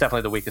things. That's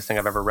definitely the weakest thing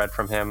I've ever read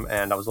from him,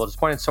 and I was a little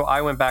disappointed. So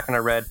I went back and I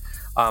read,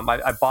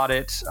 I bought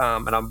it,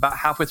 and I'm about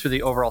halfway through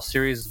the overall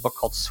series. It's a book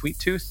called Sweet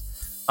Tooth,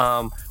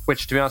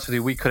 which, to be honest with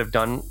you, we could have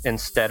done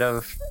instead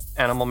of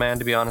Animal Man,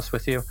 to be honest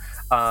with you.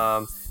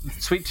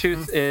 Sweet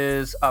Tooth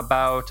is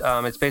about,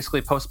 it's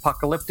basically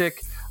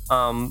post-apocalyptic.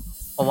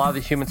 A lot of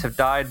the humans have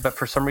died, but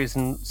for some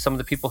reason, some of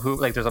the people who,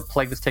 there's a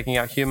plague that's taking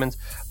out humans,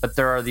 but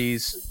there are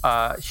these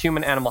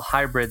human-animal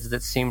hybrids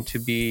that seem to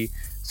be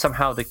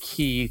somehow the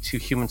key to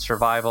human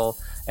survival,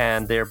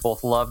 and they're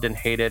both loved and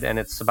hated. And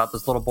it's about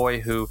this little boy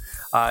who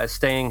is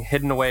staying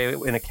hidden away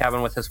in a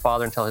cabin with his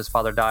father until his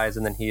father dies,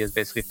 and then he is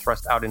basically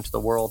thrust out into the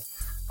world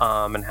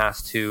and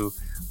has to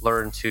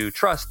learn to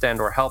trust and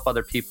or help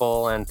other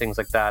people and things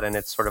like that. And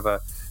it's sort of a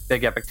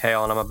big epic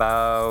tale, and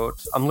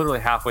I'm literally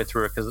halfway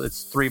through it because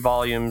it's 3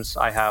 volumes.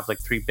 I have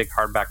 3 big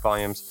hardback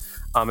volumes.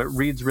 It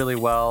reads really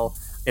well.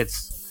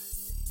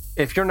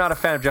 If you're not a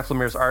fan of Jeff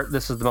Lemire's art,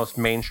 this is the most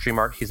mainstream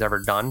art he's ever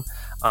done.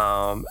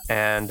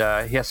 And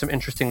he has some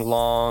interesting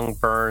long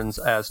burns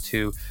as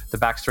to the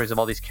backstories of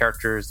all these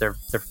characters. They're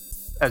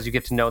as you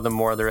get to know them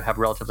more, they have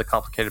relatively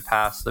complicated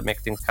pasts that make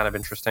things kind of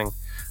interesting.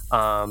 So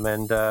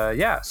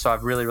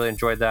I've really, really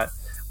enjoyed that.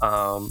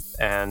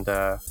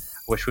 And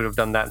wish we would have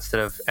done that instead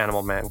of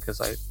Animal Man,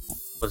 because I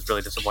was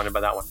really disappointed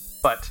by that one.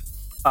 But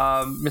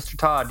Mr.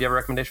 Todd, do you have a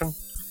recommendation?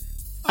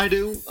 I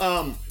do.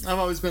 I've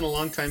always been a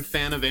longtime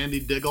fan of Andy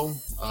Diggle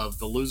of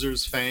The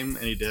Losers fame,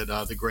 and he did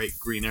The Great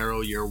Green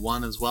Arrow Year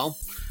 1 as well.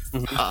 The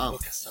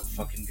book is so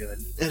fucking good.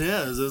 It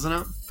is, isn't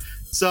it?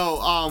 So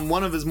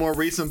one of his more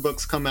recent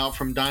books come out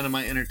from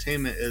Dynamite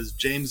Entertainment is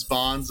James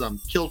Bond's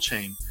Kill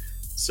Chain.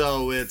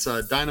 So it's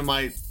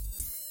Dynamite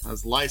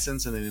has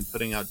license, and they've been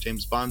putting out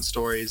James Bond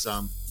stories.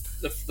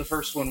 The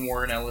first one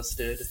Warren Ellis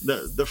did.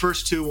 The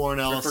first 2 Warren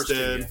Ellis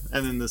did, yeah.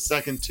 And then the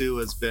second 2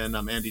 has been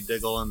Andy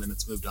Diggle, and then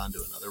it's moved on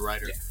to another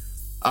writer.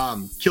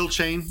 Yeah. Kill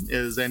Chain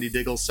is Andy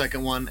Diggle's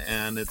second one,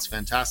 and it's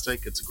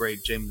fantastic. It's a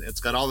great It's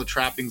got all the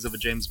trappings of a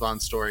James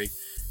Bond story,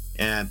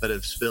 but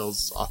it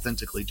feels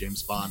authentically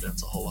James Bond, and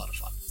it's a whole lot of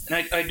fun.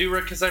 And I do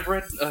because I've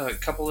read a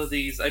couple of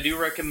these. I do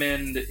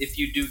recommend if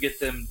you do get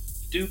them,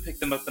 do pick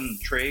them up in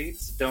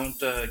trades. Don't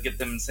get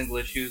them in single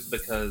issues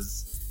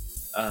because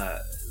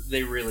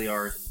they really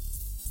are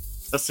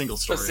a single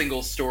story. A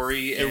single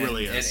story. It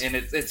really is, and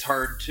it's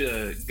hard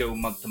to go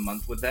month to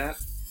month with that.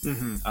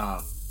 Mm-hmm.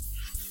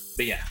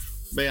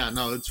 But yeah,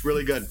 no, it's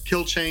really good.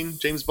 Kill Chain,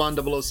 James Bond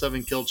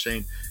 007 Kill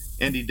Chain.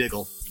 Andy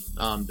Diggle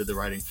did the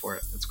writing for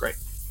it. It's great.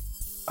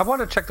 I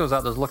want to check those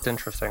out. Those looked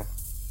interesting.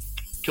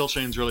 Kill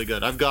Chain's really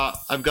good. I've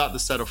got the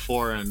set of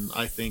 4, and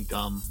I think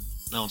that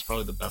one's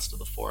probably the best of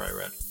the 4 I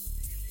read.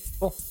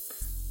 Cool.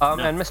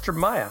 And Mr.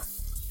 Maya.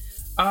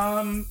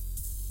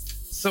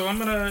 So I'm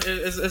gonna,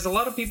 as a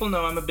lot of people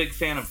know, I'm a big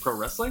fan of pro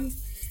wrestling.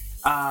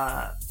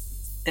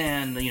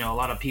 And, a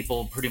lot of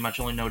people pretty much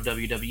only know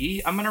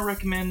WWE. I'm going to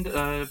recommend,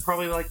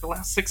 probably like the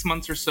last 6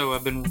 months or so,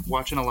 I've been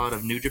watching a lot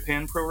of New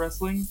Japan Pro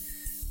Wrestling.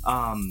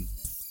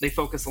 They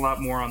focus a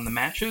lot more on the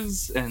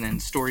matches and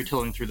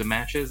storytelling through the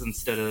matches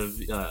instead of,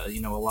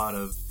 a lot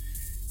of,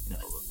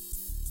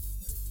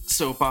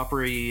 soap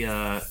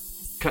opera-y,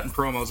 cutting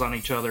promos on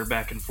each other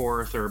back and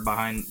forth or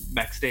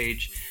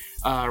backstage.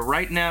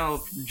 Right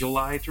now,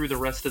 July through the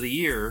rest of the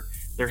year,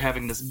 they're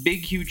having this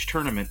big, huge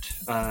tournament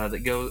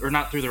that goes, or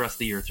not through the rest of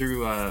the year,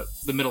 through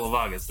the middle of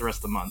August, the rest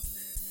of the month,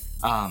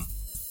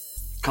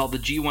 called the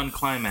G1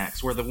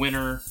 Climax, where the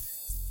winner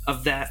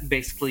of that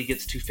basically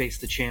gets to face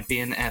the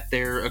champion at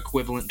their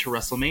equivalent to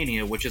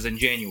WrestleMania, which is in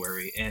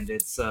January, and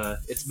it's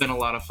been a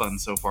lot of fun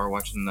so far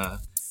watching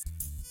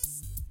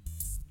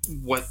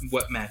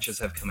what matches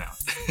have come out.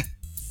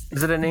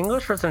 Is it in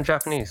English or is it in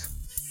Japanese?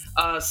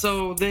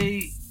 So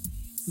they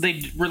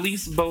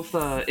release both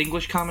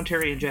English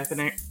commentary and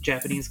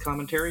Japanese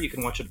commentary. You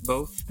can watch it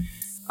both.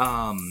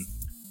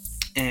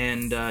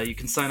 And you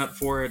can sign up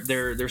for it.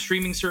 Their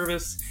streaming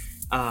service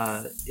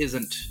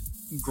isn't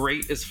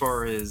great as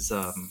far as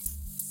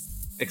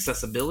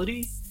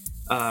accessibility.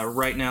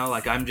 Right now,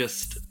 like I'm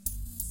just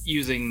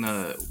using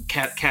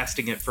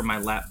casting it from my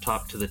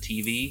laptop to the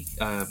TV,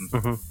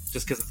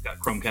 just because it's got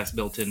Chromecast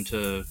built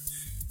into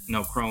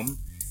Chrome.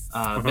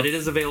 But it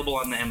is available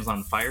on the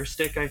Amazon Fire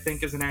Stick, I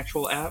think, is an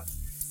actual app.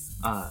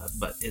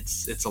 But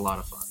it's a lot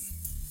of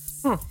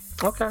fun.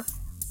 Okay.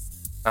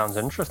 Sounds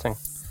interesting.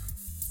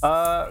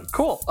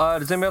 Cool.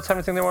 Does anybody else have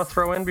anything they want to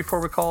throw in before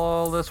we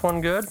call this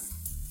one good?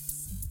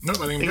 No,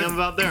 I think I'm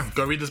about there.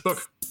 Go read this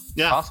book.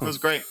 Yeah, awesome. It was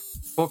great.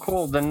 Well,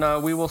 cool. Then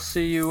we will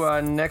see you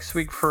next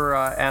week for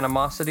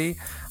Animosity.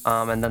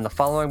 And then the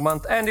following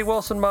month, Andy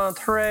Wilson month.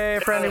 Hooray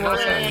for Andy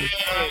Wilson.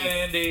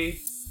 Hey, Andy.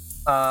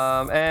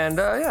 So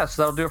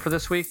that'll do it for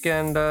this week.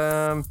 And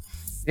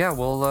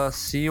we'll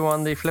see you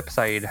on the flip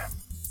side.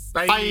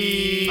 Bye. Bye.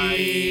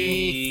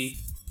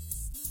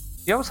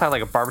 You always have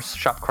like a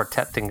barbershop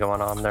quartet thing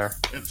going on there.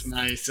 It's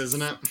nice,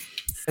 isn't it?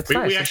 It's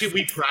nice.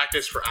 We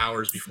practice for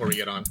hours before we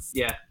get on.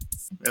 Yeah.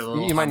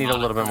 You might need a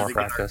little bit more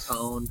practice.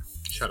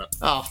 Shut up.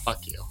 Oh,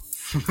 fuck you.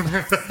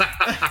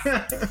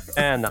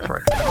 And that's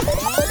right.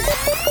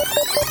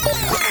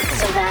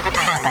 So that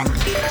happened.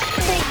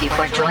 Thank you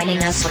for joining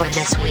us for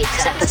this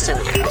week's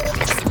episode.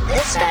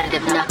 This band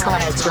of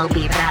knuckleheads will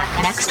be back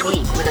next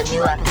week with a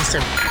new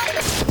episode.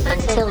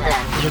 Until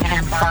then, you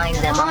can find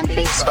them on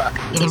Facebook,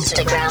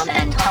 Instagram,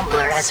 and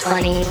Tumblr as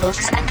Funny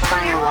Books and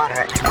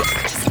Firewater,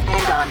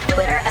 and on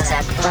Twitter as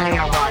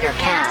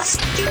 @FirewaterCast.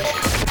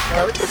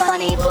 Go to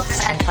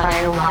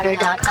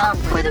funnybooksandfirewater.com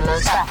for the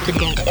most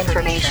up-to-date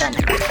information,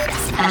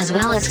 as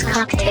well as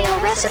cocktail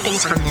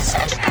recipes from this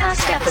and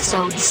past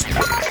episodes.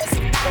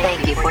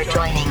 Thank you for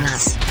joining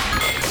us.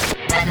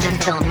 And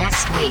until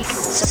next week,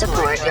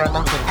 support your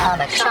local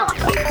comic shop,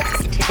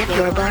 tip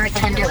your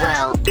bartender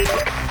well,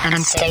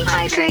 and stay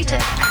hydrated.